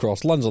up and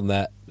across, lands on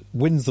there,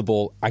 wins the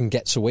ball, and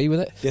gets away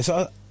with it. Yeah.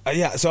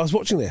 So I was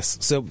watching this.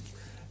 So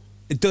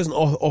it doesn't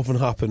often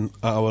happen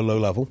at our low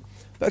level,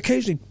 but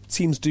occasionally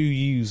teams do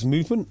use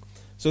movement.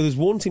 So there's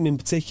one team in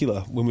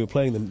particular when we were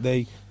playing them.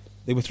 They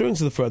were throwing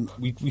to the front.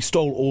 We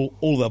stole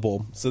all their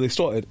ball. So they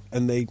started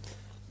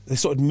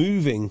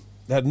moving.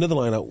 They had another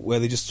line out where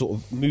they just sort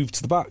of moved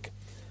to the back,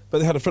 but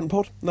they had a front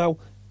pod. Now,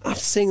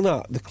 after seeing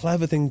that, the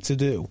clever thing to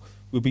do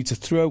would be to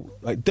throw,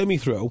 dummy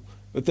throw,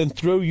 but then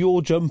throw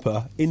your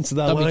jumper into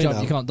that line jump.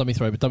 out. You can't dummy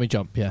throw, but dummy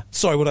jump, yeah.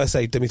 Sorry, what did I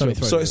say? Dummy throw.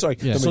 Sorry.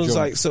 Yeah.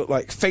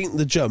 Someone's feint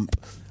the jump,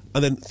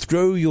 and then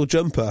throw your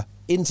jumper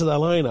into their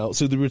line out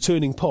so the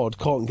returning pod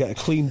can't get a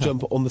clean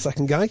jump on the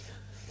second guy.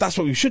 That's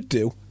what we should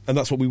do, and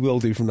that's what we will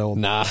do from now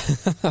on. Nah.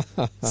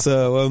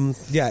 So,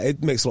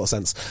 it makes a lot of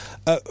sense.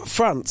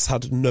 France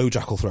had no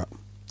jackal threat.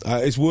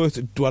 It's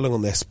worth dwelling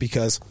on this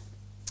because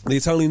the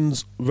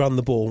Italians ran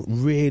the ball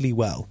really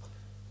well,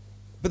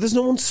 but there's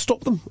no one to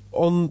stop them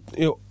on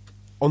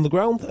the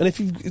ground. And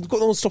if you've got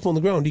no one to stop them on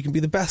the ground, you can be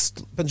the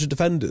best bunch of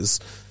defenders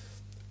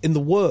in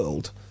the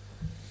world.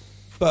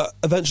 But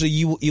eventually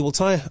you will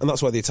tire, and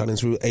that's why the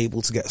Italians were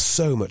able to get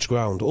so much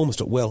ground,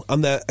 almost at will.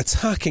 And their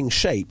attacking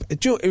shape,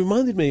 it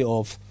reminded me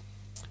of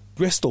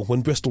Bristol,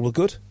 when Bristol were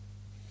good.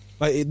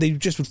 They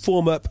just would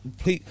form up,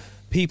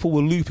 people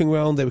were looping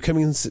around, they were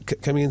coming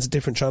into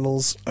different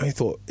channels. I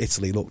thought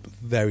Italy looked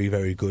very,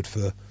 very good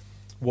for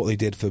what they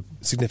did for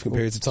significant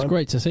periods of time. It's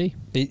great to see.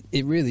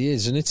 It really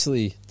is. And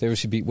Italy, they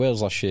obviously beat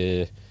Wales last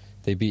year,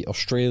 they beat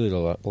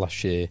Australia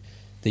last year,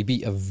 they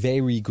beat a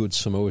very good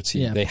Samoa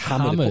team. Yeah, they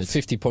hammered. They put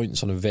 50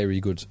 points on a very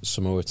good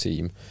Samoa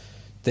team.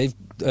 They've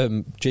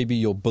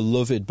JB, your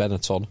beloved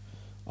Benetton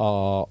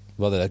are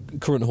they're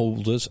current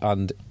holders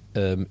and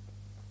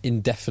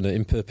indefinite,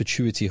 in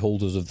perpetuity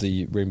holders of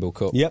the Rainbow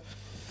Cup. Yep.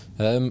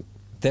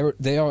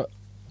 They are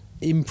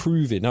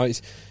improving. Now,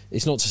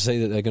 it's not to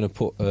say that they're going to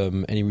put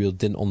any real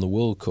dint on the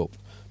World Cup,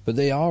 but but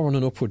they are on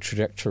an upward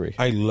trajectory.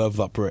 I love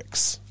that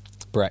Brex,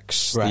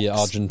 the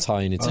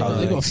Argentine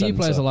Italian. They've got a few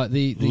players I like.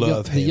 The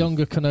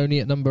younger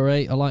Canoni at number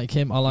 8, I like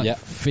him. I like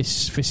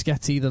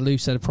Fischetti, the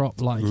loose head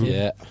prop, like him.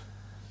 Yeah.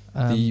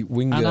 The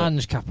winger. And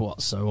Ange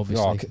Capozzo,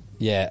 obviously.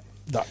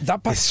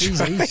 That back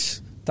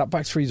three's that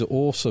back threes are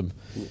awesome.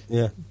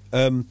 Yeah.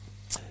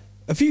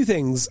 A few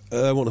things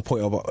I want to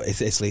point out about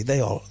Italy.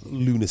 They are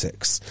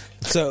lunatics.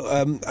 So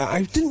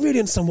I didn't really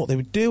understand what they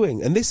were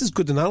doing, and this is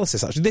good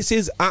analysis. Actually, this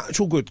is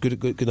actual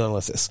good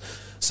analysis.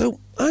 So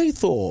I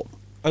thought,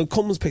 and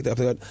Commons picked it up.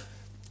 They went,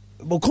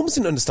 well, Commons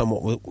didn't understand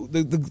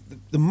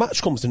the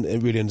match. Commons didn't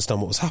really understand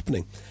what was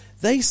happening.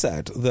 They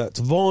said that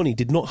Varney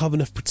did not have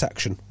enough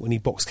protection when he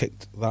box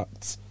kicked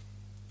that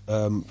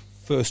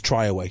first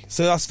try away.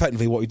 So that's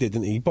effectively what he did,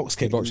 didn't he? He box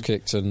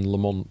kicked and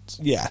Lamont.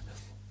 Yeah.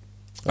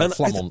 And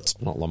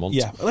Flamont, not Lamont.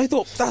 Yeah, and I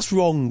thought, that's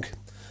wrong.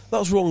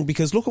 That's wrong,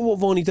 because look at what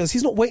Varney does.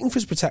 He's not waiting for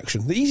his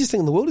protection. The easiest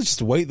thing in the world is just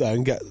to wait there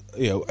and get,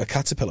 a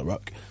caterpillar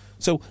ruck.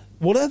 So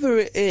whatever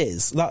it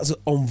is, that's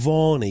on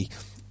Varney.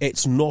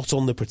 It's not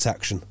on the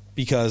protection,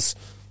 because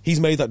he's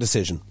made that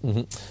decision.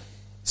 Mm-hmm.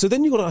 So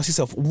then you've got to ask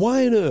yourself,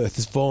 why on earth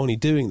is Varney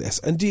doing this?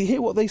 And do you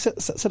hear what they said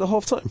at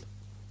half-time?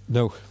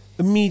 No.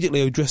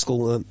 Immediately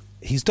O'Driscoll,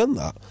 he's done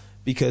that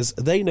because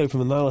they know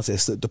from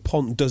analysis that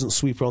DuPont doesn't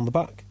sweep around the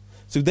back.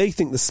 So they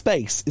think the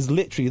space is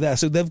literally there.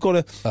 So they've got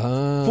to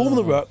form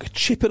the ruck,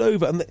 chip it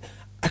over. And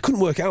I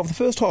couldn't work it out for the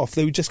first half.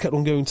 They just kept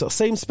on going to the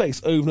same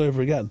space over and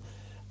over again.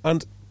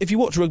 And if you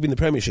watch rugby in the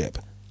Premiership,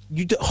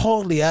 you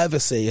hardly ever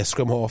see a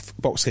scrum half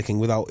box kicking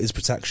without his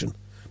protection.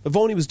 But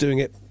Varney was doing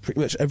it pretty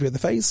much every other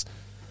phase.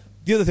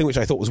 The other thing which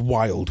I thought was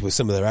wild was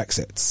some of their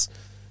exits.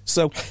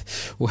 So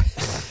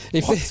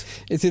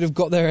if they'd have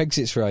got their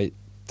exits right,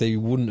 they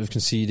wouldn't have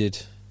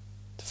conceded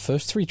the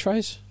first 3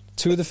 tries.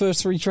 2 of the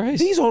first 3 tries.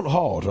 These aren't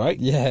hard, right?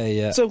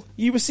 Yeah. So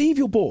you receive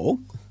your ball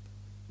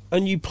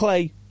and you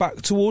play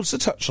back towards the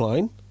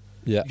touchline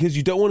because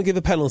you don't want to give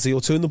a penalty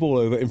or turn the ball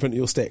over in front of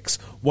your sticks.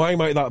 Why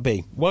might that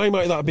be? Why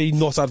might that be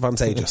not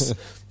advantageous?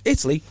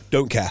 Italy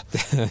don't care.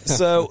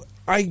 So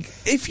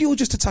if you're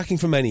just attacking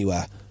from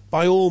anywhere,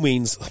 by all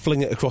means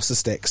fling it across the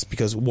sticks,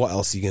 because what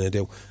else are you going to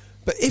do?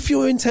 But if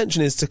your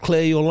intention is to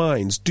clear your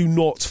lines, do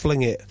not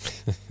fling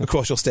it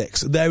across your sticks.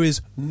 There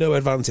is no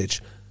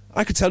advantage.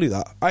 I could tell you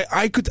that.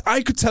 I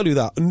could tell you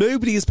that.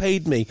 Nobody has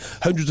paid me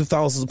hundreds of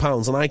thousands of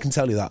pounds, and I can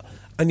tell you that.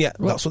 And yet,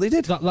 that's what they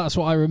did. That's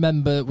what I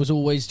remember was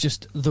always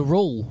just the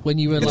rule when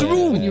you were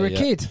when you were a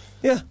kid.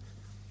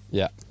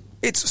 Yeah.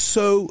 It's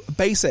so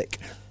basic,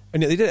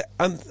 and yet they did it.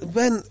 And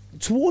then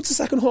towards the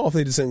second half,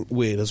 they did something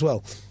weird as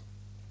well.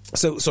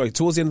 So,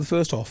 towards the end of the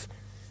first half,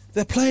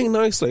 they're playing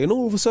nicely, and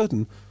all of a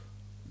sudden,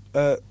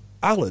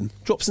 Allen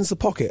drops into the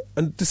pocket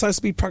and decides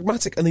to be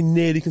pragmatic, and they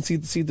nearly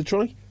concede the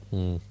try.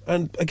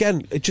 And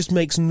again, it just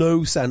makes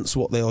no sense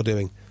what they are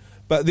doing.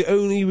 But the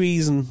only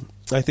reason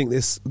I think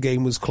this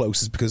game was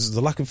close is because of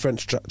the lack of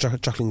French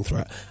tackling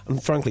threat.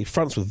 And frankly,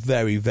 France were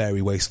very,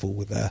 very wasteful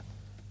with their...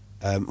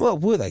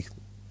 were they?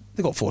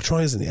 They got 4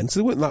 tries in the end, so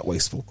they weren't that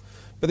wasteful.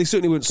 But they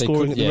certainly weren't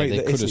scoring at the rate that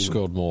Italy they could have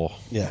scored more.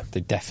 Yeah.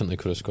 They definitely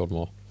could have scored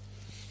more.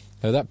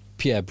 That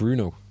Pierre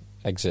Bruno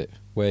exit,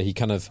 where he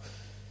kind of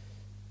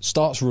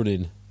starts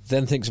running,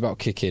 then thinks about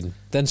kicking,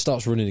 then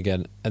starts running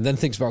again, and then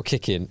thinks about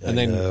kicking, and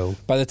then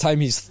by the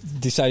time he's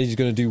decided he's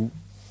going to do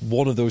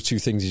one of those 2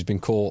 things, he's been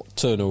caught,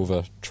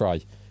 turnover,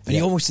 try. And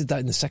he almost did that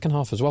in the second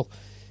half as well.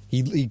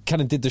 He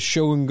kind of did the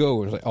show and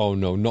go, and was like, oh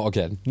no, not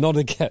again,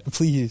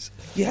 please.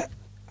 Yeah,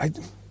 I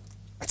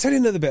tell you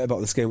another bit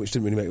about this game which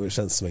didn't really make much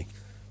sense to me.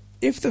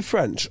 If the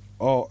French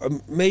are,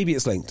 maybe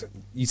it's linked,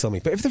 you tell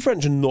me, but if the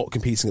French are not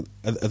competing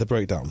at the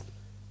breakdown,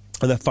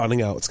 and they're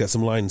fanning out to get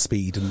some line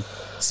speed and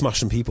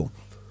smashing people,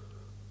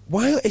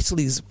 why are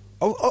Italy's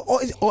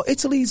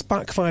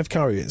back 5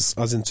 carriers,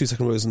 as in 2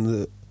 second rows in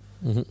the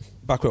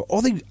back row,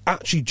 are they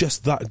actually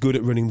just that good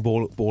at running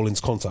ball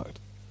into contact?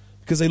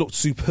 Because they looked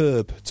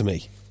superb to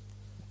me.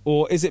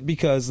 Or is it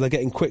because they're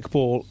getting quick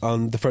ball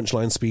and the French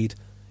line speed,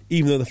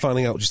 even though the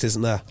fanning out just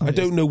isn't there? I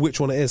don't know which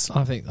one it is.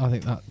 I think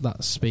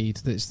that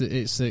speed,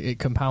 it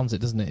compounds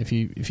it, doesn't it? If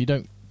you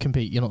don't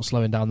compete, you're not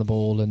slowing down the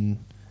ball, and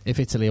if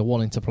Italy are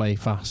wanting to play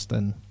fast,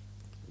 then...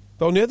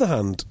 But on the other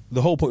hand,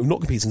 the whole point of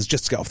not competing is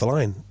just to get off the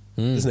line,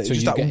 isn't it? So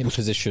just you get in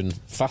position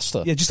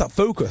faster. Yeah, just that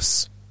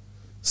focus.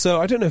 So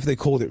I don't know if they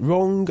called it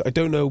wrong. I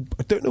don't know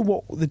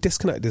what the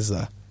disconnect is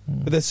there.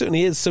 But there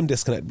certainly is some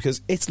disconnect,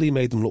 because Italy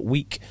made them look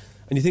weak.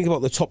 And you think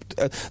about the top...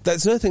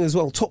 that's another thing as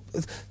well.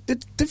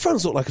 Did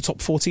France look like a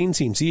top 14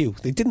 team to you?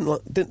 They didn't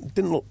look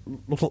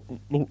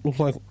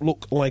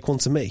like one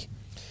to me.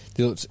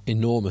 They looked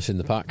enormous in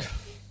the pack.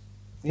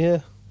 Yeah.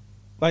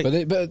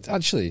 But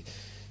actually,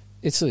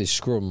 Italy's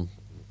scrum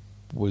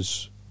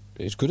was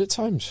good at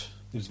times.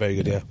 It was very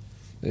good, yeah.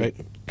 Right.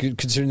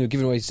 Considering they were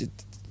giving away...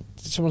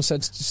 Someone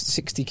said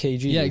 60 kg.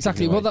 Yeah,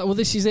 exactly. Well,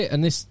 this is it,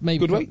 and this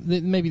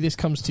maybe this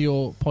comes to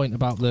your point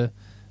about the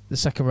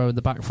second row and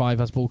the back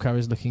 5 as ball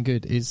carriers looking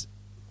good. Is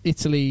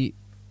Italy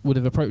would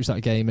have approached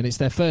that game, and it's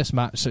their first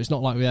match, so it's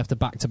not like we have to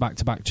back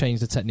change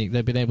the technique.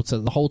 They've been able to,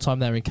 the whole time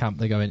they're in camp,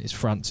 they're going, it's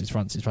France. They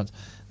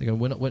go,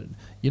 you're not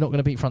going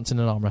to beat France in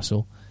an arm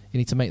wrestle. You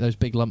need to make those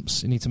big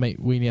lumps. You need to make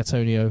Weenie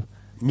Antonio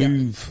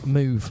move.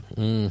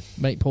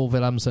 Make Paul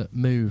Willems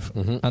move.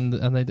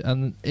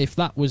 And if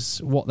that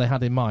was what they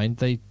had in mind,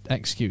 they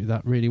executed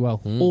that really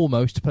well,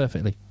 almost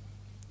perfectly.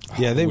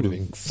 Yeah, they would were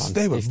have been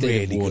they were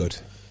really good.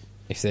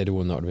 If they'd have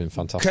won, that would have been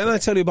fantastic. Can I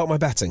tell you about my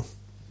betting?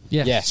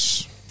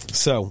 Yes.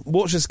 So,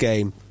 watch this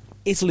game.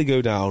 Italy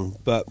go down,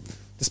 but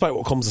despite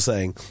what comms are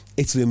saying,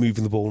 Italy are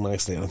moving the ball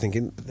nicely. And I'm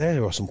thinking,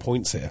 there are some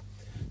points here.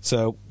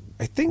 So,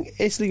 I think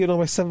Italy go down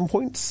by 7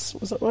 points.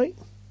 Was that right?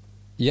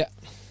 Yeah.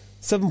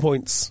 7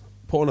 points.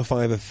 Put on a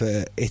fiver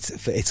for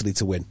Italy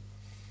to win.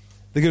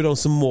 They go down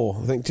some more.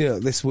 I think,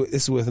 this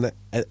is worth an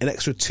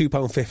extra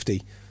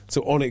 £2.50.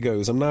 So on it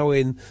goes. I'm now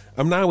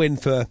in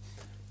for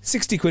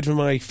 60 quid for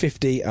my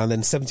 50 and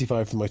then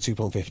 75 for my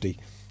 £2.50.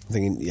 I'm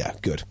thinking, yeah,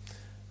 good.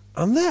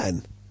 And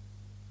then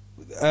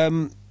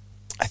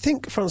I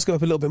think France go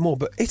up a little bit more,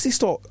 but Italy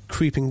start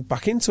creeping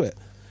back into it.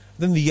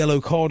 Then the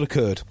yellow card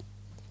occurred.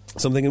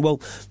 So I'm thinking,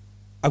 well,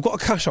 I've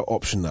got a cash out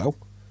option now.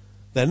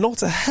 They're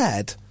not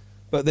ahead,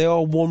 but they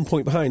are 1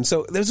 point behind.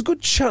 So there's a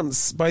good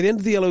chance by the end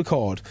of the yellow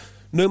card,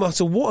 no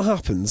matter what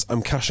happens,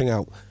 I'm cashing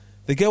out.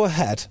 They go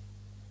ahead.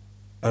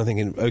 I'm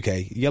thinking,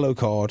 okay, yellow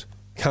card,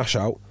 cash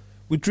out.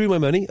 Withdrew my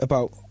money,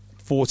 about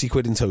 40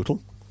 quid in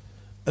total,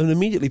 and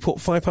immediately put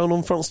 £5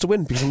 on France to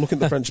win, because I'm looking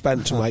at the French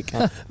bench. I'm like,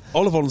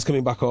 Olivon's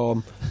coming back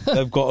on.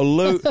 They've got a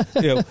low, You've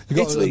got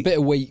Italy, a bit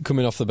of weight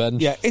coming off the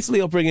bench. Yeah,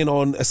 Italy are bringing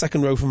on a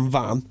second row from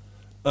Van.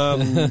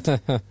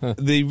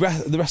 The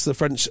rest of the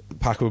French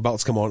pack are about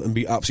to come on and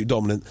be absolutely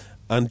dominant,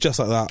 and just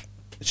like that,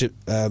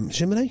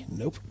 Gimene?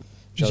 Nope.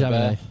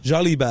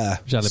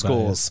 Jalibert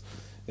scores. Yeah.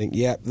 Think,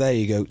 yeah, there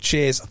you go.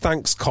 Cheers.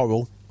 Thanks,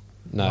 Coral.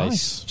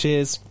 Nice.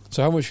 Cheers.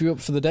 So how much were you up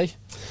for the day?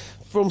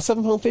 From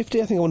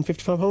 £7.50, I think I won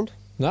 £55.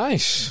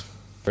 Nice.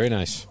 Very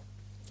nice.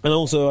 And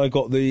also I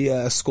got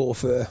the score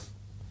for...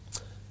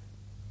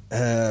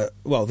 I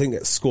didn't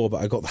get score,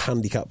 but I got the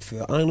handicap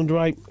for Ireland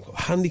right. Got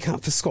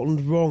handicap for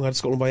Scotland wrong. I had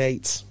Scotland by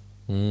 8.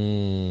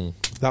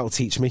 That'll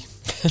teach me.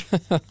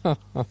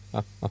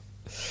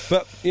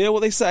 But you know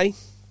what they say?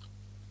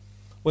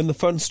 When the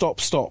fun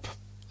stops, stop.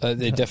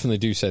 They definitely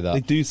do say that.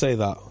 They do say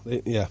that.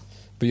 Yeah.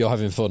 But you're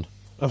having fun.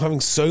 I'm having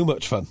so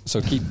much fun.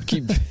 So keep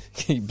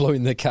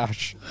blowing the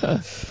cash.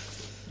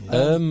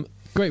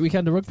 Great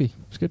weekend of rugby.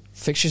 It's good.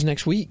 Fixtures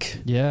next week.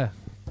 Yeah.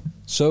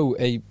 So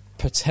a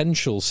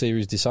potential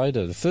series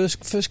decider. The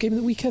first game of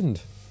the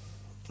weekend.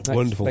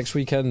 Wonderful. Next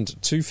weekend,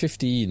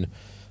 2:15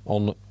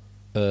 on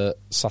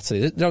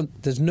Saturday.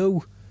 There's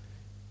no...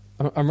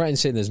 I'm right in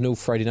saying there's no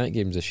Friday night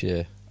games this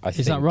year.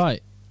 Is that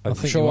right? I'm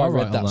sure I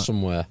read that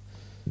somewhere.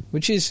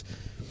 Which is...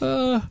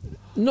 not...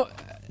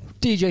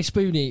 DJ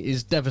Spoonie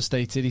is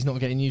devastated. He's not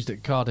getting used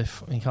at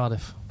Cardiff. I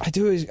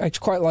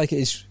quite like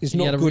it. It's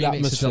not good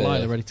atmosphere.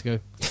 Delilah ready to go.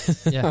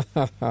 Yeah,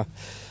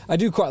 I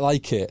do quite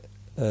like it.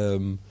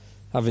 Having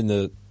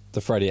the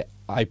Friday.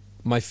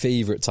 My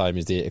favourite time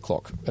is the 8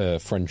 o'clock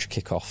French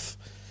kickoff.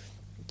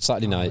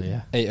 Saturday night,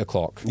 8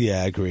 o'clock.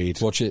 Yeah, agreed.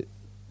 Watch it.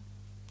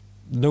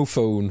 No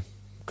phone.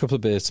 Couple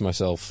of beers to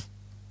myself.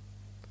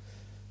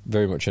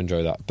 Very much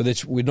enjoy that.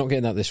 But we're not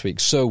getting that this week.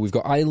 So we've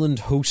got Ireland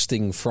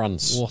hosting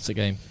France. What a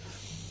game.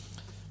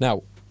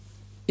 Now,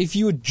 if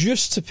you were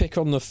just to pick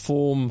on the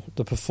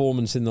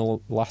performance in the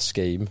last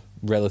game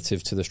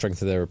relative to the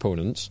strength of their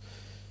opponents,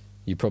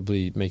 you'd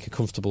probably make a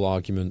comfortable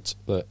argument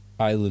that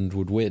Ireland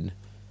would win.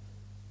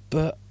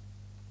 But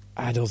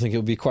I don't think it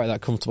would be quite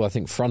that comfortable. I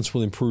think France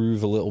will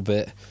improve a little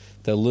bit.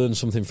 They'll learn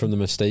something from the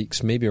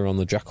mistakes, maybe around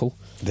the jackal.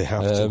 They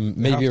have to.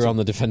 Maybe around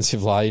the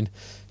defensive line,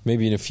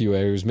 maybe in a few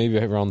areas, maybe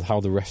around how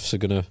the refs are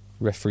going to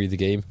referee the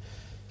game.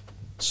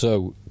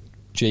 So,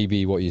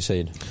 JB, what are you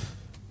saying?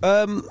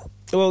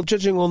 Well,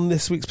 judging on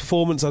this week's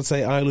performance, I'd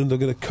say Ireland are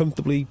going to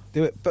comfortably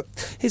do it. But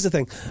here's the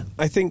thing.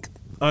 I think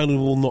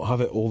Ireland will not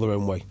have it all their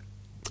own way.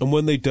 And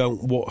when they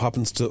don't, what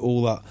happens to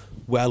all that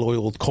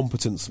well-oiled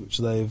competence which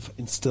they've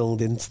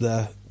instilled into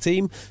their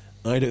team?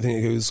 I don't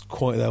think it goes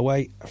quite their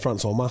way.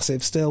 France are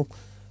massive still.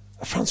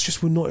 France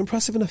just were not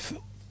impressive enough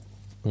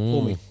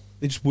for me.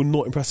 They just were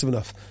not impressive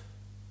enough.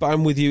 But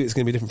I'm with you, it's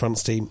going to be a different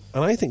France team.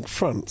 And I think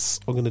France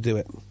are going to do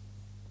it.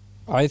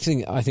 I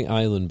think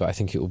Ireland, but I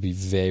think it will be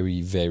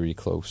very, very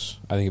close.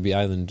 I think it'll be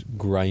Ireland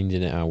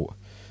grinding it out.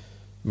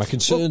 My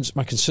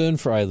concern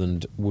for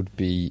Ireland would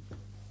be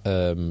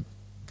Ty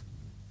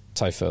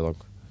Furlong.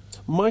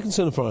 My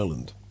concern for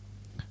Ireland.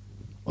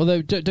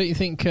 Although, don't you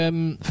think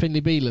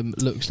Finlay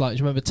Beelum looks like? Do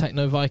you remember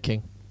Techno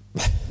Viking?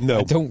 No,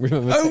 I don't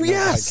remember. Oh Techno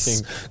yes,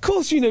 Viking. Of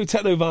course you know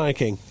Techno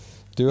Viking.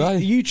 Do I?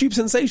 YouTube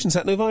sensation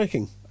Techno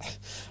Viking.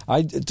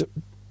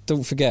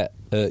 Don't forget.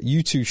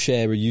 You two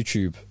share a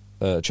YouTube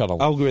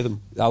channel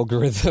algorithm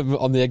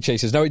on the Egg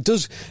Chasers. Now it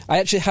does. I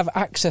actually have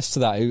access to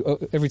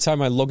that. Every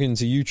time I log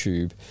into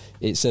YouTube,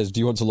 it says,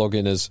 "Do you want to log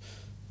in as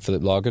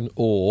Philip Largan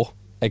or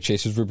Egg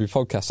Chasers Rugby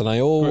Podcast?" And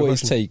I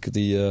always take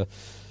the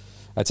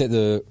I take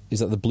the... Is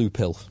that the blue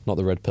pill, not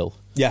the red pill?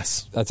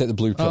 Yes. I take the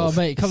blue pill. Oh,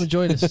 mate, come and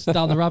join us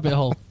down the rabbit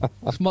hole.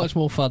 It's much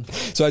more fun.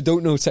 So I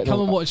don't know techno...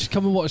 Come and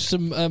watch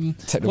some...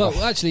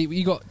 well, actually,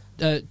 you got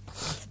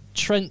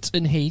Trent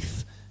and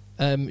Heath,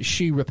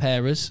 shoe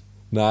repairers.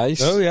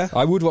 Nice. Oh, yeah.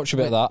 I would watch a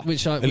bit of that.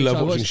 Which I love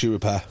watching watched. shoe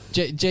repair.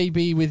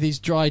 JB with his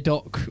dry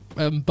dock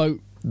boat...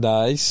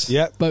 Nice.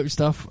 Yep. Boat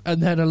stuff, and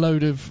then a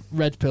load of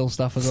red pill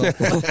stuff as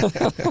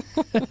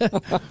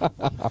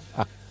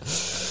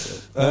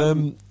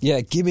well.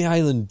 Yeah, Gimme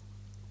Island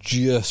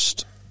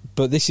just...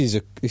 But this is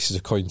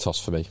a coin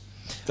toss for me.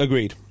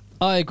 Agreed.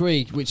 I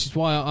agree, which is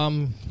why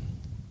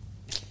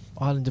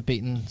Ireland have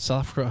beaten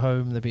South Africa at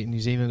home, they've beaten New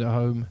Zealand at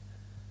home.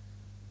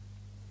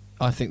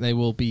 I think they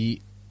will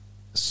be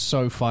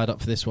so fired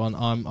up for this one.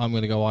 I'm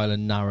going to go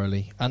Ireland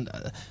narrowly. And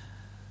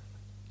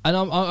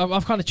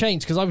I've kind of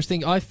changed because I was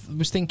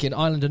thinking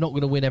Ireland are not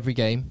going to win every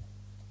game.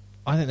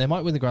 I think they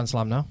might win the Grand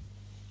Slam now.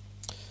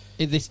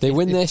 If they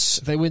win this,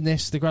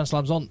 the Grand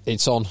Slam's on.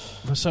 It's on.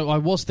 So I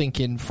was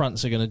thinking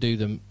France are going to do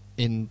them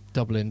in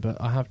Dublin, but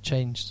I have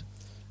changed.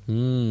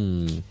 Interesting.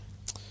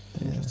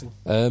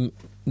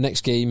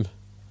 Next game,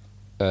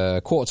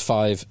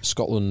 5:15,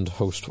 Scotland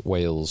host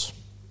Wales.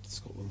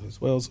 Scotland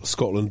host Wales.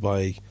 Scotland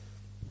by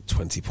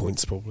 20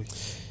 points, probably.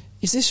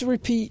 Is this a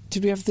repeat?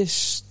 Did we have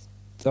this...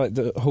 Like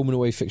the home and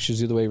away fixtures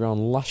the other way around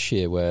last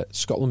year, where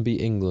Scotland beat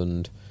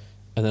England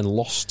and then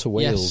lost to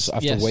Wales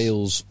after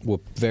Wales were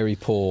very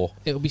poor.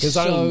 It'll be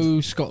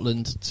so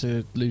Scotland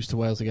to lose to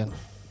Wales again.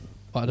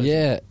 I don't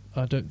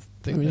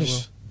think they will.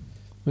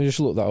 Let me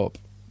just look that up.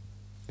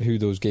 Who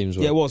those games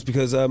were? Yeah, it was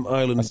because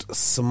Ireland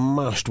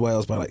smashed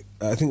Wales by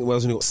I think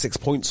Wales only got 6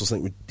 points or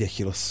something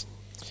ridiculous.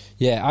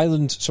 Yeah,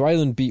 Ireland. So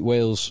Ireland beat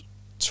Wales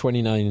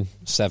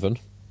 29-7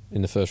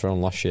 in the first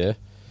round last year,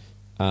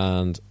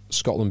 and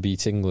Scotland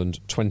beat England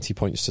 20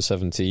 points to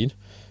 17.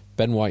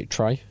 Ben White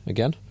try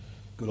again.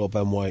 Good old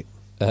Ben White.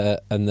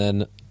 And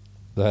then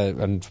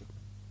and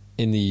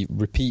in the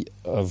repeat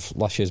of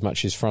last year's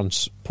matches,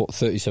 France put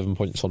 37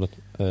 points on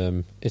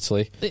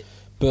Italy.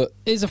 But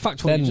here's a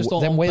fact for then, you.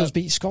 Then Wales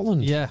beat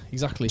Scotland. Yeah,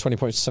 exactly. 20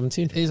 points to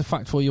 17. Here's a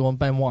fact for you on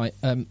Ben White.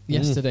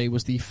 Yesterday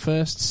was the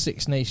first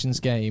Six Nations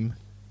game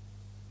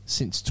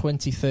since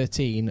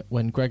 2013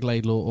 when Greg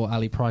Laidlaw or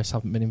Ali Price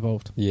haven't been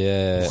involved.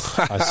 Yeah,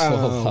 I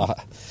saw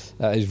that.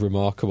 That is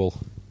remarkable.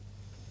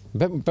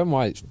 Ben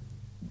White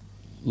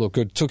looked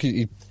good.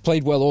 He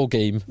played well all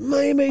game.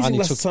 Amazing. And he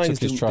last took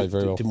his try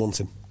very well. Didn't want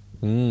him.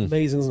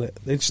 Amazing, isn't it?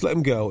 They just let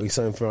him go. He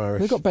signed for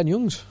Irish. They got Ben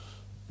Youngs.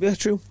 Yeah,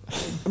 true.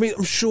 I mean,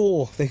 I'm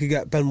sure they could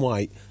get Ben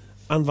White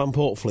and Van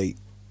Portfleet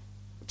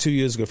 2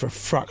 years ago for a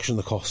fraction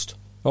of the cost.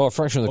 Oh, a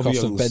fraction of the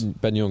cost Youngs. of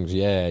Ben Youngs.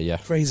 Yeah.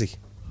 Crazy.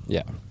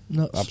 Yeah.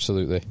 Nuts.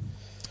 Absolutely.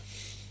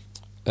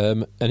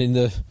 And in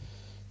the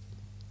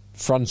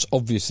France,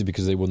 obviously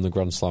because they won the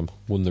Grand Slam,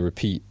 won the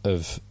repeat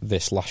of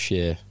this last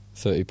year,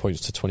 30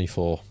 points to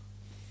 24.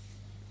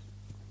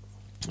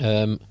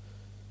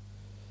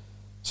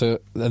 So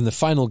then the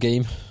final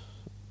game.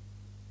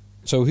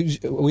 So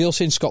are we all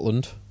saying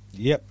Scotland?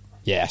 Yep.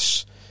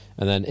 Yes.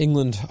 And then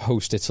England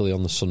host Italy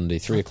on the Sunday,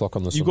 3 o'clock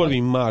on the Sunday. You've got to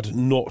be mad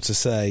not to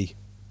say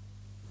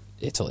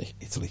Italy.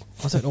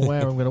 I don't know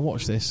where I'm going to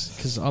watch this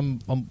because I'm.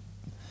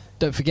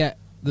 Don't forget,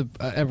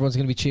 everyone's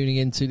going to be tuning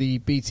into the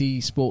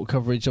BT Sport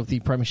coverage of the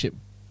Premiership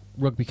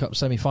Rugby Cup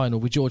semi-final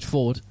with George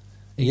Ford.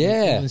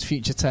 England's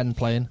future 10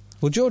 playing.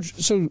 Well, George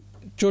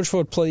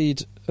Ford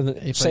played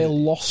and Sale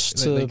lost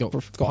to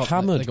got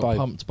hammered. They got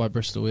pumped by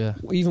Bristol. Yeah,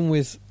 even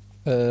with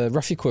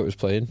Rafi Quirk was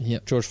playing.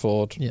 Yep. George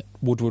Ford. Yep.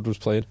 Woodward was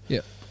playing.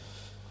 Yeah.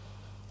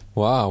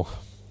 Wow.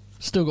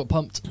 Still got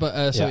pumped,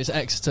 but so it's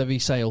Exeter v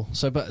Sale.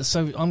 So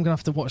I'm going to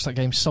have to watch that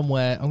game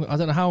somewhere. I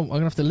don't know how. I'm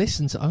going to have to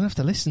listen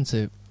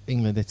to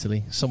England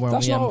Italy somewhere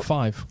on the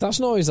M5. That's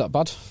not always that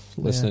bad.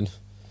 Listening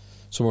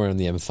somewhere on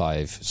the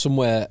M5,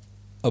 somewhere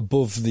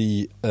above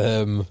the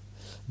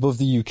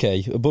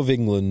UK, above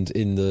England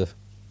in the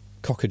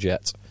Cocker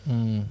Jet.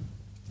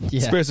 Yeah.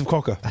 Spirit of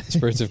Cocker.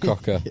 Spirit of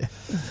Cocker.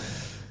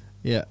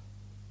 Yeah.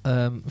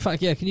 In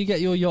fact, can you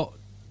get your yacht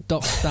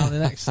docked down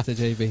in Exeter,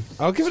 JB?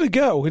 I'll give it a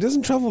go. It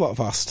doesn't travel that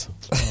fast.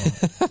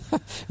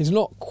 It's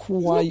not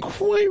quite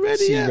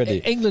ready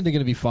yet. England are going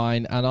to be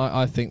fine, and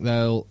I think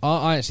they'll.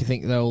 I actually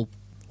think they'll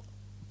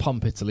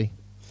pump Italy.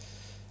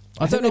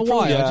 I don't know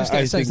why. I just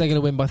get a sense they're going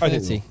to win by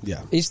 30.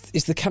 Yeah, it's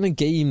the kind of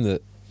game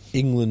that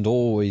England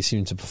always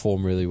seem to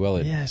perform really well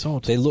in. Yeah, it's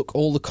odd. They look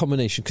all the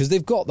combination because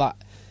they've got that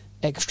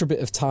extra bit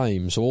of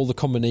time, so all the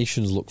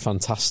combinations look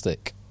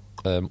fantastic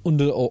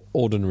under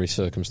ordinary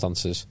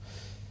circumstances.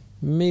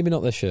 Maybe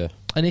not this year.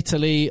 And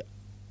Italy,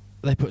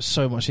 they put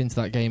so much into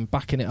that game,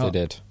 backing it up. They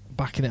did.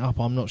 Backing it up,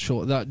 I'm not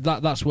sure.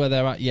 That's where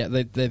they're at yet.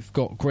 They've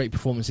got great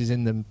performances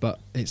in them, but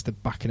it's the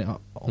backing it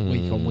up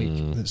week on week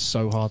that's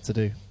so hard to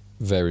do.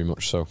 Very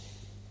much so.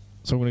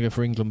 So I'm going to go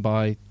for England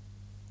by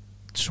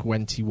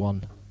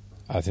 21.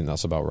 I think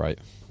that's about right.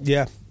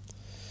 Yeah.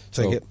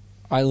 Take it.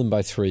 Ireland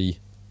by 3,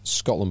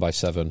 Scotland by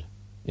 7,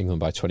 England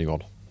by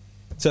 21.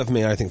 So for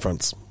me, I think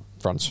France.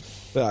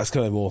 But that's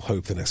kind of more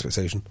hope than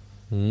expectation.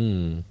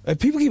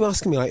 People keep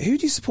asking me, like, who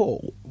do you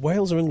support,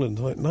 Wales or England?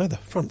 I'm like, neither,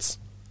 France.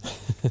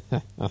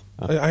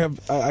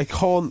 I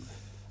can't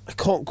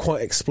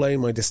quite explain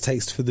my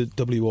distaste for the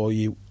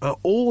WRU at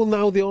all.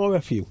 Now the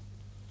RFU.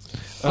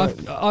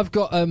 I've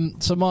got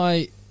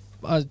I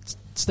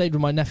stayed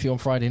with my nephew on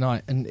Friday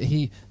night, and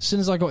as soon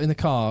as I got in the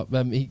car,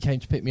 he came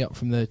to pick me up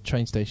from the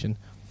train station.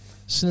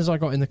 As soon as I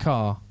got in the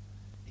car,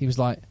 he was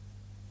like,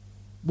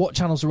 "What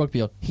channel's the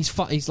rugby on?" He's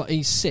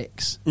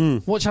 6.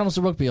 What channel's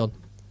the rugby on?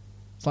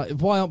 It's like,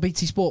 why aren't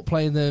BT Sport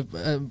playing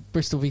the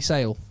Bristol v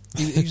Sale?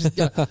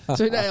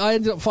 So I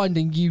ended up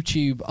finding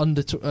YouTube on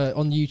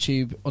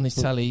YouTube on his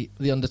telly,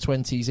 the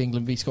under-20s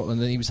England v Scotland,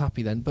 and he was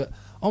happy then. But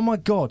oh my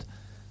god,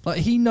 like,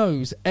 he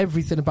knows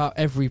everything about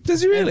every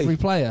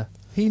player.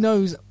 He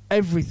knows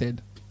everything.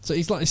 So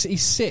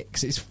he's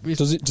 6.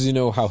 Does he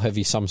know how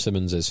heavy Sam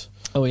Simmons is?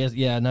 Oh, he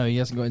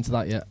hasn't got into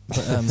that yet. But,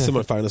 some of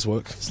my finest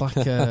work. It's like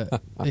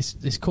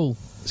it's cool.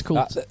 It's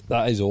cool.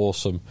 That is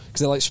awesome, because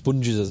they're like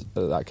sponges at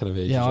that kind of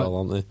age as well,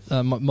 aren't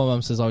they? My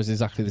mum says I was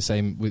exactly the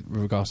same with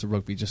regards to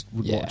rugby. Just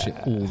would watch it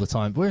all the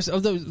time. Whereas,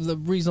 although the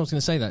reason I was going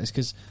to say that is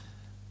because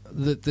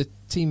the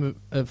team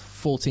of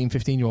 14,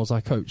 15-year-olds I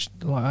coached,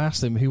 like, I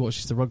asked them who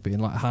watches the rugby,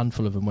 and like a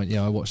handful of them went,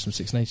 "Yeah, I watched some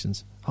Six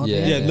Nations."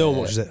 No one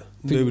watches it.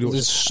 Nobody watches.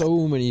 There's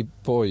so many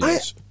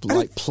boys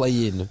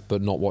playing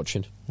but not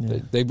watching. Yeah.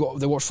 They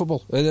watch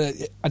football.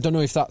 I don't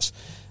know if that's.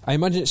 I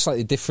imagine it's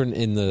slightly different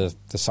in the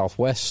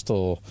southwest,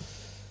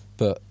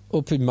 but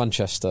up in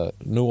Manchester,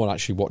 no one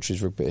actually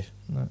watches rugby.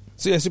 No.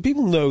 So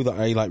people know that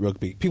I like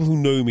rugby. People who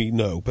know me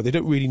know, but they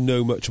don't really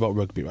know much about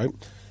rugby, right?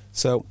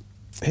 So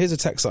here's a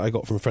text that I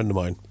got from a friend of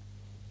mine.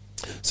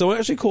 So I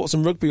actually caught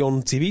some rugby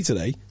on TV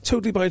today,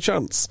 totally by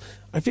chance.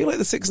 I feel like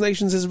the Six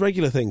Nations is a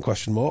regular thing, ?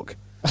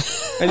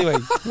 Anyway,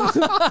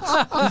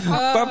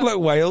 bad luck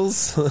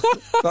Wales.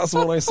 That's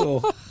the one I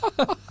saw.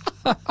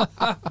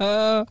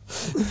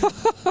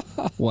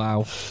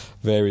 Wow.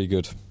 Very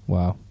good.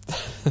 Wow.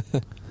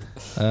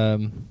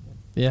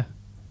 Yeah.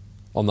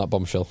 On that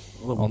bombshell.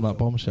 On that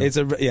bombshell.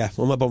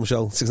 On that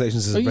bombshell. Six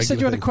Nations is a regular thing. You said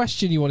you had a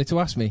question you wanted to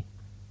ask me.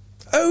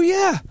 Oh,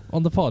 yeah.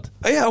 On the pod?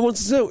 Oh, yeah, I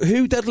wanted to know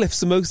who deadlifts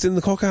the most in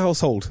the Cocker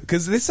household,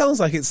 because this sounds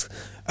like it's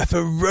a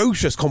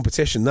ferocious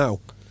competition now.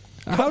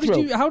 How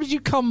did you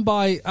come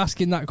by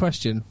asking that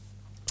question?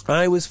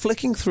 I was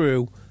flicking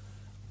through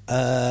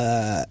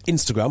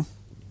Instagram,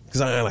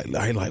 because I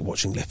like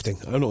watching lifting.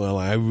 I'm not gonna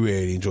lie, I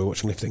really enjoy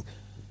watching lifting.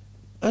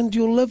 And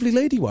your lovely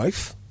lady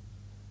wife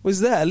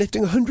was there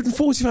lifting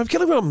 145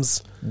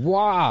 kilograms.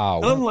 Wow!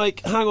 And I'm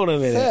like, hang on a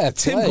minute, Fair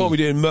Tim play. can't be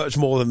doing much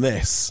more than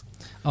this.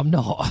 I'm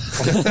not.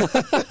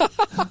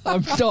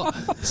 I'm not.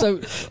 So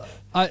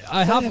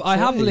I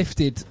have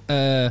lifted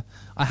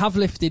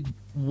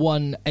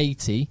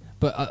 180,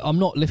 but I'm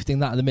not lifting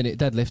that at the minute.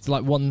 Deadlift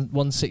like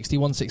 160,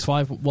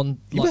 165, You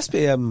must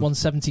be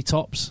 170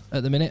 tops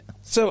at the minute.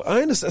 So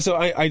I understand. So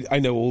I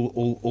know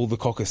all the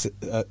Cocker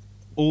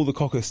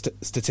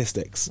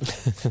statistics.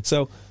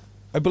 So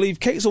I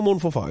believe Kate's on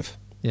 145.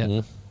 Yeah.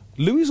 Mm.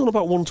 Louis on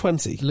about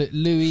 120.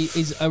 Louis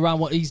is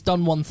around he's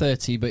done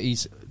 130, but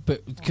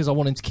because I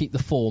want him to keep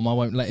the form, I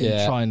won't let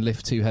him try and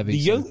lift too heavy.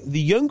 The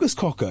youngest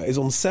Cocker is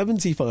on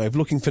 75,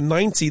 looking for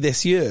 90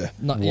 this year.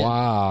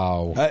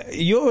 Wow.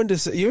 You're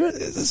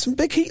there's some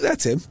big heat there,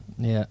 Tim.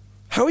 Yeah.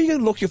 How are you going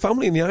to look your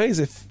family in the eyes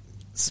if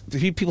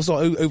people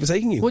start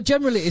overtaking you? Well,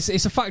 generally,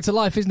 it's a fact of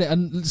life, isn't it?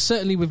 And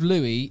certainly with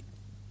Louis,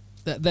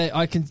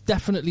 I can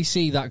definitely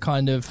see that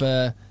kind of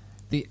the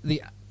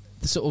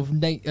sort of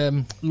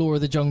law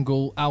of the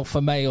jungle,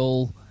 alpha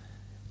male,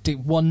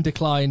 one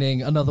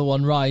declining, another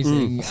one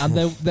rising, and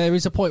there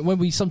is a point when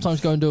we sometimes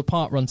go and do a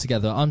park run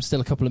together. I'm still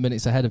a couple of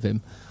minutes ahead of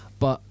him,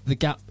 but the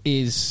gap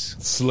is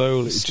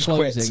slowly just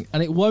closing,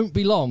 and it won't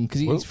be long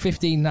because he's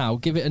 15 now.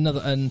 Give it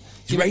another, and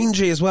he's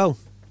rangy as well.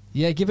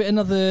 Yeah, give it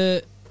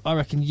another. I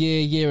reckon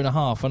year and a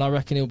half, and I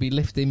reckon he'll be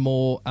lifting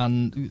more,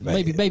 and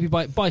maybe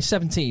by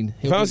 17.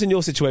 If I was in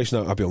your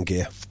situation, I'd be on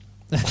gear.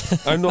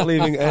 I'm not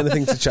leaving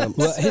anything to chance.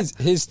 Well,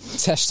 his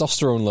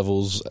testosterone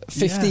levels,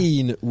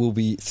 15 will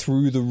be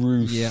through the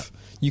roof. Yeah.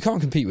 You can't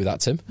compete with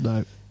that, Tim.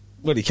 No.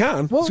 Well, he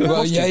can.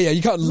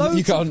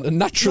 You can't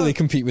naturally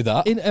compete with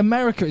that. In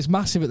America, it's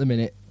massive at the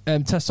minute.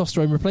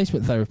 Testosterone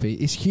replacement therapy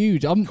is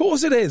huge. Of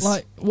course it is.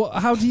 Like,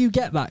 how do you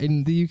get that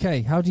in the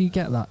UK? How do you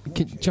get that?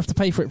 Do you have to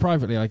pay for it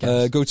privately, I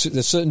guess? Go to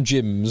there's certain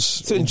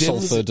gyms in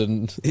Salford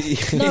and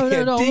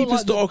no,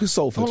 deepest dark as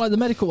Salford. I like the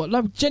medical one.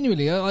 No,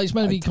 genuinely, it's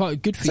meant to be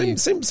quite good for you.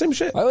 Same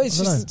shit. Oh,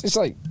 it's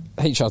like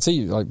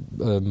HRT,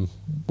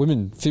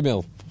 like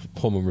female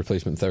hormone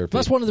replacement therapy.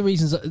 That's one of the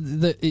reasons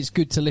that it's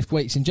good to lift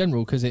weights in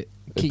general, because it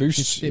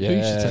boosts your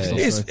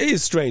testosterone. It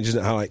is strange, isn't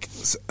it, how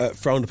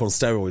frowned upon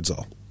steroids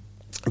are.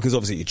 Because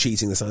obviously you're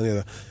cheating this and the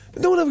other.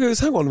 But no one ever goes,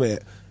 hang on a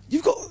minute,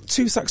 you've got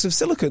 2 sacks of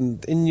silicone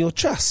in your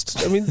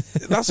chest. I mean,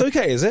 that's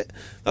okay, is it?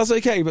 That's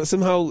okay, but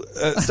somehow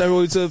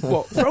steroids are,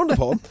 frowned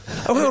upon?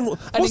 Oh, hang on.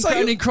 And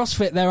in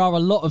CrossFit, there are a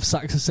lot of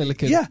sacks of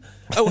silicone. Yeah.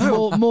 Oh, hang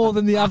on. More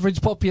than the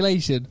average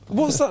population.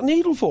 What's that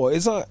needle for?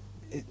 Is that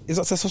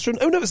testosterone?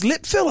 Oh, no, it's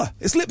lip filler.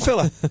 It's lip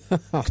filler.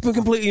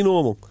 Completely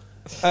normal.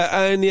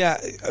 And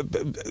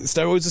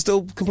steroids are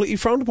still completely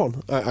frowned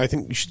upon. I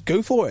think you should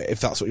go for it if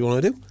that's what you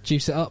want to do.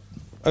 Juice it up.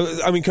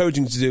 I'm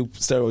encouraging you to do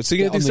steroids. So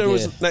you're going to do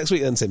steroids next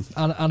week then, Tim?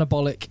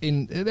 Anabolic,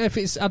 if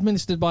it's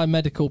administered by a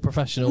medical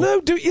professional.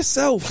 No, do it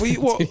yourself.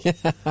 What?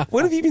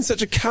 When have you been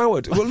such a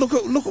coward? Well, look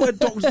where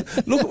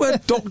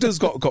doctors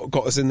got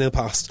us in the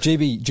past.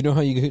 JB, do you know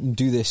how you can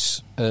do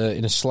this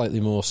in a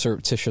slightly more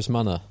surreptitious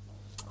manner?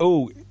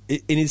 Oh,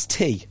 in his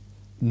tea?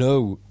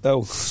 No.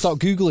 Oh. Start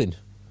Googling.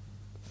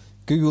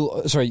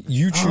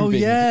 YouTubing. Oh,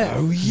 yeah.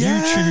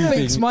 YouTubing.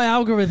 Fix my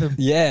algorithm.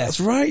 Yeah. That's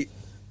right.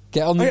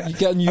 Get on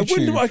YouTube. I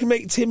wonder what I can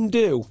make Tim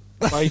do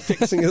by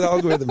fixing his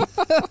algorithm.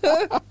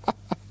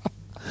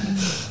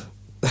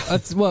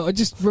 I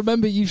just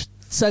remember you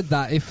said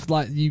that if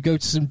you go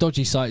to some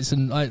dodgy sites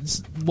and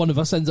one of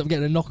us ends up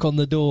getting a knock on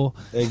the door,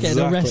 getting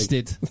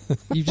arrested,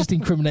 you've just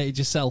incriminated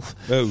yourself.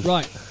 Oh.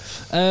 Right.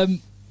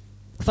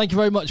 Thank you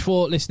very much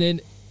for listening.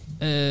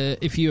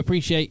 If you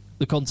appreciate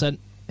the content,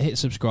 hit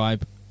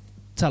subscribe,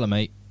 tell a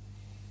mate,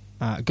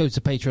 go to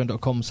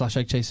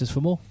patreon.com/eggchasers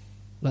for more.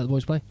 Let the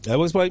boys play.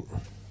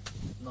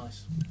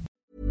 Nice.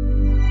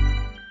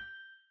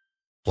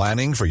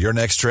 Planning for your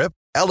next trip?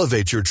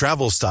 Elevate your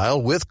travel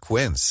style with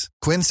Quince.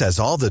 Quince has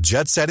all the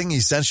jet-setting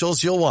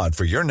essentials you'll want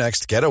for your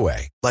next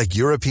getaway, like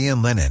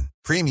European linen,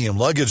 premium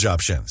luggage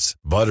options,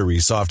 buttery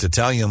soft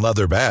Italian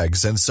leather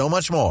bags, and so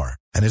much more.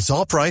 And it's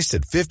all priced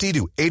at 50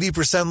 to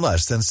 80%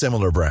 less than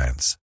similar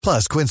brands.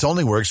 Plus, Quince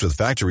only works with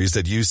factories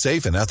that use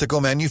safe and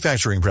ethical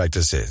manufacturing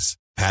practices.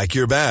 Pack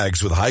your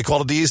bags with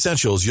high-quality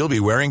essentials you'll be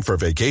wearing for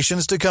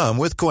vacations to come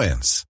with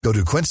Quince. Go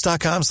to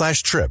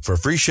quince.com/trip for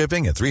free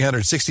shipping and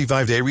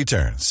 365-day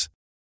returns.